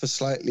go for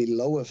slightly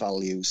lower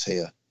values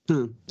here.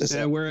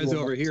 Whereas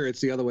over here,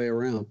 it's the other way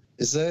around.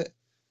 Is it?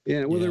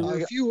 Yeah, well, there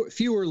were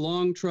fewer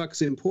long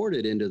trucks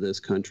imported into this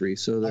country,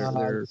 so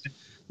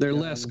they're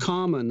less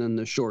common than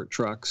the short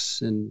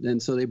trucks,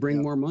 and so they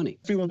bring more money.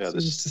 Everyone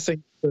seems to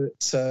think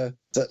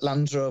that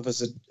Land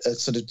Rovers are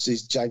sort of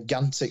these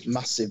gigantic,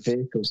 massive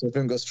vehicles.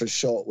 Everyone goes for a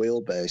short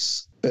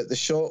wheelbase, but the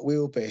short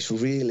wheelbase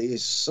really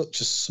is such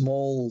a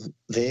small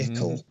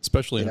vehicle,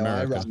 especially in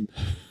America.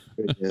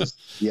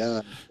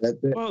 Yeah.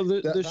 Well,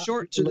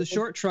 the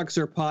short trucks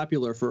are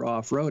popular for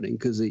off-roading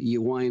because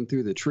you wind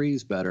through the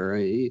trees better.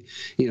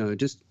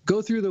 Just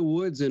go through the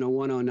woods in a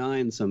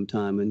 109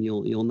 sometime, and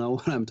you'll know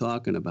what I'm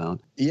talking about.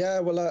 Yeah,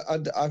 well,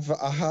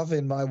 I have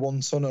in my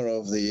 1 tonner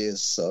over the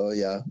years, so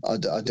yeah, I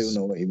do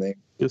know what you mean.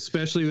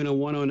 Especially in a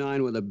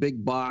 109 with a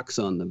big box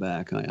on the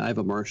back. I have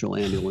a Marshall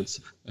ambulance.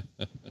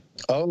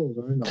 Oh,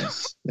 very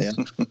nice. Yeah.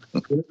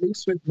 Well, at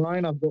least with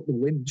mine, I've got the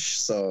winch,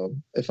 so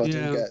if I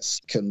do get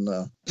sick, I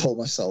can pull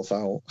myself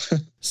out.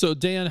 So,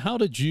 Dan, how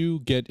did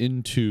you get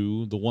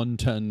into the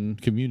 110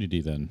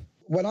 community then?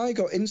 When I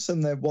got into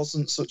them, there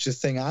wasn't such a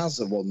thing as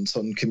a 1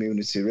 ton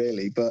community,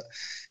 really, but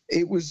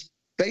it was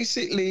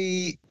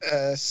basically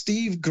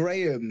Steve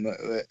Graham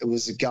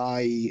was a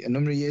guy a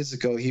number of years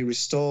ago. He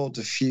restored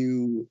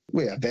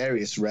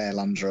various rare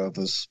Land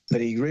Rovers,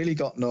 but he really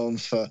got known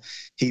for,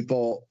 he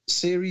bought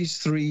Series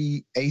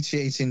 3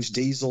 88-inch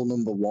diesel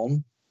number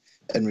 1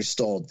 and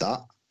restored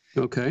that.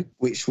 Okay.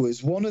 Which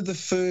was one of the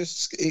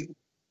first,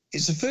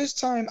 it's the first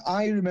time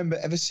I remember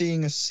ever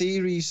seeing a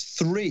Series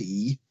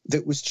 3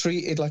 that was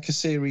treated like a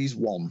Series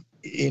 1.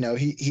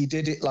 He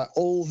did it like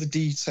all the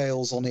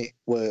details on it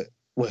were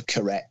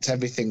correct.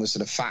 Everything was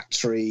sort of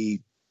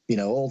factory,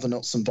 all the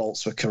nuts and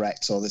bolts were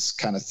correct, all this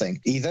kind of thing.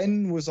 He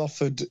then was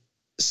offered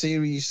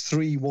Series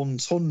 3 1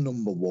 ton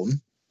number 1.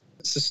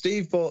 So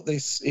Steve bought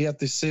this, he had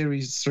this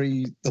Series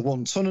 3, the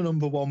 1 ton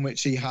number 1,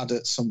 which he had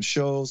at some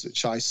shows,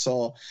 which I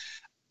saw.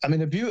 I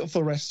mean, a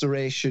beautiful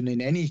restoration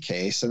in any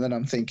case. And then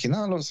I'm thinking,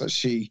 that looks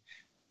actually,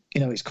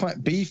 it's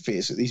quite beefy.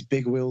 It's got these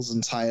big wheels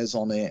and tires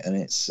on it, and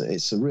it's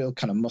a real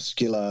kind of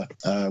muscular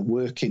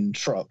working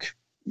truck.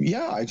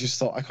 Yeah, I just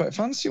thought I quite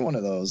fancy one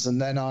of those.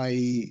 And then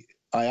I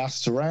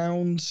asked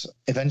around.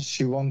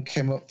 Eventually one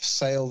came up for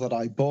sale that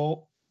I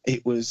bought.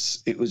 It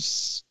was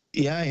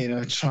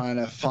trying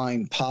to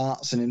find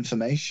parts and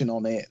information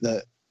on it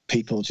that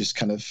people just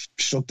kind of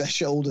shrugged their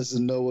shoulders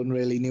and no one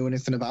really knew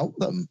anything about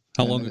them.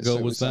 How long ago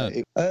was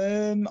that?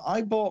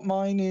 I bought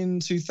mine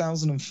in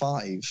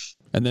 2005.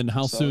 And then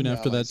how soon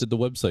after that did the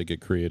website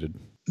get created?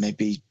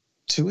 Maybe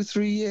 2 or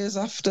 3 years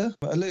after.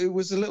 It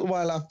was a little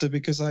while after,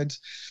 because I'd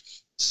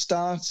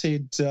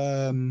started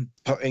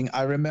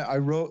I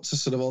wrote to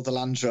sort of all the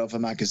Land Rover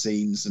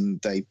magazines, and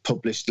they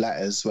published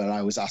letters where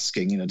I was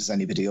asking, does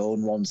anybody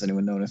own one? Does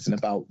anyone know anything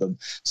about them?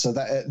 So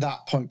that at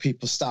that point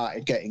people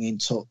started getting in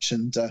touch,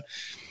 and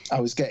I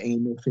was getting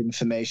enough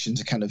information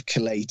to kind of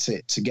collate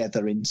it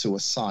together into a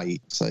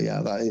site. So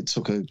yeah, it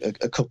took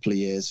a couple of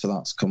years for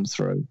that to come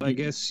through. I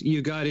guess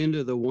you got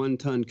into the 1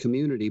 ton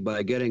community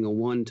by getting a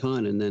 1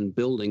 ton and then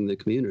building the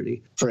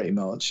community. Pretty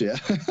much, yeah.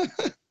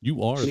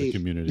 You are the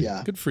community.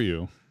 Yeah. Good for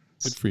you.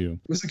 Good for you.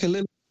 It was like a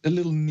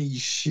little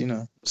niche,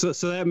 So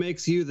that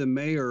makes you the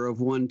mayor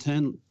of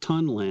 110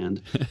 ton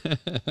land.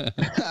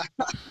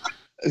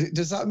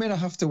 Does that mean I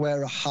have to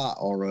wear a hat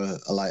or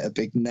a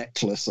big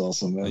necklace or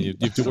something? You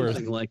have to wear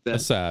Something like that. a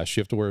sash.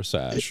 You have to wear a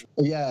sash.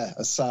 Yeah,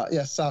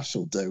 sash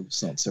will do.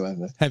 It's not too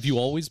heavy. Have you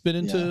always been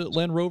into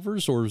Land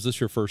Rovers, or is this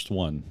your first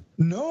one?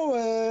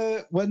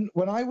 No, when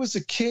I was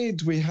a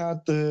kid, we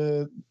had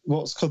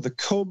what's called the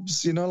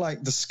Cubs,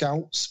 like the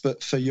Scouts,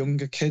 but for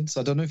younger kids.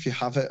 I don't know if you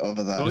have it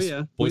over there. Oh,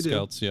 yeah. Boy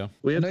Scouts, yeah.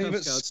 We have Cub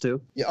Scouts,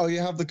 too. Yeah, oh,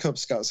 you have the Cub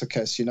Scouts.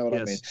 Okay, so you know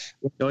what I mean.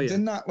 Oh, yeah.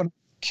 Didn't that when I was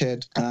a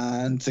kid,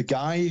 and the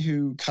guy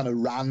who kind of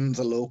ran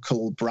the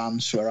local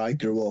branch where I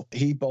grew up,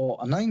 he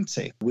bought a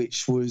 90,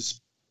 which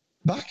was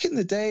back in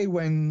the day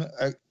when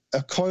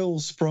a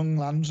coil-sprung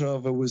Land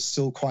Rover was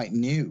still quite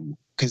new,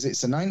 because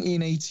it's a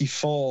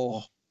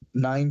 1984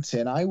 90,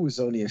 and I was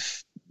only,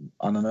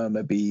 I don't know,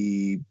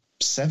 maybe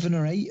 7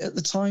 or 8 at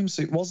the time,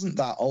 so it wasn't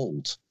that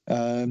old.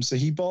 So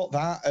he bought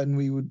that, and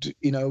we would,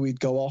 we'd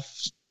go off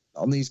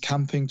on these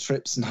camping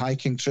trips and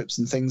hiking trips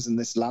and things, and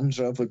this Land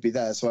Rover would be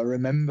there. So I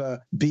remember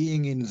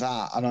being in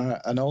that,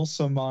 and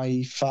also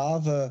my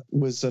father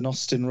was an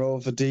Austin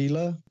Rover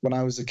dealer when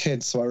I was a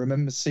kid, so I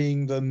remember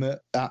seeing them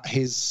at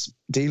his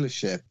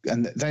dealership,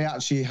 and they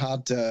actually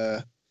had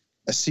a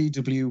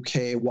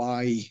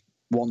CWKY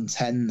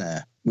 110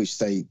 there, which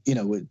they,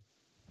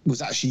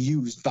 was actually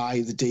used by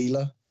the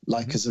dealer,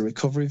 like as a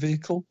recovery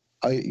vehicle.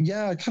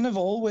 I kind of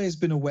always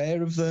been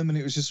aware of them, and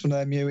it was just when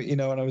I knew it,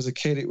 when I was a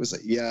kid, it was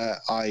like,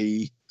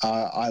 I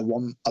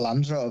want a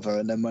Land Rover.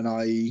 And then when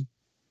I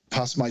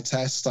passed my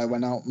test, I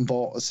went out and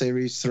bought a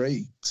Series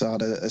 3. So I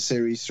had a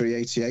Series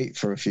 388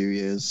 for a few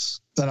years.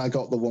 Then I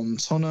got the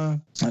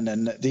 1-tonner, and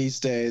then these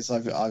days so I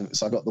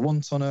got the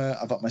 1-tonner,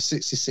 I've got my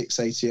 66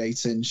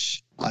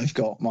 88-inch, I've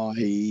got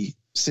my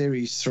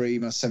Series 3,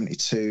 my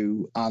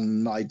 72,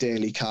 and my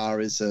daily car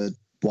is a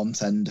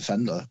 110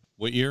 Defender.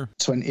 What year?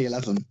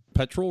 2011.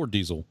 Petrol or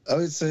diesel? Oh,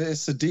 it's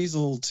a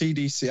diesel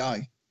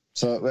TDCi.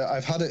 So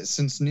I've had it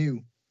since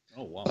new.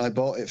 Oh, wow. I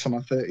bought it for my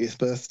 30th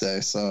birthday.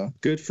 So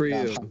good for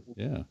you.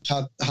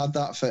 Had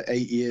that for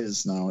 8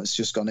 years now. It's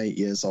just gone 8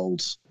 years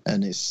old,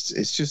 and it's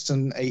just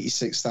an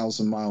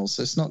 86,000 miles.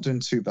 So it's not doing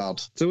too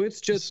bad. So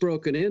it's just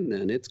broken in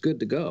then. It's good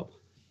to go.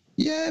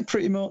 Yeah,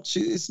 pretty much.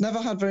 It's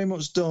never had very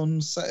much done.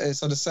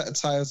 It's had a set of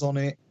tyres on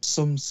it,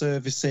 some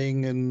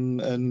servicing,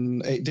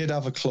 and it did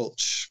have a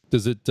clutch.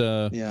 Does it?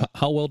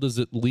 How well does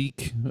it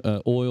leak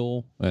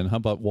oil, and how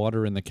about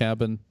water in the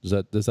cabin?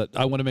 Does that?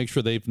 I want to make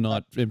sure they've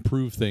not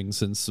improved things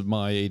since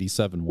my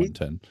 87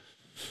 110.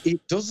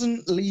 It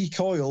doesn't leak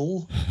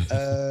oil,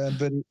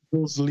 but it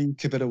does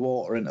leak a bit of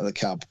water into the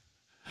cab.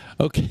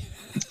 Okay,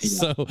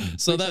 so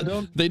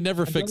that they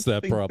never fix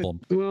that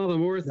problem. Well, the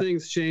more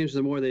things change,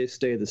 the more they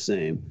stay the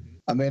same.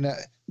 I mean,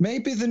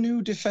 maybe the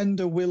new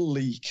Defender will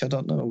leak. I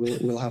don't know.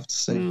 We'll have to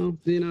see. Well,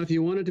 if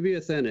you want it to be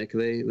authentic,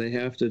 they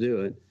have to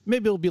do it.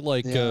 Maybe it'll be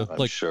like,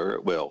 I'm sure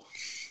it will.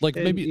 Like,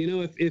 and maybe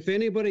if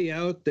anybody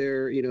out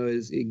there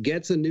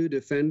gets a new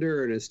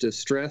Defender and is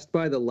distressed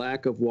by the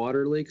lack of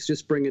water leaks,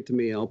 just bring it to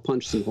me. I'll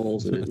punch some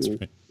holes in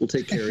it. We'll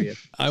take care of you.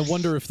 I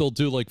wonder if they'll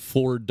do like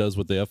Ford does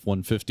with the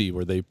F-150,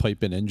 where they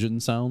pipe in engine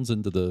sounds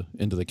into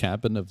the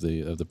cabin of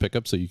the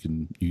pickup, so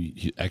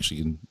you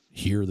actually can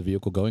hear the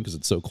vehicle going because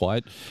it's so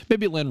quiet.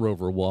 Maybe Land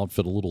Rover will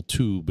outfit a little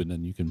tube, and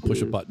then you can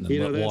push a button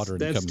and let water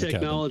come in the cabin. That's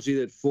technology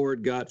that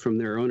Ford got from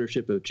their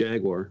ownership of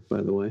Jaguar,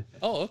 by the way.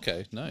 Oh,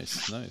 okay,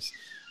 nice.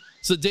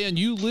 So, Dan,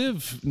 you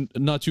live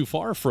not too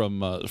far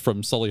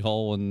from Sully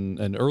Hall,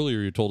 and earlier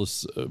you told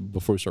us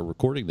before we started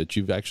recording that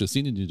you've actually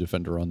seen a new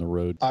Defender on the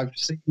road. I've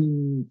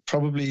seen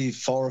probably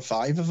 4 or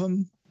 5 of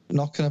them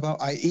knocking about.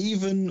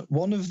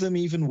 One of them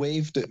even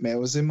waved at me. I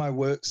was in my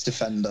works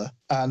Defender,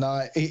 and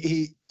I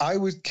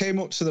came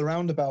up to the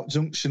roundabout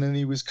junction, and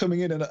he was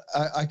coming in, and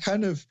I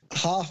kind of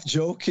half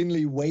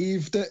jokingly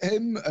waved at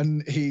him,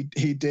 and he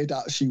did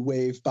actually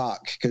wave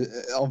back,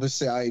 because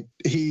obviously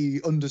he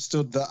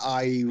understood that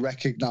I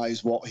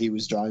recognized what he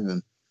was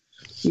driving.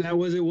 Now,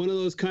 was it one of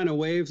those kind of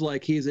waves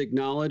like he's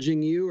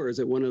acknowledging you, or is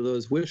it one of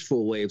those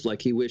wishful waves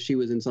like he wished he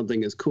was in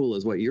something as cool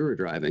as what you were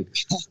driving?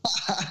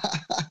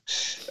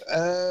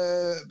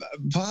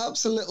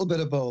 Perhaps a little bit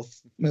of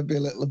both. Maybe a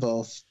little of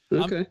both.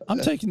 Okay. I'm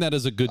taking that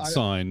as a good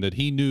sign that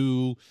he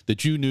knew,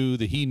 that you knew,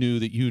 that he knew,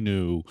 that you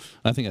knew.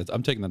 I'm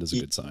taking that as a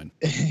good sign.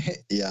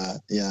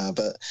 Yeah.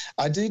 But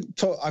I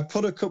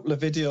put a couple of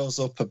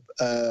videos up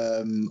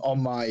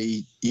on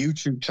my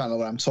YouTube channel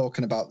where I'm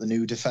talking about the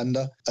new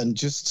Defender, and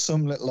just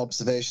some little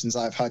observations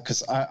I've had,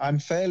 because I'm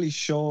fairly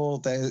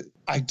sure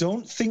I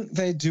don't think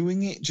they're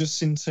doing it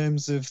just in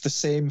terms of the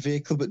same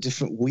vehicle but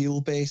different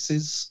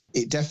wheelbases.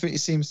 It definitely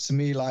seems to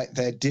me like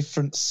they're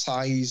different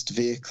sized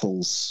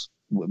vehicles,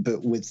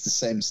 but with the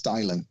same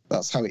styling.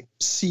 That's how it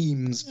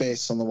seems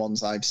based on the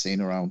ones I've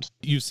seen around.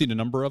 You've seen a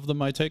number of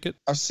them, I take it?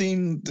 I've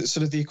seen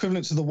sort of the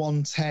equivalent to the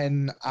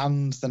 110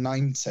 and the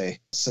 90.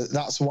 So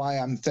that's why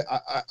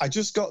I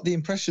just got the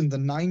impression the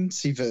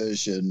 90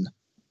 version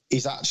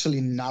is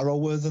actually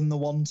narrower than the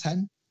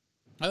 110.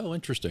 Oh,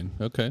 interesting.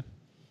 Okay.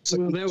 So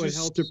that would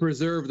help to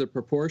preserve the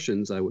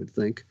proportions, I would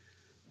think.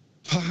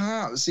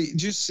 Perhaps. It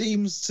just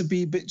seems to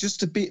be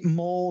just a bit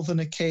more than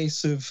a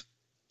case of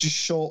just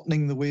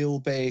shortening the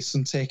wheelbase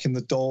and taking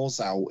the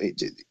doors out,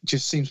 it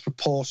just seems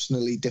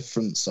proportionally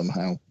different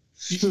somehow.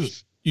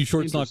 You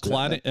sure it's not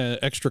cladding,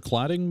 extra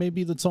cladding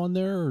maybe that's on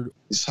there? Or?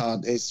 It's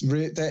hard.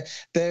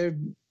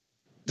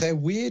 They're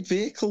weird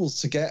vehicles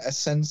to get a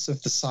sense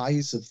of the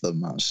size of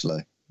them,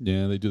 actually.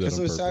 Yeah, they do that on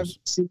purpose. I've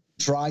seen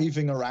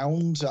driving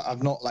around,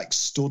 I've not like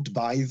stood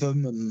by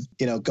them and,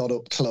 you know, got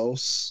up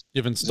close.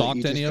 You haven't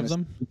stalked any of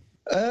them?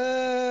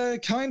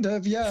 Kind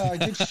of, yeah. I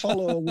did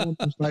follow one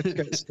and tried to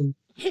get some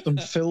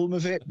film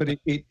of it, but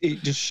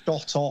it just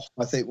shot off,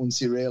 I think, once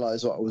you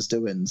realise what I was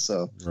doing.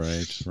 So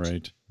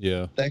Right.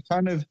 Yeah. They're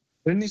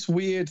in this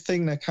weird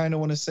thing. They kind of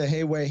want to say,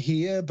 hey, we're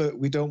here, but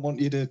we don't want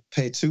you to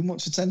pay too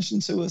much attention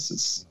to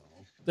us.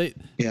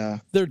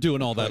 They're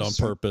doing all that on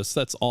purpose.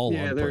 That's all.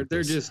 Yeah,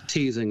 they're just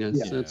teasing us.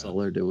 Yeah. That's all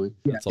they're doing.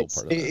 That's all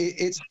part of it.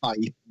 It's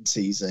hype and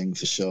teasing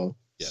for sure.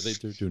 Yeah, they're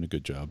doing a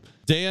good job.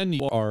 Dan,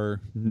 you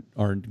are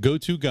our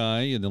go-to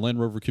guy in the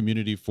Land Rover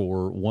community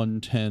for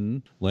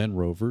 110 Land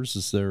Rovers.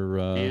 Is there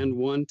and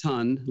 1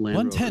 ton Land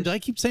 110? Rovers. I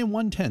keep saying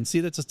 110. See,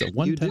 that's just a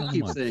 110. You do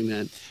keep saying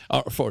that.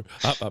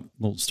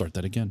 We'll start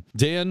that again.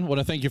 Dan, I want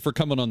to thank you for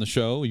coming on the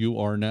show. You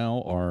are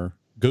now our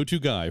go-to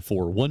guy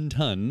for 1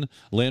 ton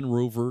Land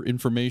Rover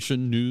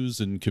information, news,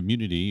 and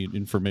community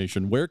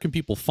information. Where can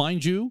people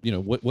find you? You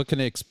know, what can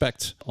they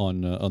expect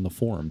on the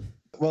forum?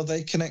 Well,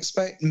 they can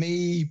expect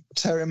me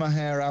tearing my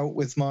hair out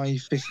with my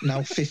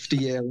now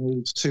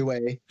 50-year-old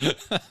 2A,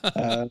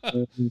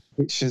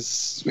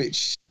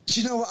 which do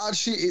you know what?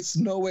 Actually, it's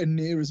nowhere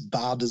near as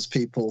bad as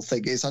people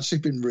think. It's actually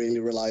been really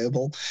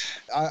reliable.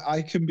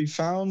 I can be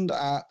found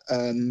at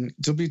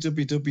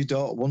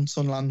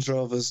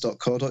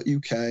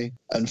www.onetonlandrovers.co.uk,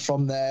 and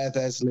from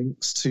there's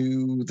links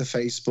to the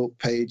Facebook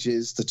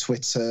pages, the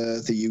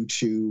Twitter, the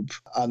YouTube,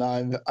 and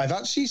I've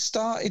actually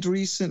started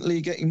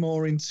recently getting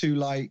more into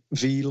like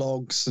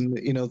vlogs and,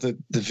 you know, the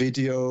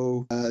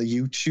video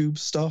YouTube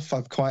stuff.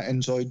 I've quite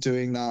enjoyed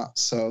doing that,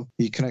 so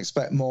you can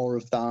expect more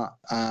of that.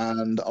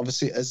 And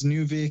obviously, as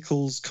new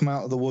vehicles come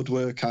out of the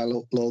woodwork,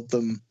 I'll upload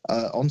them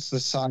onto the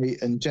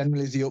site, and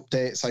generally the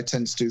updates I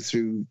tend to do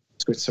through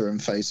Twitter and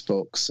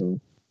Facebook. So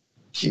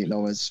you can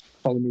always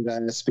follow me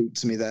there, speak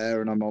to me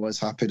there, and I'm always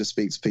happy to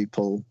speak to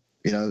people.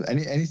 You know,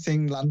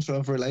 anything Land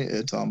Rover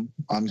related, I'm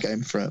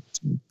game for it.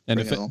 And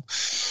if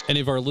any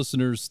of our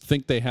listeners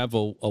think they have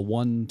a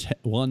 1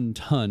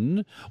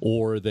 ton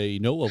or they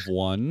know of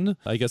one,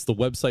 I guess the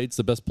website's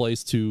the best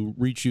place to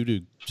reach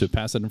you to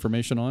pass that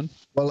information on?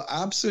 Well,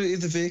 absolutely.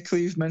 The vehicle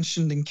you've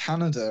mentioned in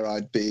Canada,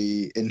 I'd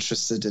be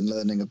interested in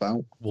learning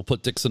about. We'll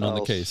put Dixon on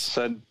the case.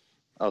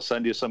 I'll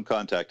send you some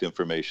contact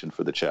information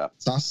for the chap.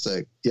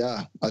 Fantastic.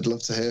 Yeah, I'd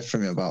love to hear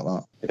from you about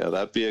that. Yeah,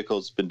 that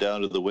vehicle's been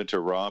down to the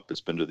winter romp. It's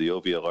been to the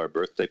OVLR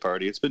birthday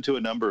party. It's been to a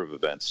number of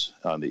events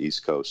on the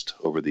East Coast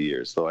over the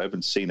years, though I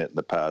haven't seen it in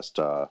the past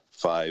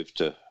 5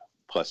 to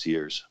plus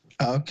years.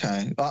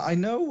 Okay. I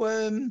know,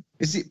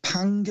 is it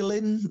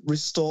Pangolin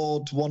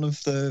restored one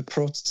of the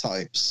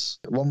prototypes,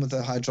 one with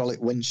the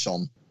hydraulic winch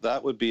on?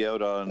 That would be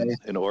out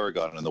in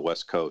Oregon on the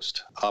West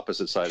Coast,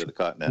 opposite side of the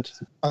continent.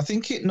 I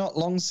think it not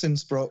long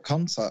since broke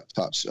contact,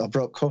 actually, or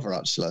broke cover,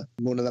 actually.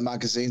 One of the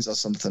magazines or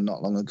something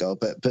not long ago,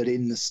 but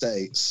in the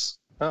States.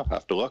 I'll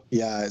have to look.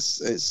 Yeah,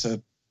 it's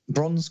a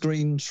bronze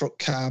green truck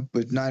cab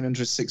with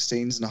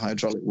 916s and a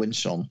hydraulic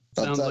winch on.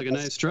 Sounds like a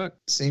nice truck.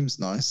 Seems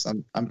nice.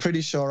 I'm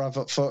pretty sure I've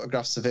got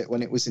photographs of it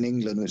when it was in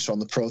England, which are on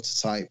the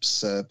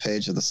prototypes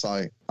page of the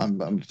site.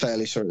 I'm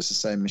fairly sure it's the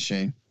same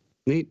machine.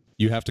 Neat.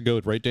 You have to go,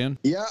 right, Dan?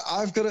 Yeah,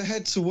 I've got to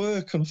head to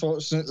work,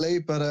 unfortunately,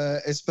 but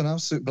it's been an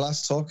absolute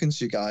blast talking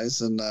to you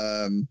guys, and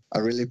I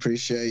really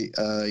appreciate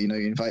you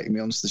inviting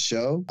me onto the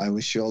show. I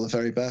wish you all the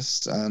very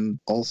best and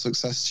all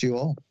success to you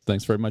all.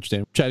 Thanks very much,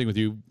 Dan. Chatting with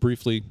you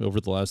briefly over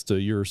the last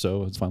year or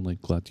so. It's finally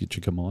glad that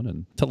you come on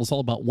and tell us all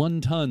about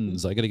 1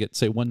 tons. I got to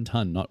say 1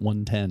 ton, not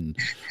 110.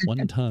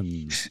 1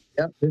 tons.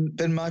 Yep,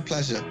 been my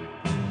pleasure.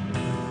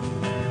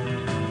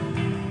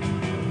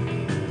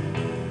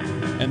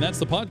 And that's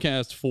the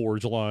podcast for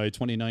July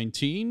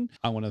 2019.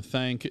 I want to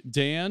thank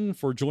Dan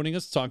for joining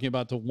us, talking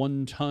about the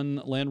 1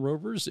 ton Land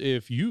Rovers.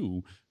 If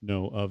you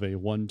know of a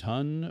 1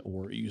 ton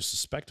or you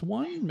suspect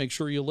one, make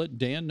sure you let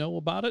Dan know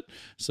about it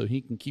so he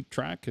can keep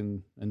track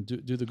and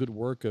do the good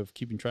work of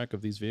keeping track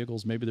of these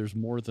vehicles. Maybe there's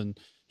more than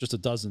just a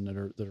dozen that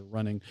are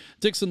running.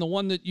 Dixon, the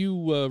one that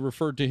you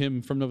referred to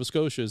him from Nova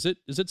Scotia, is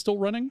it still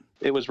running?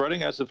 It was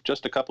running as of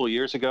just a couple of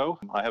years ago.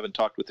 I haven't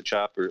talked with the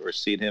chap or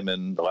seen him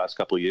in the last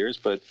couple of years,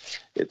 but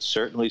it's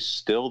certainly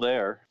still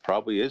there.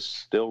 Probably is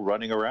still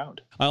running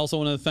around. I also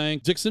want to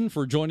thank Dixon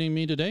for joining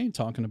me today,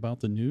 talking about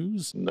the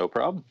news. No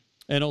problem.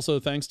 And also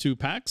thanks to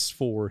Pax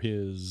for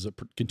his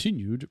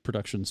continued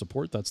production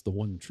support. That's the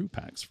one true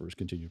Pax for his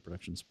continued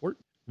production support.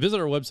 Visit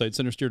our website,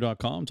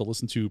 Centresteer.com, to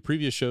listen to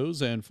previous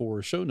shows and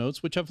for show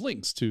notes, which have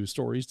links to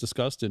stories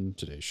discussed in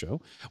today's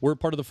show. We're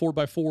part of the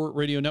 4x4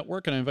 Radio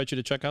Network, and I invite you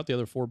to check out the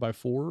other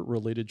 4x4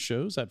 related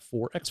shows at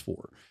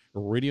 4x4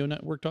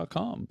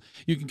 radionetwork.com.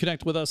 You can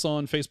connect with us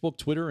on Facebook,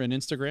 Twitter, and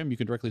Instagram. You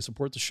can directly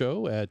support the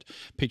show at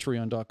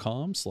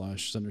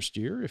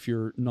patreon.com/Centresteer. If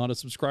you're not a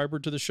subscriber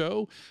to the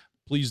show,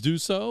 please do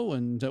so.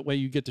 And that way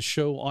you get the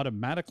show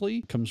automatically.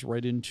 It comes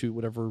right into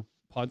whatever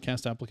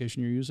podcast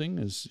application you're using.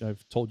 As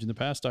I've told you in the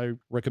past, I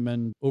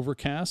recommend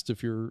Overcast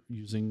if you're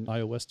using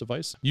iOS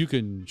device. You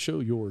can show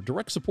your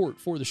direct support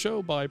for the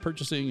show by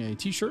purchasing a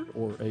t-shirt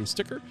or a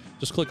sticker.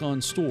 Just click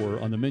on store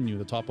on the menu at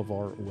the top of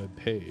our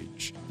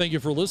webpage. Thank you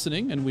for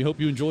listening, and we hope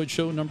you enjoyed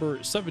show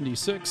number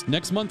 76.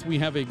 Next month, we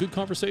have a good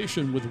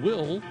conversation with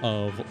Will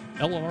of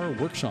LR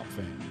Workshop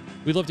fame.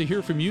 We'd love to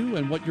hear from you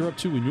and what you're up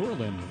to in your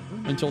Land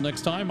Rover. Until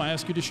next time, I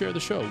ask you to share the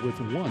show with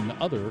one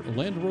other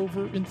Land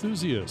Rover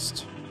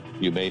enthusiast.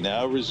 You may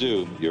now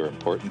resume your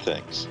important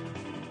things.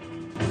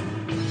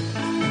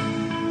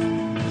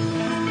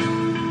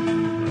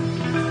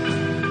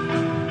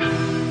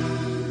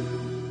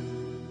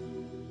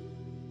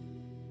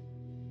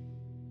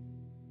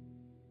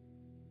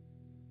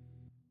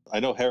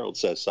 I know Harold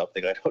says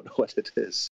something. I don't know what it is.